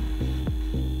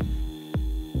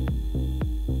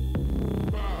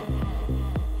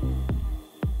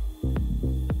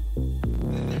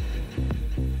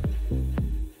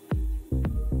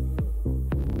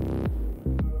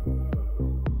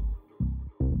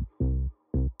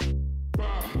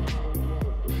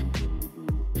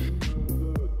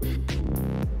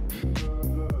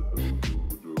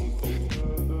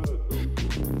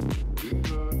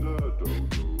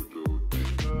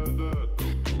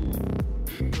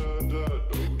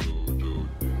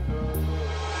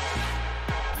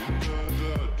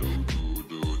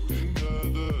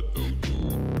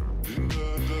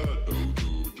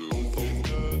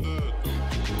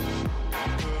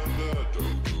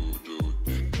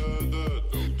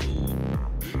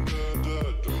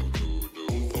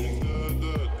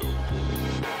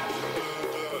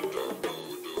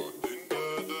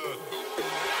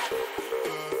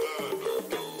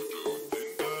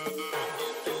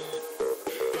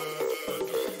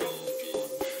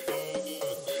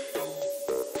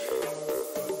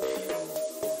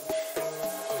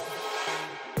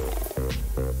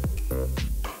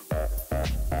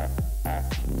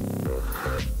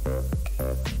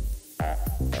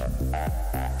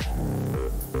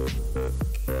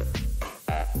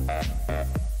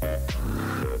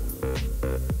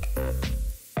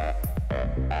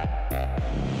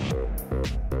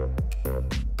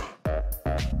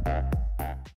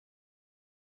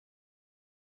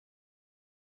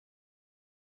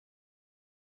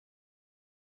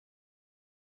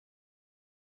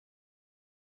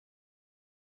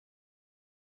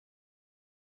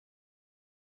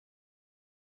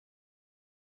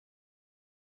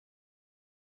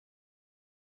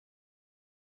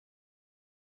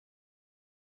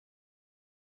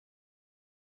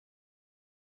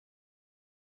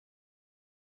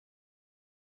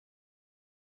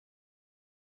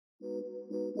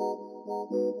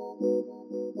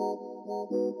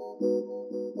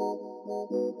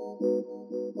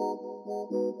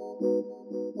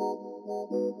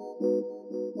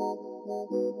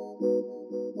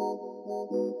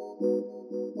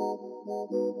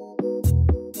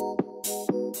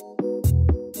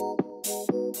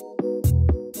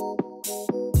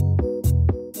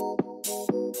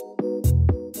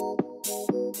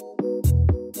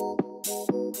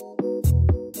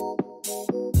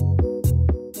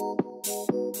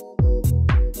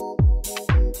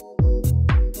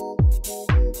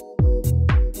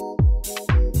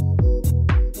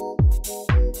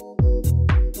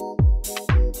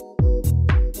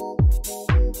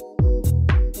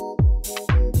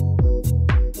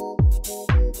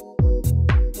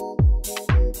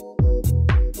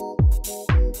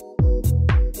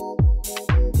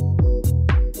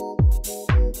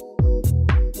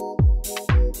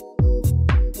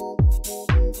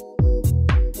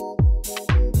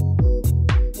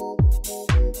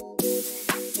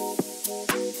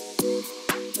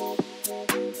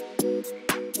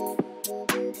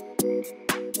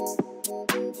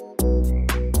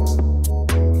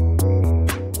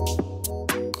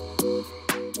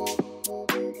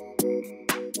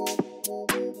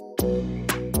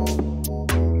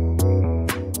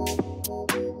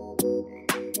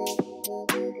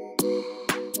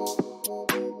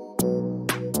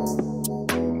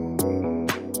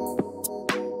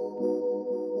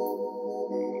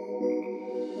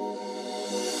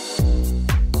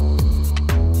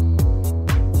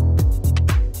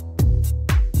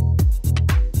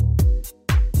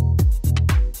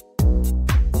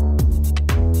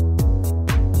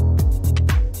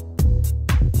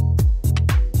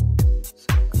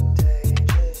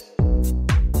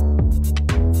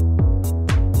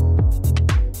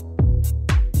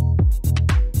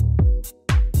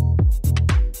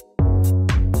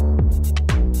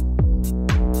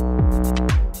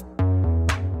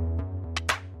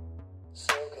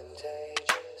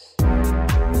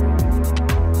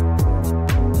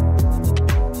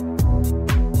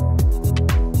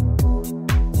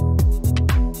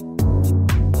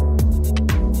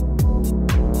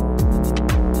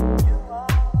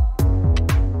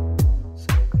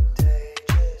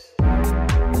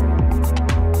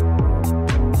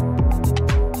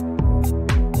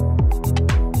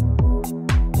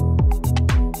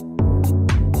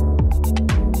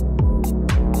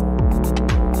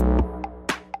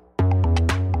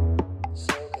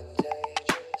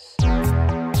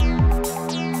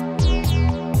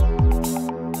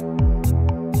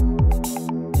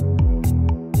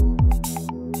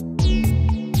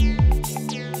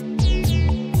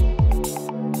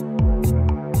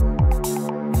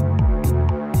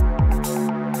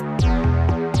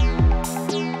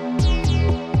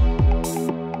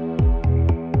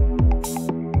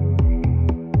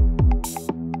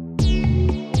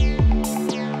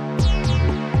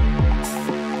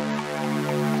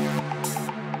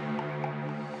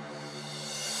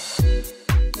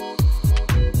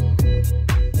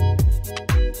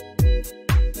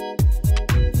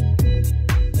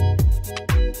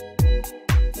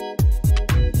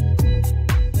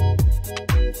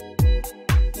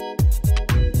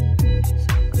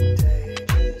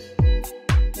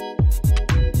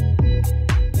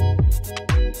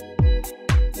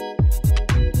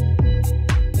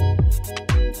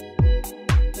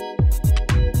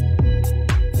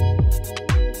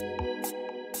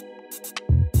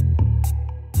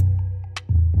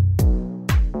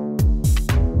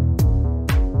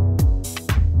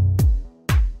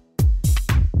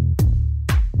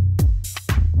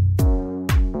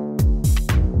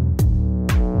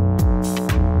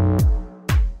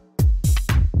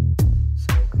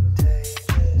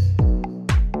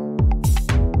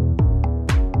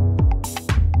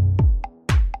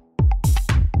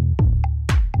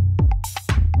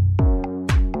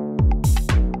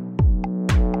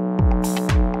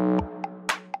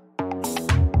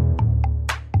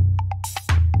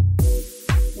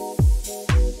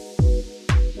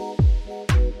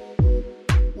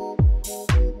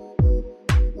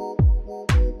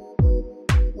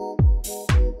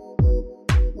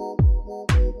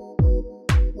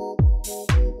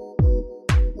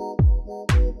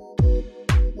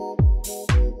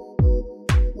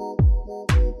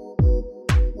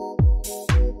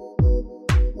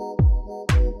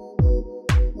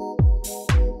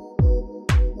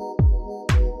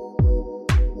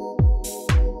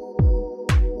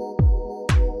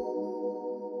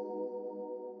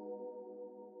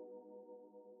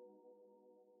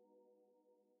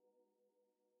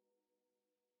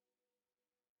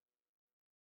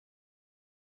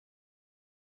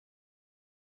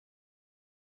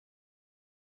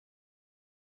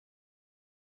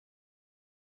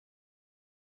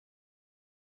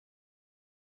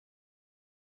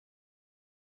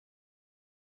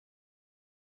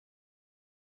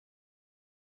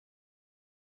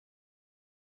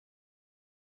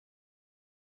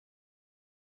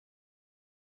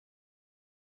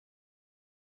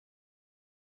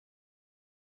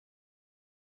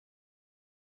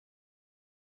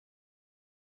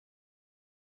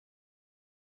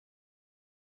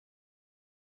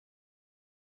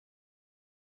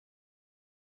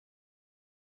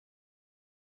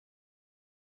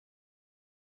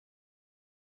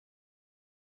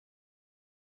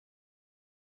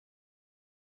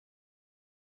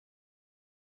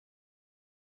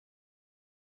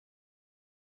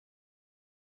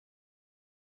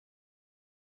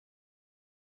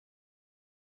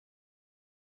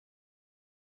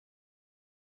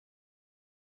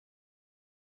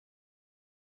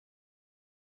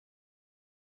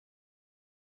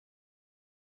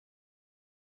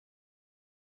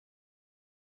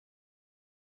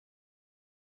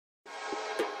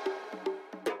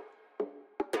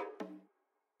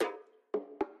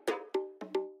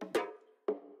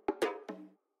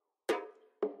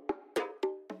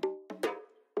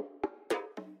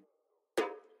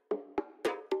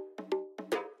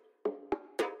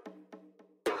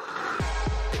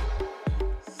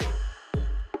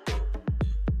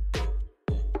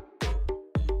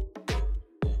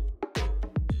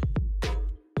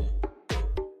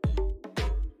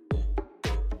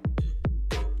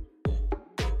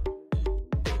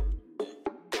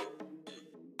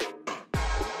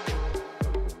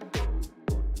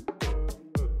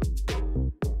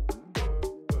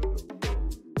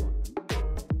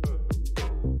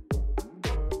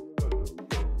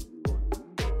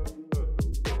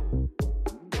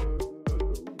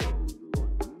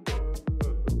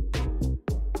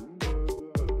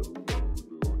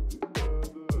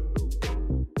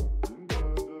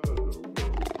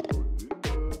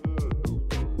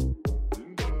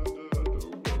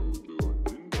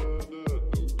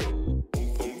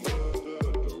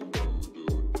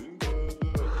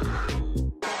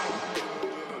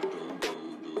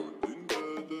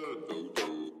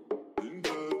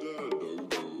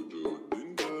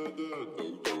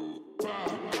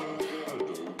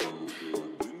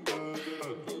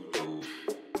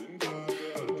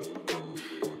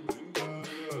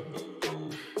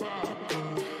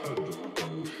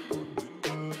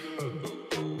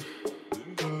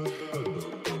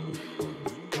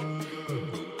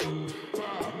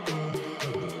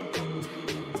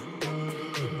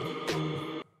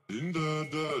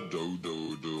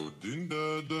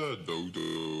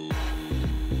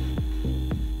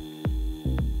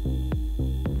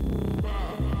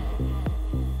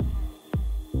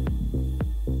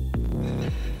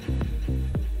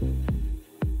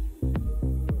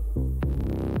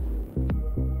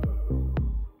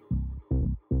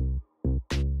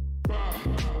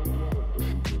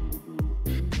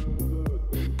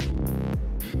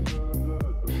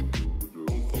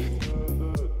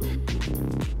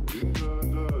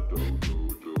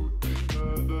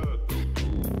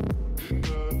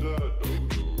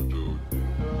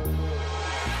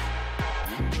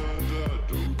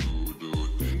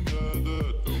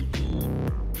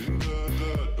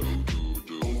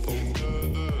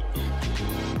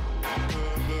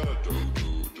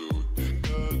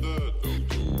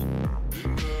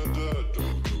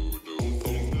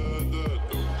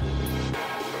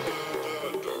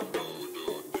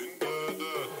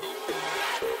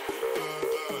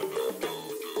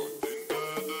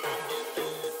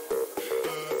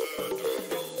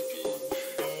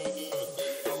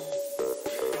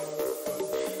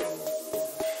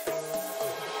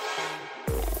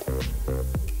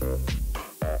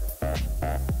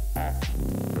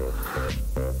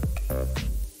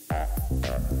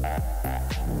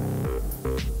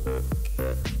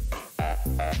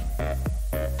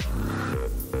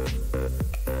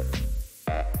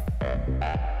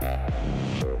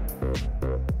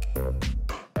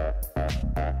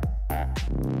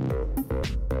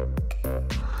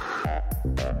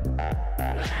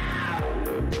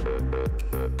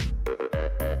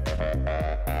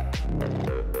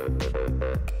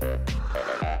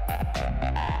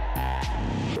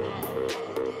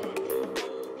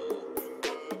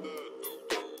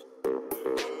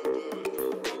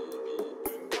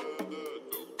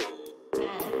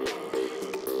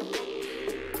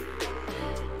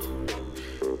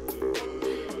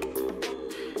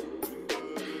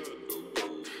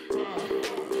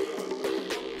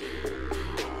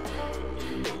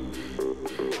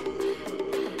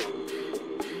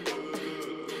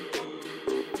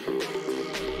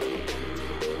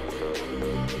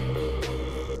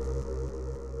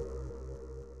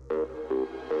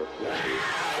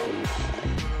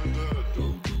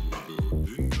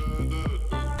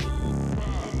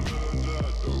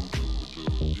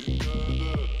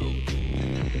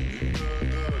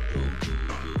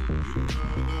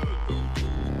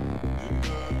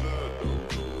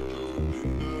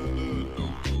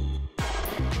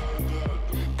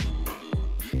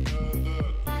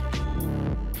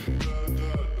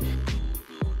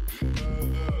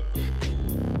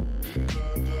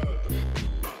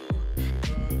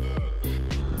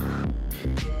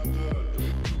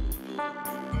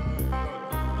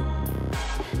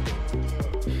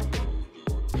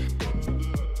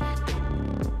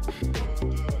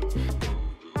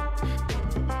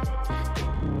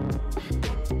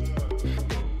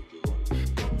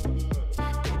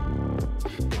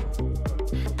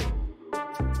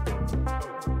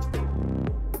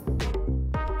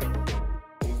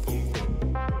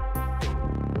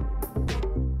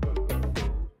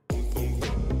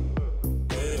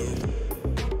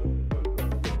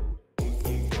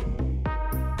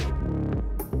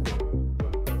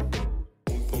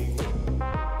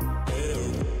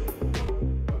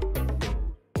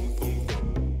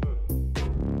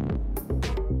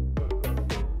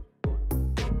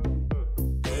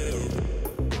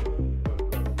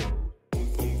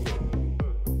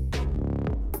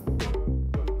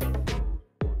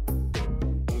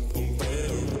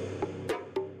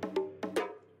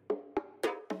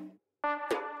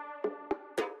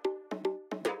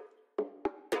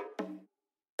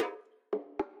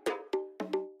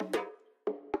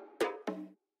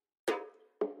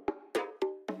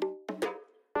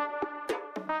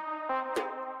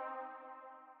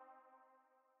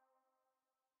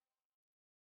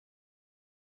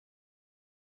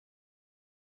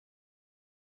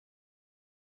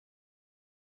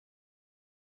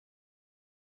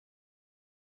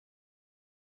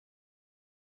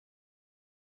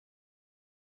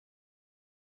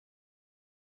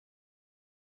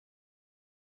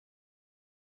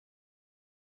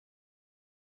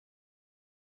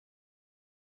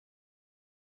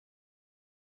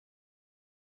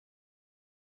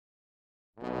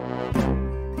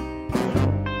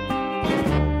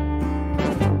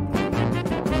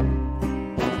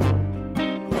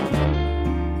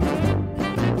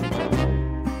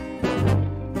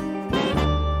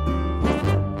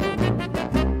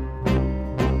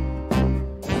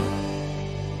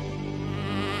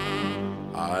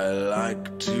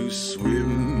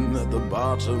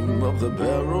 bottom of the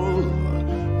barrel.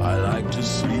 I like to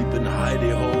sleep in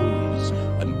hidey holes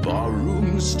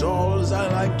the stalls. I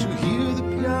like to hear the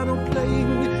piano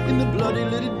playing in the bloody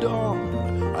little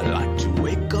dawn. I like to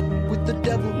wake up with the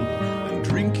devil and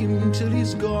drink him till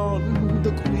he's gone.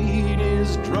 The queen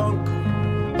is drunk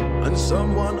and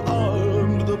someone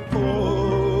armed the pawns.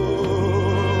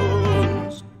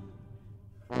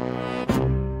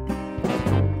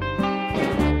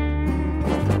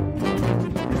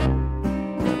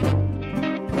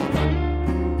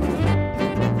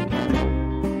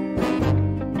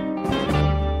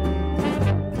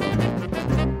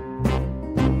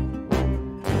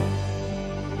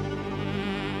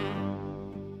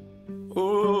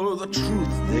 Oh, the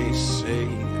truth they say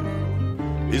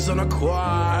is an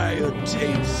acquired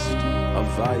taste, a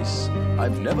vice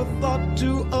I've never thought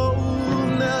to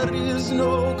own. There is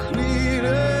no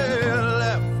cleaner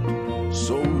left,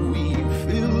 so we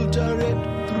filter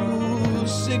it through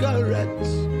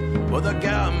cigarettes. For the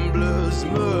gambler's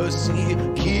mercy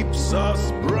keeps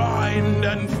us blind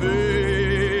and fade.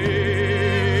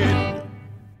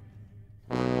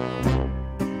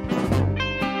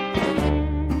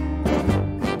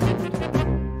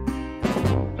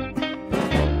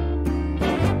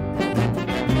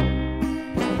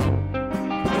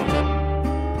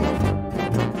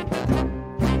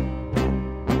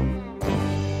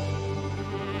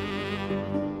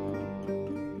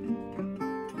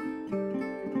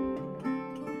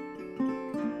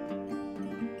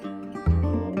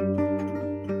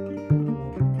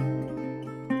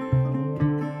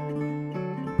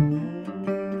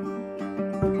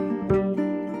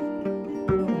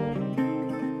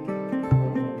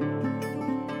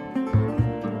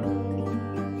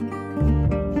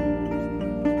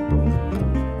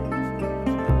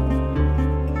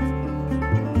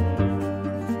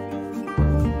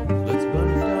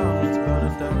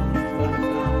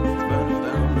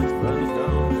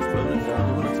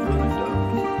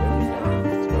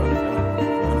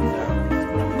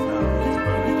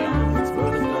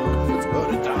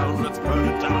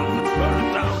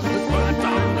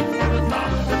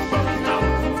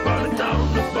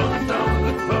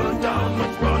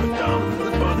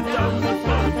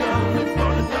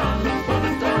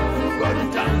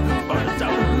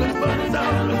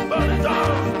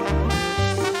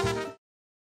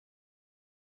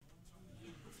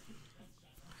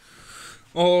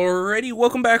 Alrighty,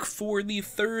 welcome back for the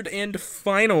third and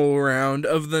final round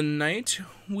of the night.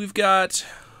 We've got,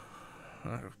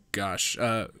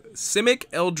 Simic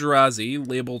Eldrazi,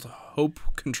 labeled Hope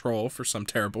Control for some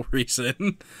terrible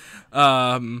reason,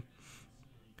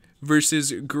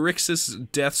 versus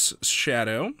Grixis Death's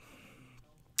Shadow.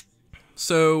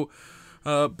 So,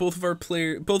 both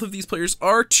of these players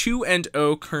are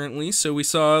 2-0 currently. So we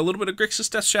saw a little bit of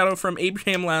Grixis Death Shadow from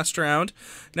Abraham last round.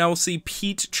 Now we'll see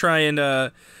Pete try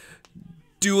and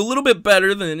do a little bit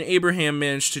better than Abraham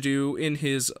managed to do in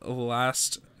his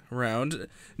last round.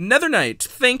 Nether Knight,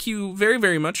 thank you very,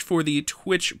 very much for the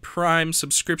Twitch Prime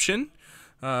subscription.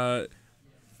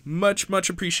 Much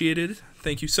appreciated.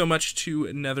 Thank you so much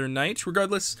to Nether Knight.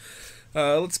 Regardless,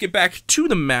 let's get back to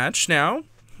the match now.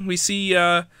 We see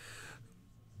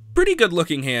pretty good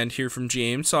looking hand here from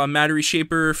James. Saw a Matter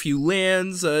Reshaper, a few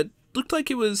lands. Looked like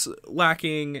it was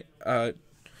lacking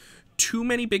too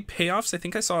many big payoffs. I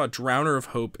think I saw a Drowner of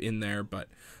Hope in there, but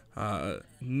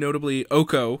notably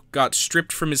Oko got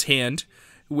stripped from his hand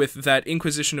with that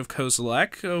Inquisition of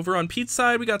Kozilek. Over on Pete's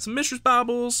side, we got some Mishra's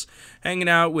Baubles hanging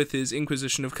out with his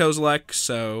Inquisition of Kozilek,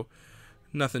 so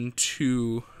nothing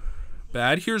too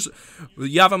bad. Here's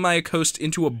Yavimaya Coast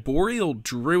into a Boreal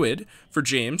Druid for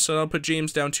James, so I'll put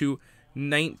James down to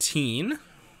 19.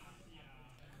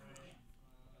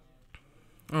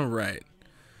 Alright.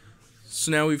 So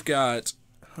now we've got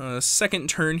a second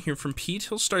turn here from Pete.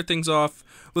 He'll start things off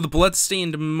with a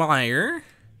Bloodstained Mire.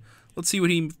 Let's see what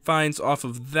he finds off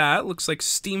of that. Looks like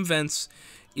Steam Vents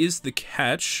is the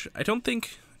catch. I don't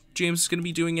think James is going to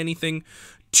be doing anything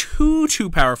too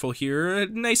powerful here. A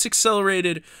nice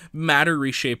accelerated Matter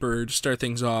Reshaper to start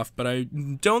things off, but I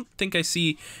don't think I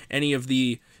see any of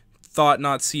the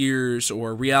Thought-Knot Seers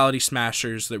or Reality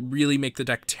Smashers that really make the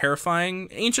deck terrifying.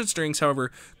 Ancient Stirrings,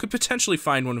 however, could potentially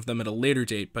find one of them at a later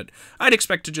date, but I'd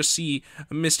expect to just see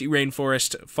a Misty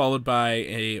Rainforest followed by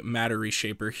a Matter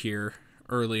Reshaper here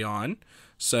early on.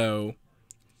 So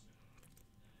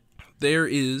there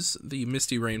is the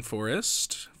Misty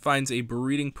Rainforest. Finds a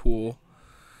Breeding Pool.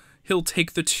 He'll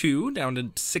take the 2, down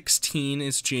to 16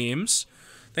 is James.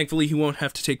 Thankfully, he won't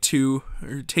have to take 2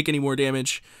 or take any more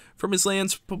damage from his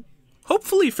lands,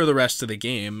 hopefully for the rest of the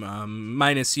game,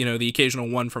 minus, the occasional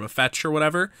one from a fetch or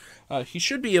whatever. He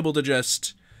should be able to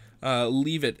just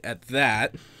leave it at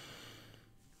that.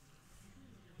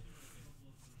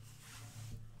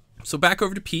 So back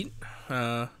over to Pete.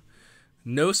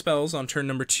 No spells on turn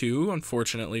number 2,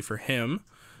 unfortunately for him.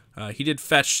 He did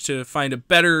fetch to find a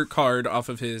better card off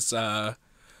of his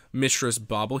Mishra's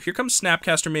Bauble. Here comes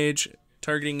Snapcaster Mage,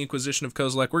 targeting Inquisition of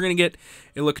Kozilek. We're going to get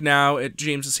a look now at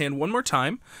James's hand one more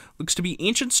time. Looks to be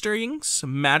Ancient Stirrings,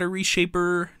 Matter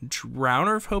Reshaper,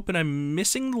 Drowner of Hope, and I'm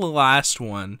missing the last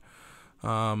one.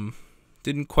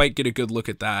 Didn't quite get a good look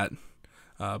at that.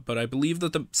 But I believe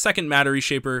that the second Matter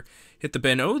Reshaper hit the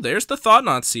bin. Oh, there's the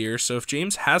Thought-Knot Seer. So if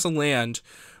James has a land,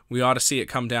 we ought to see it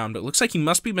come down. But it looks like he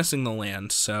must be missing the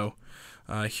land. So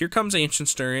here comes Ancient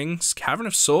Stirrings. Cavern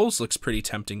of Souls looks pretty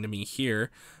tempting to me here.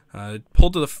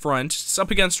 Pulled to the front. It's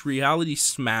up against Reality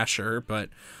Smasher. But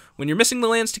when you're missing the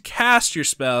lands to cast your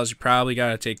spells, you probably got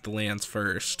to take the lands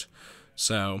first.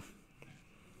 So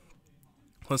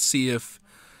let's see if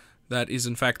that is,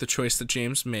 in fact, the choice that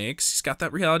James makes. He's got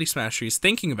that Reality Smasher. He's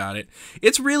thinking about it.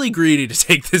 It's really greedy to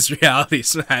take this Reality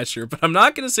Smasher, but I'm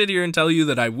not going to sit here and tell you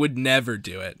that I would never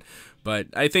do it. But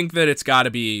I think that it's got to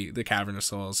be the Cavern of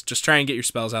Souls. Just try and get your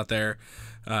spells out there.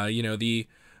 The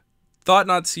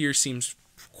Thought-Knot Seer seems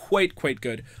quite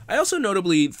good. I also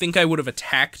notably think I would have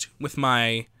attacked with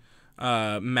my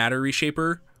Matter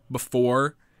Reshaper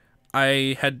before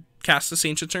I had cast this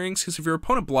Ancient Stirrings, because if your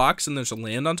opponent blocks and there's a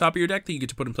land on top of your deck that you get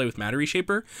to put in play with Matter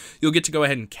Reshaper, you'll get to go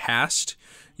ahead and cast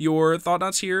your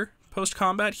Thought-Knots here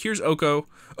post-combat. Here's Oko.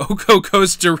 Oko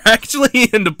goes directly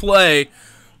into play.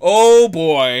 Oh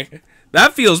boy,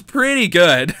 that feels pretty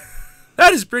good.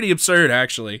 That is pretty absurd,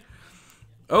 actually.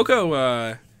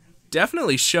 Oko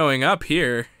definitely showing up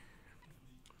here.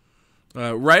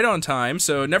 Right on time,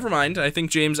 so never mind. I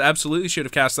think James absolutely should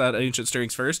have cast that Ancient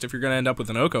Stirrings first if you're going to end up with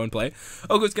an Oko in play.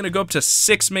 Oko's going to go up to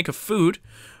 6, make a food.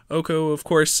 Oko, of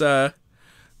course, one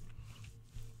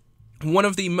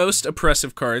of the most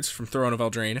oppressive cards from Throne of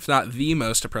Eldraine, if not the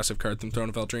most oppressive card from Throne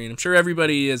of Eldraine. I'm sure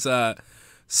everybody is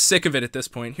sick of it at this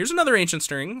point. Here's another Ancient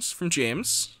Stirrings from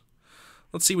James.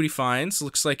 Let's see what he finds.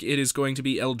 Looks like it is going to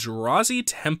be Eldrazi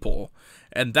Temple,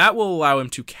 and that will allow him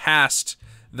to cast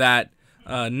that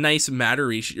nice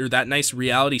that nice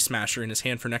Reality Smasher in his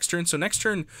hand for next turn. So next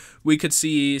turn we could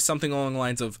see something along the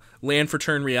lines of land for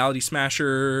turn, Reality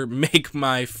Smasher, make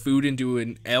my food into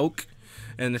an elk,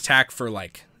 and attack for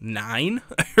like 9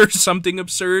 or something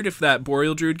absurd if that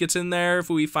Boreal Druid gets in there, if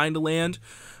we find a land.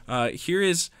 Here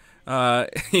is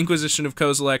Inquisition of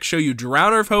Kozilek, show you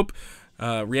Drowner of Hope,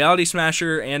 Reality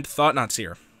Smasher, and Thought-Knot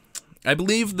Seer. I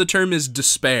believe the term is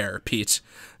despair, Pete.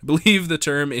 I believe the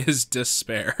term is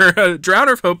despair.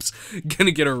 Drowner of Hope's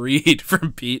gonna get a read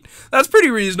from Pete. That's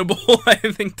pretty reasonable. I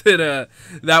think that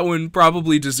that one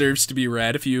probably deserves to be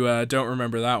read if you don't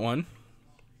remember that one.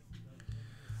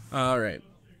 Alright.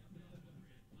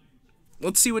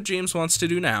 Let's see what James wants to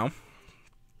do now.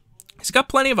 He's got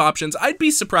plenty of options. I'd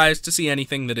be surprised to see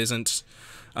anything that isn't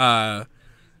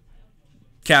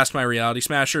cast my Reality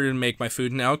Smasher and make my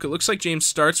food an elk. It looks like James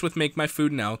starts with make my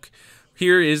food an elk.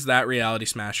 Here is that Reality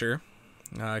Smasher.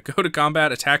 Go to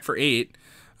combat, attack for 8.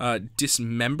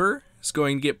 Dismember is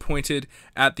going to get pointed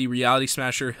at the Reality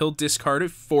Smasher. He'll discard a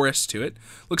forest to it.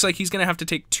 Looks like he's going to have to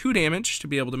take 2 damage to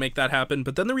be able to make that happen,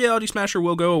 but then the Reality Smasher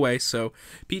will go away, so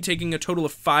Pete taking a total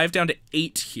of 5 down to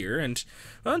 8 here, and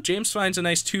well, James finds a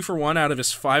nice 2-for-1 out of his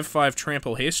 5/5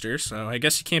 Trample Haster, so I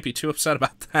guess you can't be too upset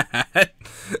about that.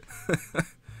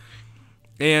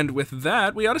 And with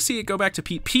that, we ought to see it go back to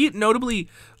Pete. Pete, notably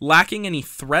lacking any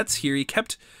threats here. He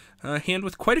kept hand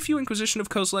with quite a few Inquisition of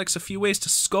Kozileks, a few ways to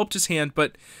sculpt his hand,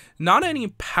 but not any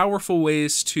powerful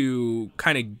ways to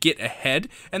kind of get ahead.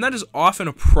 And that is often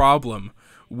a problem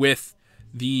with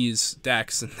these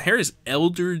decks. And there's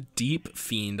Elder Deep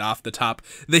Fiend off the top.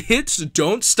 The hits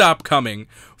don't stop coming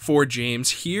for James.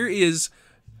 Here is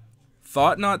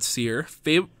Thought-Knot Seer.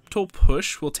 Fatal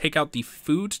Push will take out the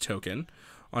food token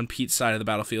on Pete's side of the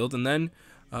battlefield, and then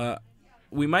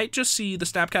we might just see the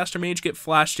Snapcaster Mage get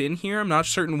flashed in here. I'm not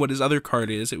certain what his other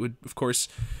card is. It would, of course,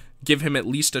 give him at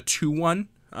least a 2/1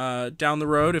 down the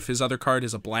road if his other card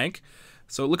is a blank.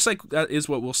 So it looks like that is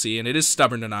what we'll see, and it is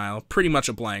Stubborn Denial, pretty much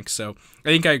a blank, so I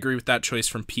think I agree with that choice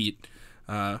from Pete.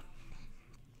 And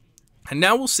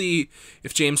now we'll see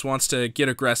if James wants to get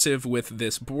aggressive with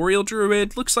this Boreal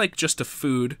Druid. Looks like just a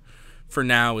food for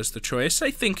now is the choice.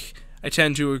 I think I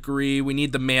tend to agree. We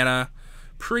need the mana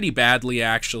pretty badly,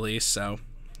 actually, so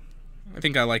I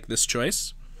think I like this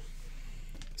choice.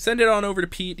 Send it on over to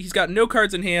Pete. He's got no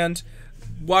cards in hand.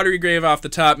 Watery Grave off the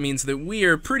top means that we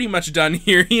are pretty much done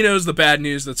here. He knows the bad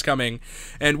news that's coming.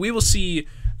 And we will see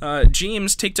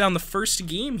James take down the first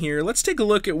game here. Let's take a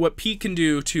look at what Pete can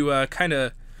do to kind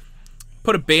of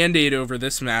put a band-aid over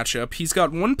this matchup. He's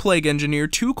got 1 Plague Engineer,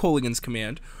 2 Kolaghan's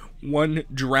Command, 1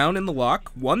 Drown in the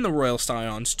Lock, 1 the Royal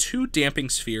Scions, 2 Damping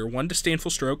Sphere, 1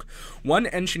 Disdainful Stroke, 1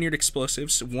 Engineered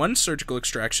Explosives, 1 Surgical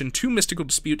Extraction, 2 Mystical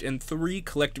Dispute, and 3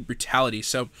 Collective Brutality.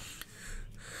 So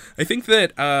I think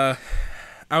that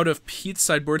out of Pete's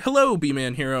sideboard, hello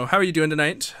B-Man Hero, how are you doing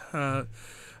tonight?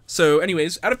 So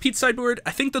anyways, out of Pete's sideboard,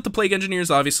 I think that the Plague Engineer is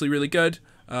obviously really good.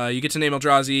 You get to name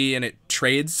Eldrazi and it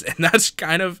trades, and that's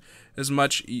kind of as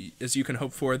much as you can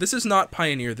hope for. This is not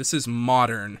Pioneer, this is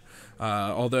Modern.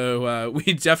 Although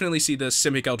we definitely see the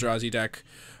Simic Eldrazi deck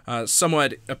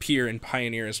somewhat appear in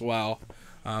Pioneer as well.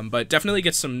 But definitely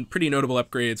get some pretty notable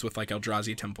upgrades with like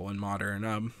Eldrazi Temple in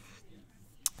Modern.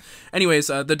 Anyways,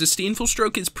 the Disdainful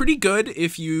Stroke is pretty good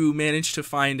if you manage to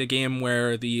find a game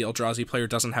where the Eldrazi player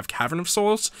doesn't have Cavern of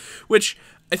Souls, which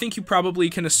I think you probably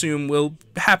can assume will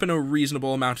happen a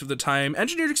reasonable amount of the time.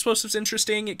 Engineered Explosive's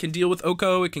interesting. It can deal with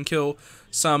Oko. It can kill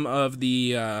some of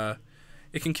the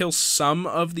cheap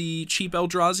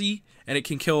Eldrazi, and it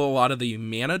can kill a lot of the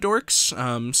mana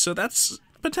dorks. So that's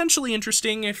potentially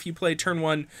interesting if you play turn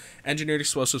 1 Engineered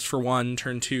Explosives for 1,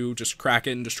 turn 2 just crack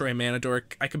it and destroy a mana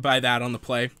dork. I could buy that on the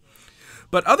play.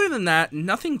 But other than that,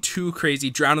 nothing too crazy.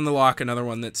 Drown in the Lock, another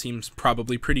one that seems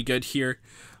probably pretty good here.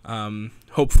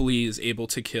 Hopefully is able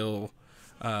to kill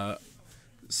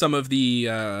some of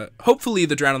the... hopefully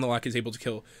the Drown in the Lock is able to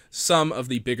kill some of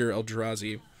the bigger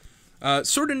Eldrazi.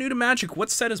 Sort of new to Magic,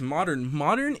 what set is Modern?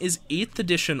 Modern is 8th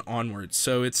edition onwards,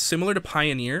 so it's similar to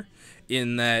Pioneer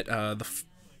in that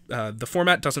the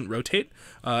format doesn't rotate.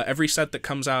 Every set that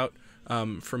comes out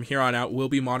from here on out will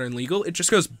be Modern legal. It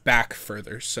just goes back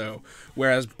further. So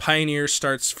whereas Pioneer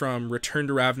starts from Return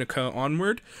to Ravnica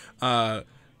onward,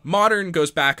 Modern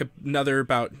goes back another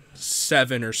about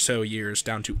 7 or so years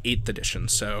down to 8th edition.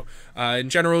 So in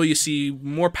general, you see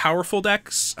more powerful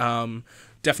decks,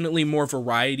 definitely more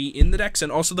variety in the decks,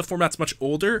 and also the format's much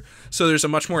older, so there's a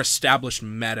much more established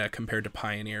meta compared to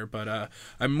Pioneer. But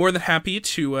I'm more than happy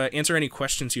to answer any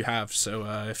questions you have. So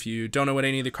if you don't know what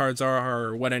any of the cards are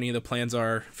or what any of the plans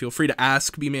are, feel free to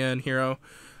ask B-Man Hero.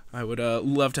 I would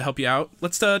love to help you out.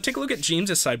 Let's take a look at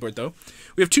James's sideboard, though.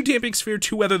 We have 2 Damping Sphere,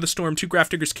 2 Weather the Storm, 2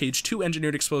 Grafdigger's Cage, 2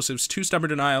 Engineered Explosives, 2 Stubborn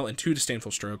Denial, and 2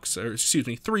 Disdainful Strokes. Or, excuse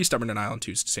me, 3 Stubborn Denial and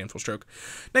 2 Disdainful Stroke.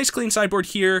 Nice clean sideboard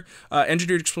here.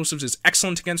 Engineered Explosives is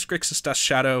excellent against Grixis Dust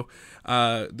Shadow.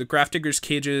 The Grafdigger's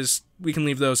Cages, we can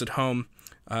leave those at home.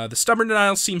 The Stubborn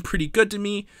Denials seem pretty good to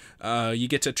me. You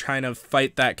get to try to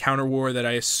fight that counter war that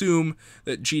I assume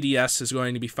that GDS is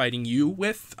going to be fighting you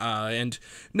with. And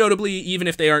notably, even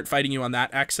if they aren't fighting you on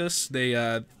that axis,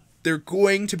 they're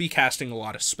going to be casting a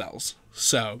lot of spells.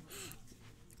 So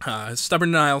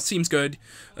Stubborn Denial seems good,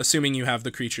 assuming you have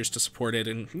the creatures to support it.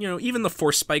 And, you know, even the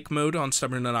Force Spike mode on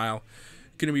Stubborn Denial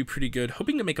going to be pretty good.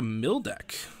 Hoping to make a mill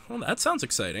deck. Well, that sounds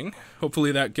exciting.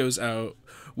 Hopefully that goes out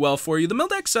well for you. The mill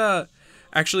deck's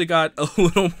actually got a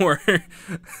little more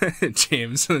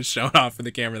James showing off for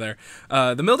the camera there.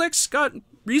 The mill decks got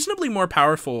reasonably more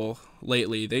powerful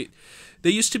lately. They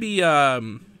used to be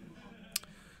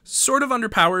sort of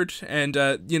underpowered, and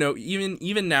you know,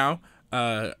 even now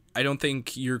I don't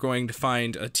think you're going to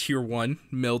find a tier 1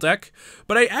 mill deck,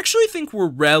 but I actually think we're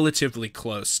relatively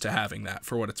close to having that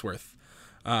for what it's worth.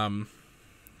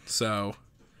 So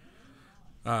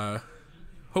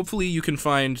hopefully you can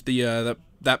find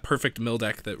that perfect mill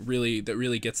deck that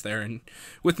really gets there. And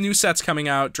with new sets coming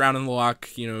out, Drown in the Lock,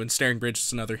 you know, and Staring Bridge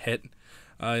is another hit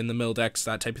in the mill decks,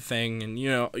 that type of thing. And, you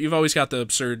know, you've always got the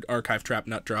absurd Archive Trap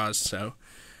nut draws, so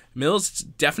mill's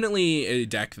definitely a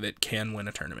deck that can win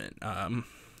a tournament.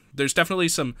 There's definitely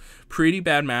some pretty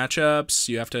bad matchups.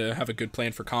 You have to have a good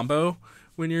plan for combo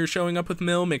when you're showing up with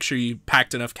mill. Make sure you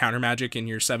packed enough counter magic in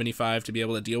your 75 to be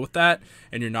able to deal with that,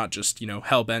 and you're not just, you know,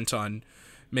 hell-bent on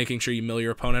making sure you mill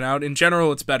your opponent out. In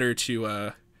general, it's better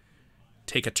to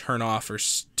take a turn off or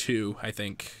 2, I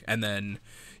think, and then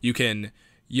you can,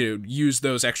 you know, use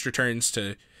those extra turns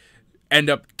to end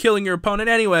up killing your opponent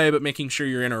anyway, but making sure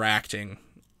you're interacting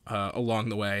along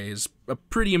the way is a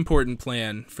pretty important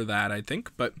plan for that, I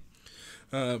think. But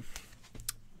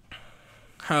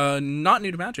not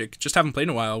new to Magic, just haven't played in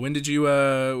a while. When did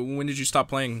you stop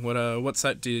playing? What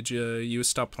set did you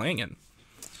stop playing in?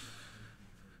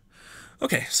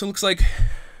 Okay, so it looks like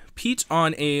Pete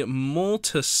on a mull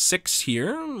to 6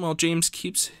 here, while James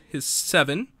keeps his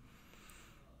 7.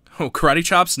 Oh, Karate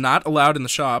Chop's not allowed in the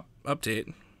shop.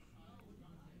 Update.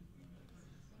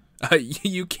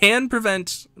 You can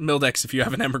prevent mill decks if you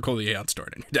have an Embergold Aeon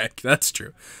stored in your deck. That's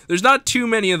true. There's not too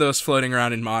many of those floating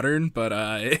around in Modern, but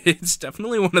it's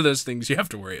definitely one of those things you have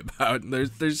to worry about.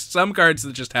 There's some cards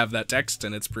that just have that text,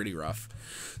 and it's pretty rough.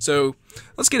 So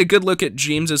let's get a good look at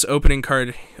James's opening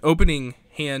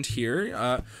hand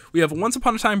here. We have Once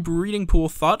Upon a Time, Breeding Pool,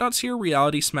 Thought-Not-Seer,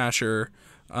 Reality Smasher,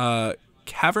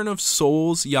 Cavern of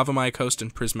Souls, Yavimaya Coast,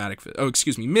 and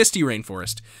Misty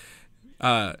Rainforest,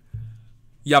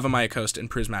 Yavimaya Coast, and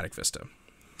Prismatic Vista.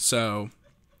 So,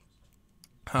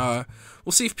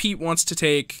 we'll see if Pete wants to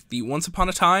take the Once Upon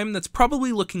a Time. That's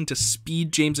probably looking to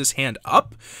speed James's hand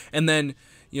up, and then,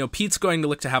 you know, Pete's going to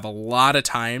look to have a lot of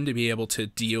time to be able to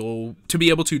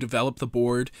develop the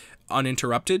board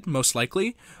uninterrupted, most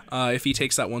likely, if he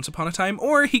takes that Once Upon a Time,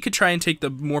 or he could try and take the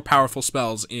more powerful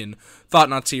spells in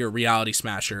Thought-Not-Seer, Reality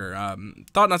Smasher.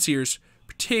 Thought-Not-Seer's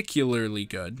particularly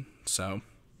good, so.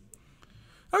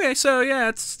 Okay, so yeah,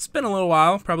 it's been a little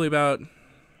while, probably about,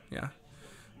 yeah,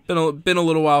 been a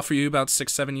little while for you, about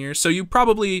 6-7 years. So you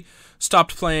probably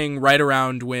stopped playing right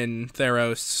around when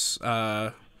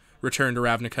Theros, Return to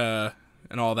Ravnica,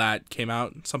 and all that came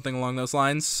out, something along those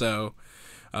lines. So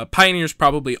Pioneer's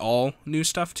probably all new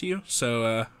stuff to you.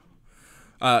 So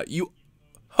you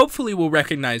hopefully will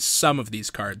recognize some of these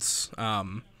cards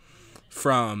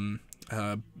from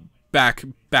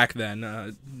back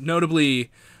then.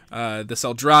 Notably, this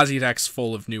Eldrazi deck's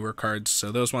full of newer cards,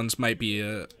 so those ones might be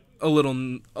a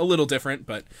little different.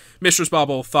 But Mishra's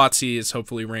Bauble, Thoughtseize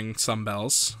hopefully ring some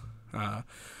bells.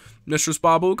 Mishra's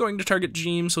Bauble going to target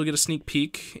Jeems. He'll get a sneak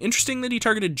peek. Interesting that he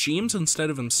targeted Jeems instead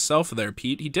of himself there,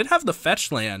 Pete. He did have the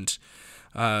fetch land,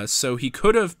 so he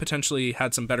could have potentially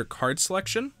had some better card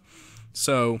selection.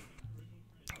 So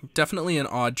definitely an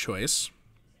odd choice.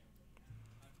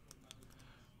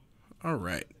 All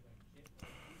right.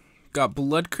 Got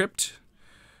Blood Crypt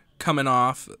coming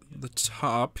off the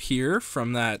top here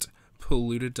from that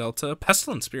Polluted Delta.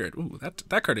 Pestilent Spirit. Ooh,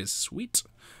 that card is sweet.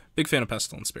 Big fan of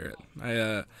Pestilent Spirit.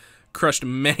 I crushed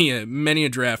many a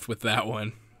draft with that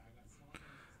one.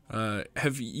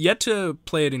 Have yet to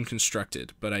play it in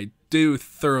Constructed, but I do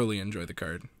thoroughly enjoy the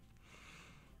card.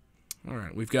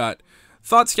 Alright, we've got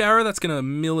Thought Scour. That's going to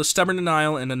mill a Stubborn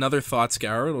Denial and another Thought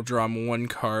Scour. It'll draw him one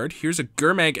card. Here's a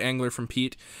Gurmag Angler from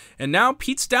Pete. And now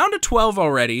Pete's down to 12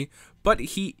 already, but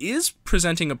he is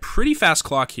presenting a pretty fast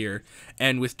clock here.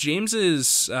 And with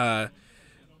James's...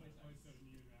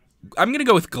 I'm going to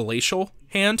go with Glacial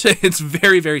hand. It's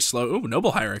very, very slow. Ooh,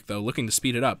 Noble Hierarch, though, looking to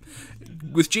speed it up.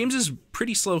 With James's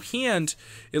pretty slow hand,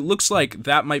 it looks like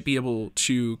that might be able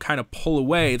to kind of pull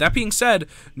away. That being said,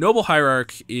 Noble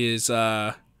Hierarch is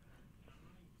going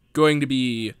to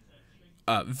be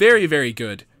very, very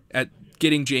good at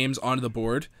getting James onto the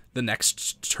board the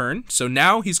next turn. So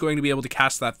now he's going to be able to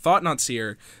cast that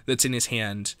Thought-Not-Seer that's in his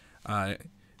hand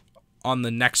on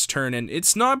the next turn, and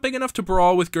it's not big enough to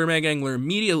brawl with Gurmag Angler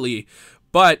immediately,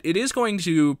 but it is going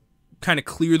to kind of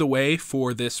clear the way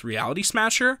for this Reality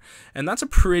Smasher, and that's a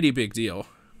pretty big deal.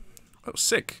 Oh,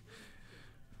 sick.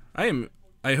 I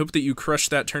hope that you crush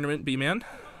that tournament, B-Man.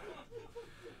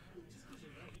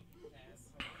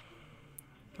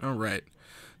 Alright,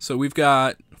 so we've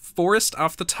got Forest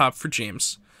off the top for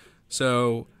James,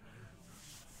 so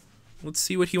let's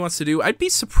see what he wants to do. I'd be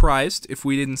surprised if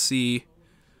we didn't see...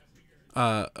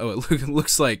 it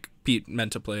looks like Pete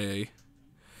meant to play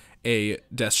a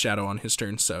Death Shadow on his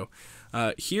turn, so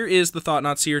here is the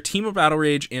Thought-Not-Seer, Temur Battle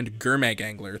Rage, and Gurmag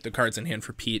Angler, the cards in hand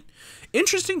for Pete.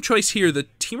 Interesting choice here. The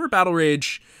Temur Battle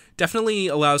Rage definitely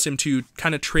allows him to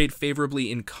kind of trade favorably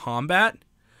in combat,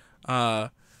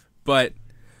 but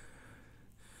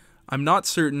I'm not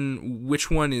certain which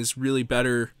one is really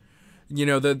better. You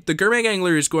know, the Gurmag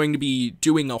Angler is going to be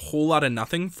doing a whole lot of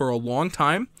nothing for a long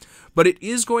time, but it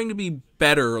is going to be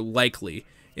better, likely,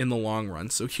 in the long run.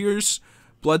 So here's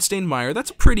Bloodstained Mire.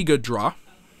 That's a pretty good draw.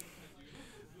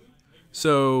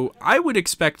 So I would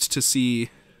expect to see...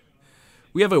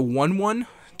 We have a 1/1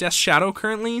 Death Shadow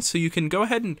currently, so you can go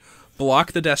ahead and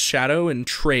block the Death Shadow and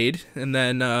trade, and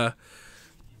then the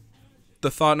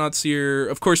Thought-Not-Seer...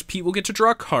 Of course, Pete will get to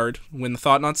draw a card when the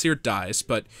Thought-Not-Seer dies,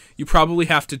 but you probably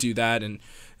have to do that, and...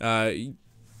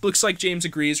 looks like James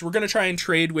agrees. We're going to try and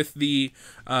trade with the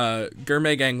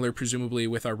Gurmag Angler, presumably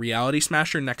with our Reality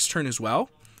Smasher next turn as well.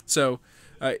 So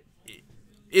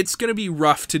it's going to be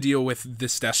rough to deal with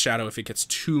this Death Shadow if it gets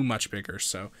too much bigger.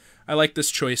 So I like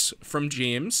this choice from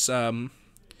James. Can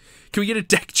we get a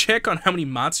deck check on how many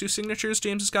Matsu signatures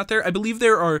James has got there? I believe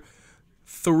there are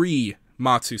 3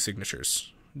 Matsu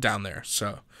signatures down there.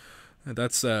 So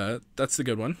that's the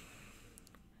good one.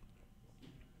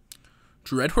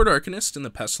 Dreadhorde Arcanist in the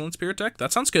Pestilent Spirit deck.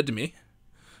 That sounds good to me.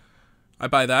 I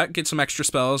buy that. Get some extra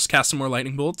spells, cast some more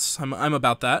lightning bolts. I'm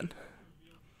about that.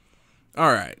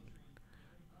 Alright.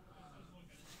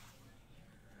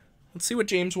 Let's see what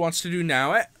James wants to do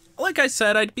now. Like I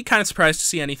said, I'd be kind of surprised to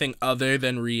see anything other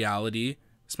than Reality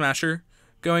Smasher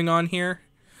going on here.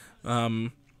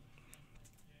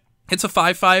 It's a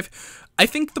 5/5. I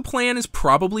think the plan is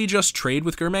probably just trade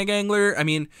with Gurmag Angler. I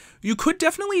mean, you could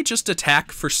definitely just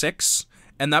attack for 6,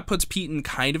 and that puts Pete in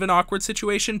kind of an awkward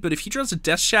situation, but if he draws a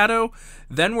Death Shadow,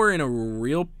 then we're in a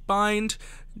real bind.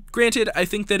 Granted, I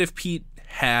think that if Pete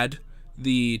had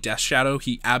the Death Shadow,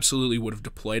 he absolutely would have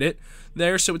deployed it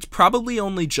there, so it's probably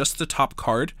only just the top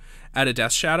card at a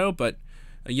Death Shadow, but,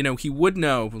 you know, he would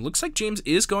know. It looks like James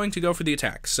is going to go for the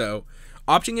attack, so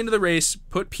opting into the race,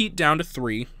 put Pete down to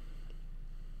 3.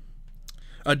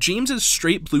 James is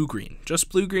straight blue-green, just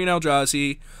blue-green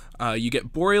Eldrazi. You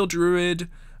get Boreal Druid,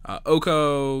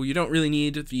 Oko. You don't really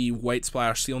need the white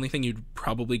splash. The only thing you'd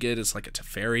probably get is like a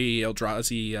Teferi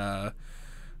Eldrazi.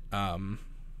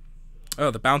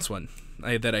 The bounce one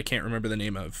that I can't remember the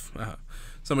name of.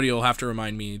 Somebody will have to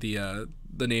remind me the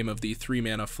name of the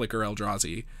 3-mana Flicker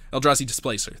Eldrazi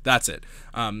Displacer. That's it.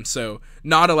 So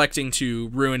not electing to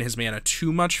ruin his mana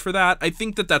too much for that. I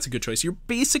think that that's a good choice. You're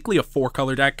basically a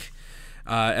 4-color deck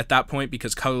at that point,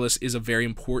 because colorless is a very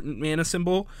important mana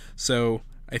symbol. So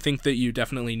I think that you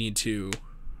definitely need to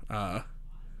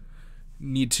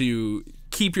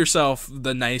keep yourself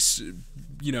the nice,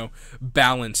 you know,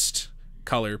 balanced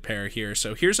color pair here.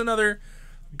 So here's another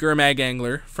Gurmag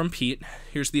Angler from Pete.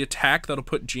 Here's the attack that'll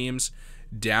put James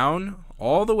down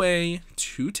all the way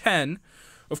to 10.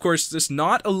 Of course, this is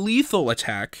not a lethal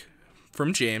attack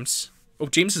from James. Oh,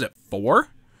 James is at 4?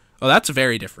 Oh, that's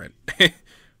very different.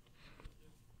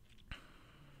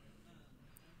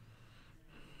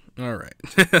 All right.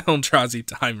 Eldrazi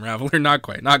Time Raveler. Not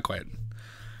quite.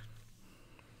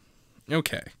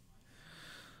 Okay.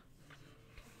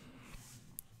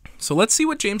 So let's see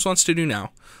what James wants to do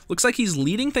now. Looks like he's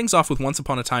leading things off with Once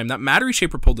Upon a Time. That Mattery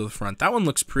Shaper pulled to the front. That one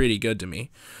looks pretty good to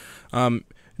me.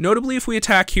 Notably, if we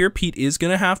attack here, Pete is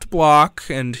going to have to block,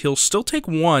 and he'll still take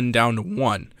 1 down to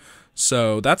 1.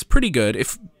 So that's pretty good.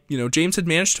 If, you know, James had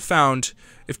managed to find,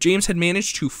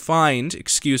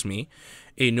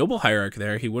 a Noble Hierarch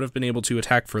there, he would have been able to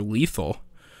attack for lethal,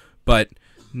 but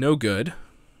no good.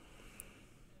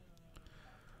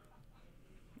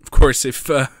 Of course, if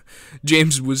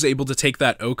James was able to take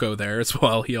that Oko there as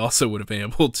well, he also would have been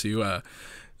able to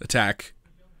attack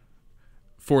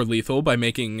for lethal by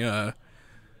making that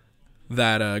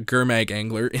Gurmag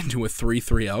Angler into a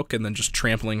 3/3 elk and then just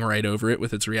trampling right over it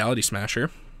with its Reality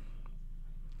Smasher.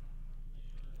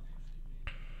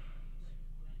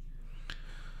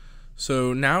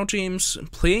 So now James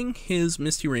playing his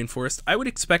Misty Rainforest. I would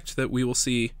expect that we will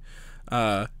see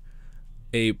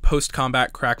a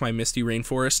post-combat crack my Misty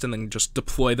Rainforest and then just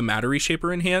deploy the Mattery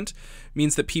Shaper in hand.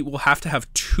 Means that Pete will have to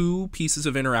have 2 pieces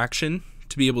of interaction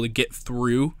to be able to get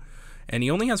through, and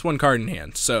he only has 1 card in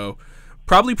hand. So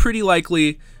probably pretty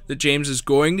likely that James is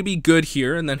going to be good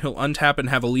here, and then he'll untap and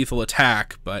have a lethal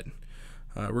attack. But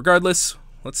regardless,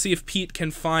 let's see if Pete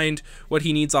can find what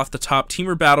he needs off the top.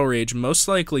 Temur Battle Rage, most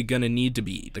likely going to need to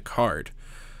be the card.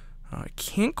 I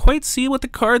can't quite see what the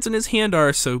cards in his hand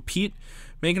are, so Pete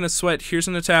making a sweat. Here's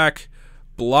an attack.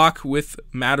 Block with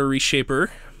Mattery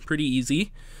Shaper. Pretty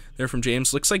easy there from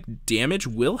James. Looks like damage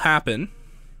will happen.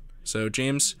 So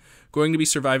James going to be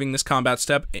surviving this combat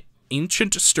step.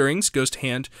 Ancient Stirrings goes to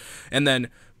hand. And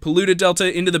then Polluted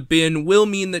Delta into the bin will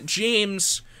mean that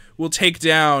James will take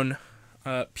down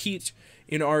Pete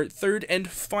in our 3rd and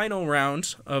final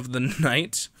round of the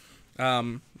night.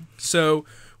 So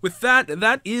with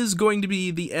that is going to be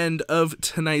the end of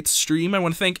tonight's stream. I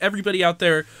want to thank everybody out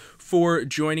there for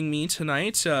joining me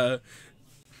tonight.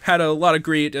 Had a lot of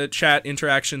great chat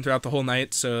interaction throughout the whole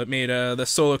night, so it made the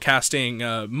solo casting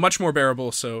much more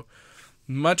bearable, so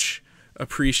much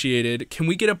appreciated. Can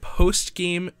we get a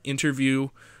post-game interview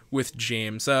with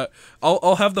James?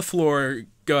 I'll have the floor.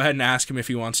 Go ahead and ask him if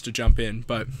he wants to jump in,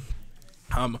 but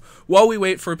while we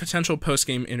wait for a potential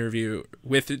post-game interview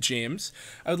with James,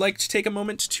 I would like to take a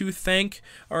moment to thank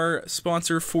our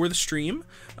sponsor for the stream,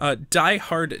 Die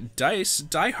Hard Dice.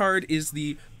 Die Hard is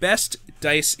the best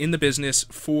dice in the business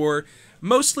for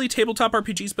mostly tabletop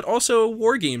RPGs, but also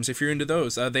war games if you're into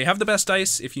those. They have the best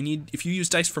dice. If you use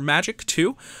dice for Magic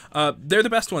too, they're the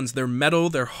best ones. They're metal,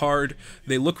 they're hard,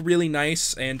 they look really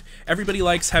nice, and everybody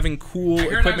likes having cool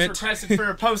equipment. I was requested for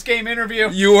a post-game interview.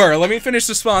 You were. Let me finish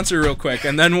the sponsor real quick,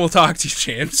 and then we'll talk to you,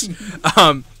 James.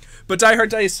 But Die Hard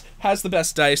Dice has the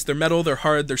best dice. They're metal, they're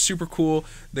hard, they're super cool,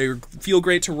 they feel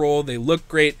great to roll, they look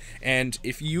great, and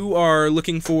if you are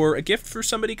looking for a gift for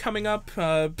somebody coming up,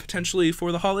 potentially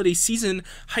for the holiday season,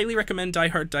 highly recommend Die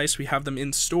Hard Dice. We have them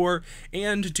in store,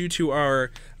 and due to our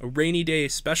rainy day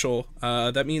special,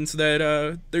 that means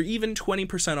that they're even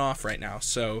 20% off right now.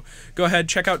 So go ahead,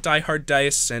 check out Die Hard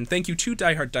Dice, and thank you to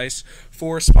Die Hard Dice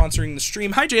for sponsoring the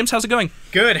stream. Hi James, how's it going?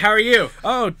 Good, how are you?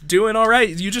 Oh, doing all right.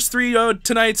 You just threw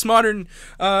tonight's Modern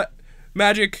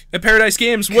Magic at Pairodice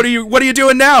games. What are you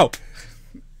doing now?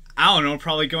 I don't know,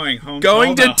 probably going home.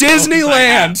 Going to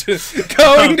Disneyland!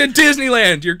 Going to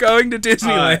Disneyland! You're going to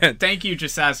Disneyland! Thank you,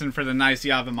 Jasasin, for the nice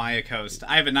Yavimaya Coast.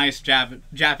 I have a nice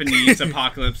Japanese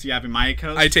Apocalypse Yavimaya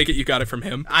Coast. I take it you got it from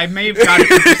him. I may have got it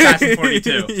from Jasasin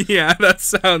 42. Yeah, that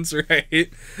sounds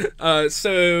right.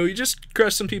 So you just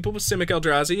crushed some people with Simic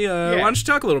Eldrazi. Why don't you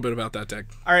talk a little bit about that deck?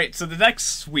 Alright, so the deck's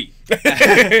sweet.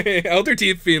 Elder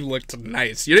Deep Fiend looked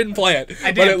nice. You didn't play it,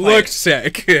 but it looked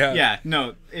sick. Yeah,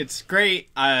 no, it's great.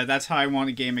 That's how I won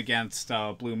a game against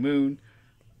Blue Moon.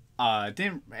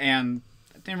 Didn't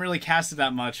really cast it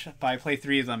that much, but I play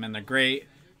 3 of them and they're great.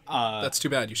 That's too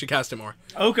bad. You should cast it more.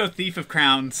 Oko Thief of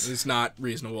Crowns is not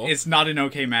reasonable. It's not an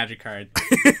okay Magic card,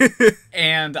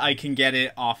 and I can get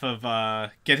it off of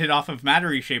Matter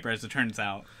Reshaper, as it turns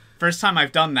out. First time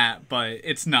I've done that, but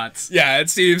it's nuts. Yeah, it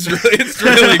seems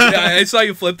really. I saw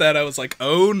you flip that. I was like,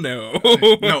 oh no.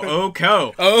 No,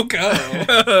 Oko.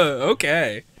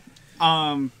 Okay.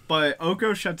 But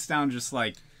Oko shuts down just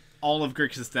like all of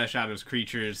Grixis Death Shadow's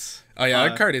creatures. Oh yeah,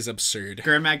 that card is absurd.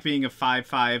 Gurmak being a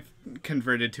 5/5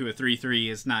 converted to a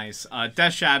 3/3 is nice.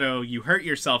 Death Shadow, you hurt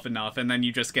yourself enough, and then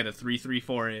you just get a 3/3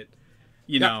 for it.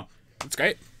 You know, it's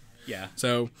great. Yeah.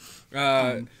 So,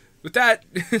 with that,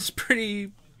 it's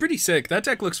pretty sick. That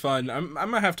deck looks fun. I'm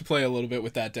gonna have to play a little bit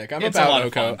with that deck. I'm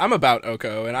about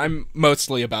Oko, and I'm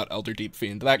mostly about Elder Deep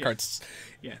Fiend. That card's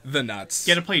the nuts.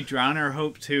 You gotta play Drowner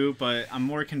Hope too, but I'm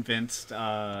more convinced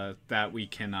that we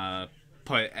can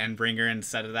put Endbringer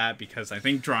instead of that, because I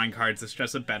think drawing cards is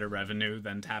just a better revenue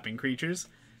than tapping creatures.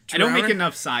 I don't make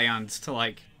enough Scions to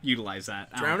like utilize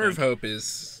that. Drowner of Hope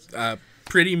is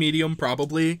pretty medium,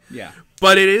 probably. Yeah.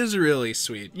 But it is really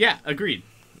sweet. Yeah, agreed.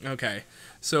 Okay.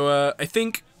 So I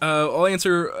think I'll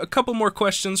answer a couple more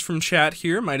questions from chat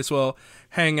here. Might as well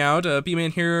hang out.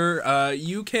 B-Man here,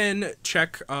 you can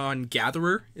check on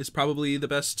Gatherer is probably the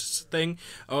best thing.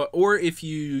 Or if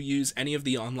you use any of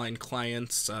the online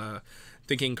clients,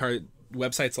 thinking card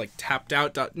websites like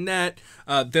tappedout.net,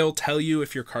 they'll tell you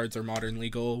if your cards are modern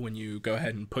legal when you go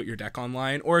ahead and put your deck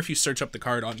online, or if you search up the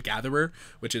card on Gatherer,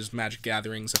 which is Magic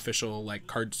Gathering's official like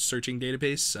card searching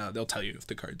database, they'll tell you if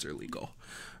the cards are legal.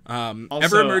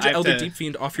 Ever emerge Elder Deep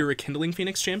Fiend off your Rekindling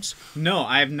Phoenix, James? No,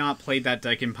 I have not played that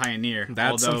deck in Pioneer.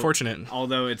 That's unfortunate.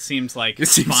 Although it seems like it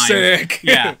seems fine. Sick.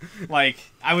 Yeah, like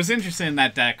I was interested in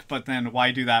that deck, but then why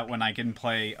do that when I can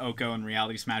play Oko and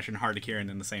Reality Smash and Heart of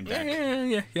Kieran in the same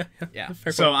deck? Yeah.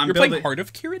 So you're playing Heart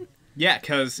of Kieran? Yeah,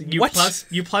 because you plus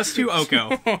 2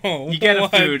 Oko, you get a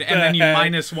food, and then you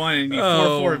 -1 and you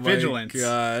 4/4 Vigilance.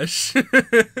 Gosh.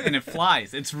 And it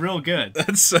flies. It's real good.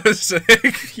 That's so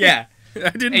sick. Yeah.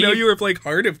 I didn't know you were playing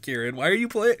Heart of Kieran. Why are you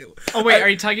playing? Oh wait, are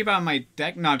you talking about my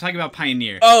deck? No, I'm talking about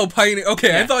Pioneer. Oh, Pioneer. Okay,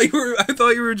 yeah. I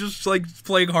thought you were just like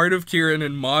playing Heart of Kieran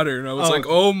in Modern. I was like,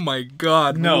 oh my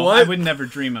god. No, what? I would never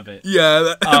dream of it.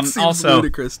 Yeah, that seems also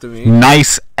ludicrous to me.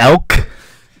 Nice elk.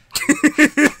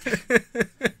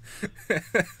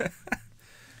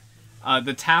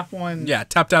 The tap one. Yeah,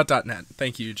 tappedout.net.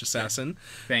 Thank you, Jasasin.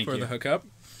 Thank you for the hookup.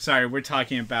 Sorry, we're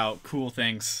talking about cool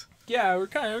things. Yeah, we're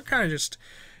kind of just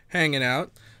hanging out.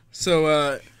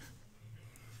 So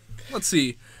let's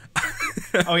see.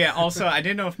 Oh yeah, also I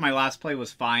didn't know if my last play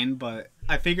was fine, but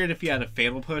I figured if you had a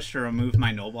Fatal Push to remove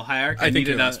my Noble Hierarch, I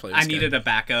needed a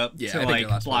backup to like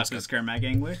block the Skirmag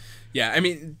Angler. Yeah, I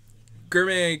mean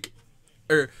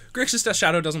Grixis Death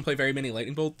Shadow doesn't play very many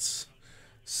Lightning Bolts.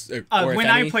 When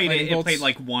I played it, it played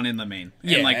like 1 in the main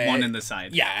and like 1 in the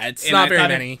side. Yeah, it's not very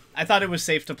many. I thought it was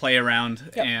safe to play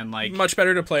around and like much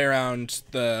better to play around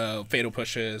the Fatal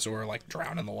Pushes or like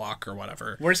Drown in the Lock or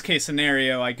whatever. Worst case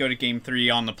scenario, I go to game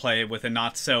 3 on the play with a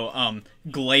not so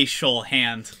glacial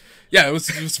hand. Yeah, it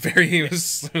was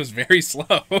very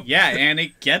slow. Yeah, and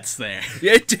it gets there.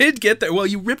 Yeah, it did get there. Well,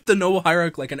 you ripped the Noble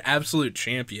Hierarch like an absolute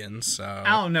champion, so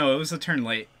I don't know, it was a turn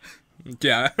late.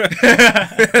 Yeah.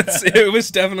 It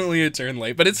was definitely a turn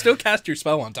late, but it still cast your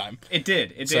spell on time. It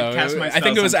did. It did cast my spell. I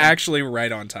think it was actually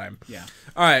right on time. Yeah.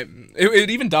 Alright. It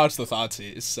even dodged the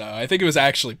Thoughtseize, so I think it was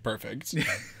actually perfect.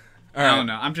 I don't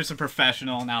know. I'm just a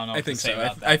professional, and I don't know what to say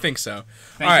about that. I think so.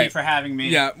 Thank you for having me.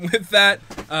 Yeah, with that,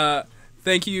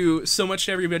 Thank you so much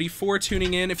to everybody for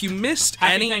tuning in. If you missed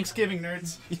Happy Thanksgiving,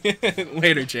 nerds.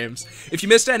 Later, James. If you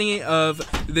missed any of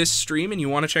this stream and you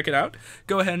want to check it out,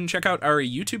 go ahead and check out our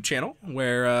YouTube channel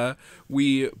where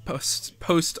we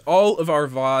post all of our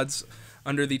VODs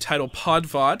under the title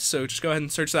PodVod, so just go ahead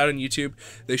and search that on YouTube.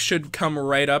 They should come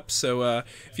right up, so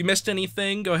if you missed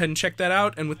anything, go ahead and check that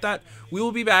out. And with that, we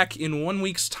will be back in 1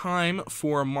 week's time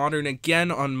for Modern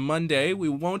again on Monday. We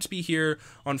won't be here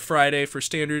on Friday for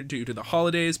Standard due to the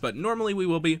holidays, but normally we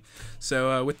will be.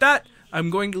 So with that, I'm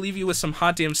going to leave you with some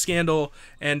Hot Damn Scandal,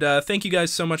 and thank you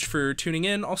guys so much for tuning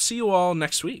in. I'll see you all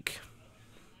next week.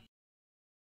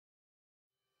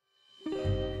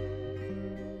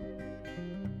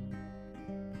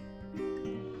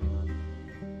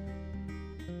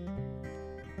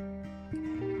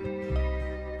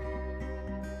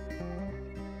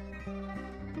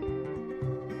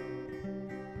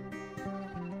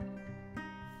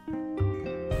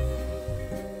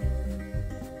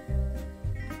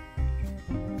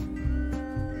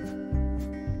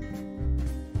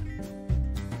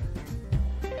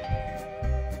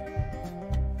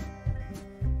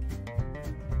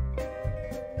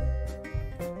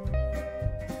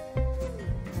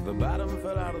 The bottom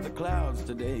fell out of the clouds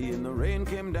today, and the rain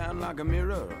came down like a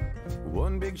mirror.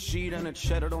 One big sheet and it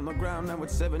shattered on the ground. Now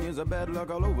it's 7 years of bad luck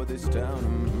all over this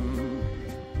town.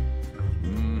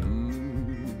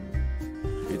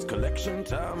 It's collection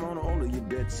time on all of your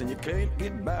debts, and you can't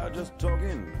get by just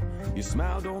talking. Your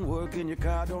smile don't work, and your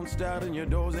car don't start, and your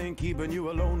doors ain't keeping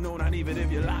you alone. No, not even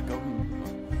if you lock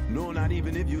them. No, not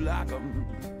even if you lock them.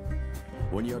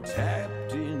 When you're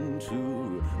tapped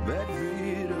into that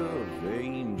bitter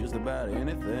vein, just about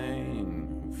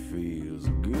anything feels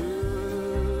good.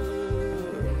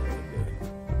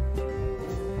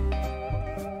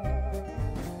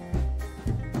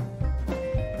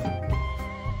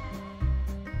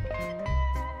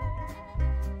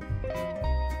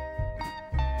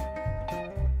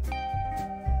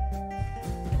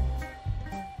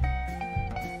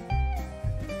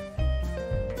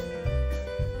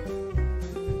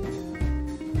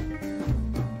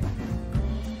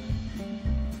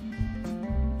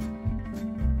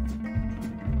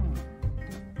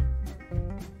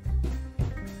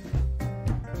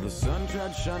 Sun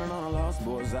tried shining on a lost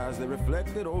boy's eyes. They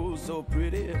reflected oh so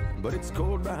pretty, but it's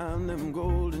cold behind them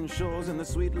golden shores, and the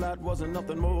sweet light wasn't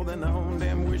nothing more than their own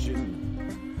damn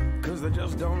wishing, 'cause they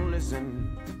just don't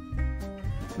listen.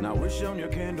 Now wish on your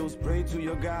candles, pray to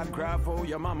your God, cry for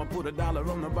your mama, put $1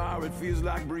 on the bar. It feels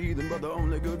like breathing, but the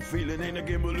only good feeling ain't a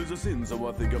gamble is a sin. So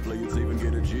I think I'll play it safe and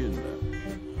get a gin.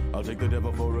 I'll take the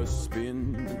devil for a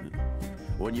spin.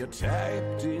 When you're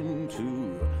tapped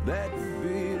into that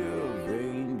bitter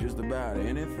vein, just about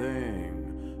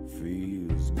anything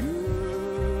feels good.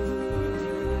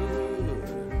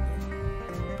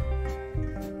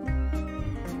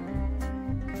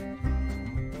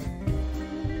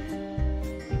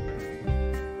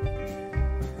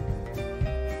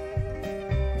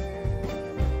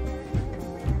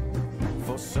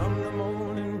 For some the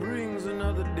morning brings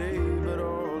another day, but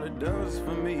all it does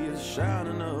for me is shine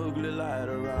an ugly light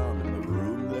around in the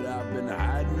room that I've been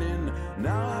hiding in.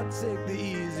 Now I take the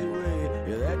easy way,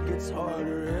 yeah, that gets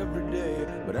harder every day,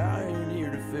 but I ain't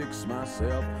here to fix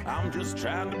myself, I'm just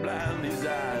trying to blind these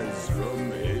eyes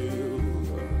from hell.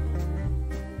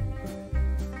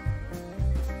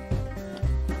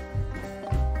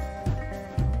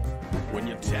 When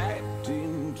you're tapped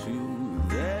into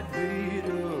that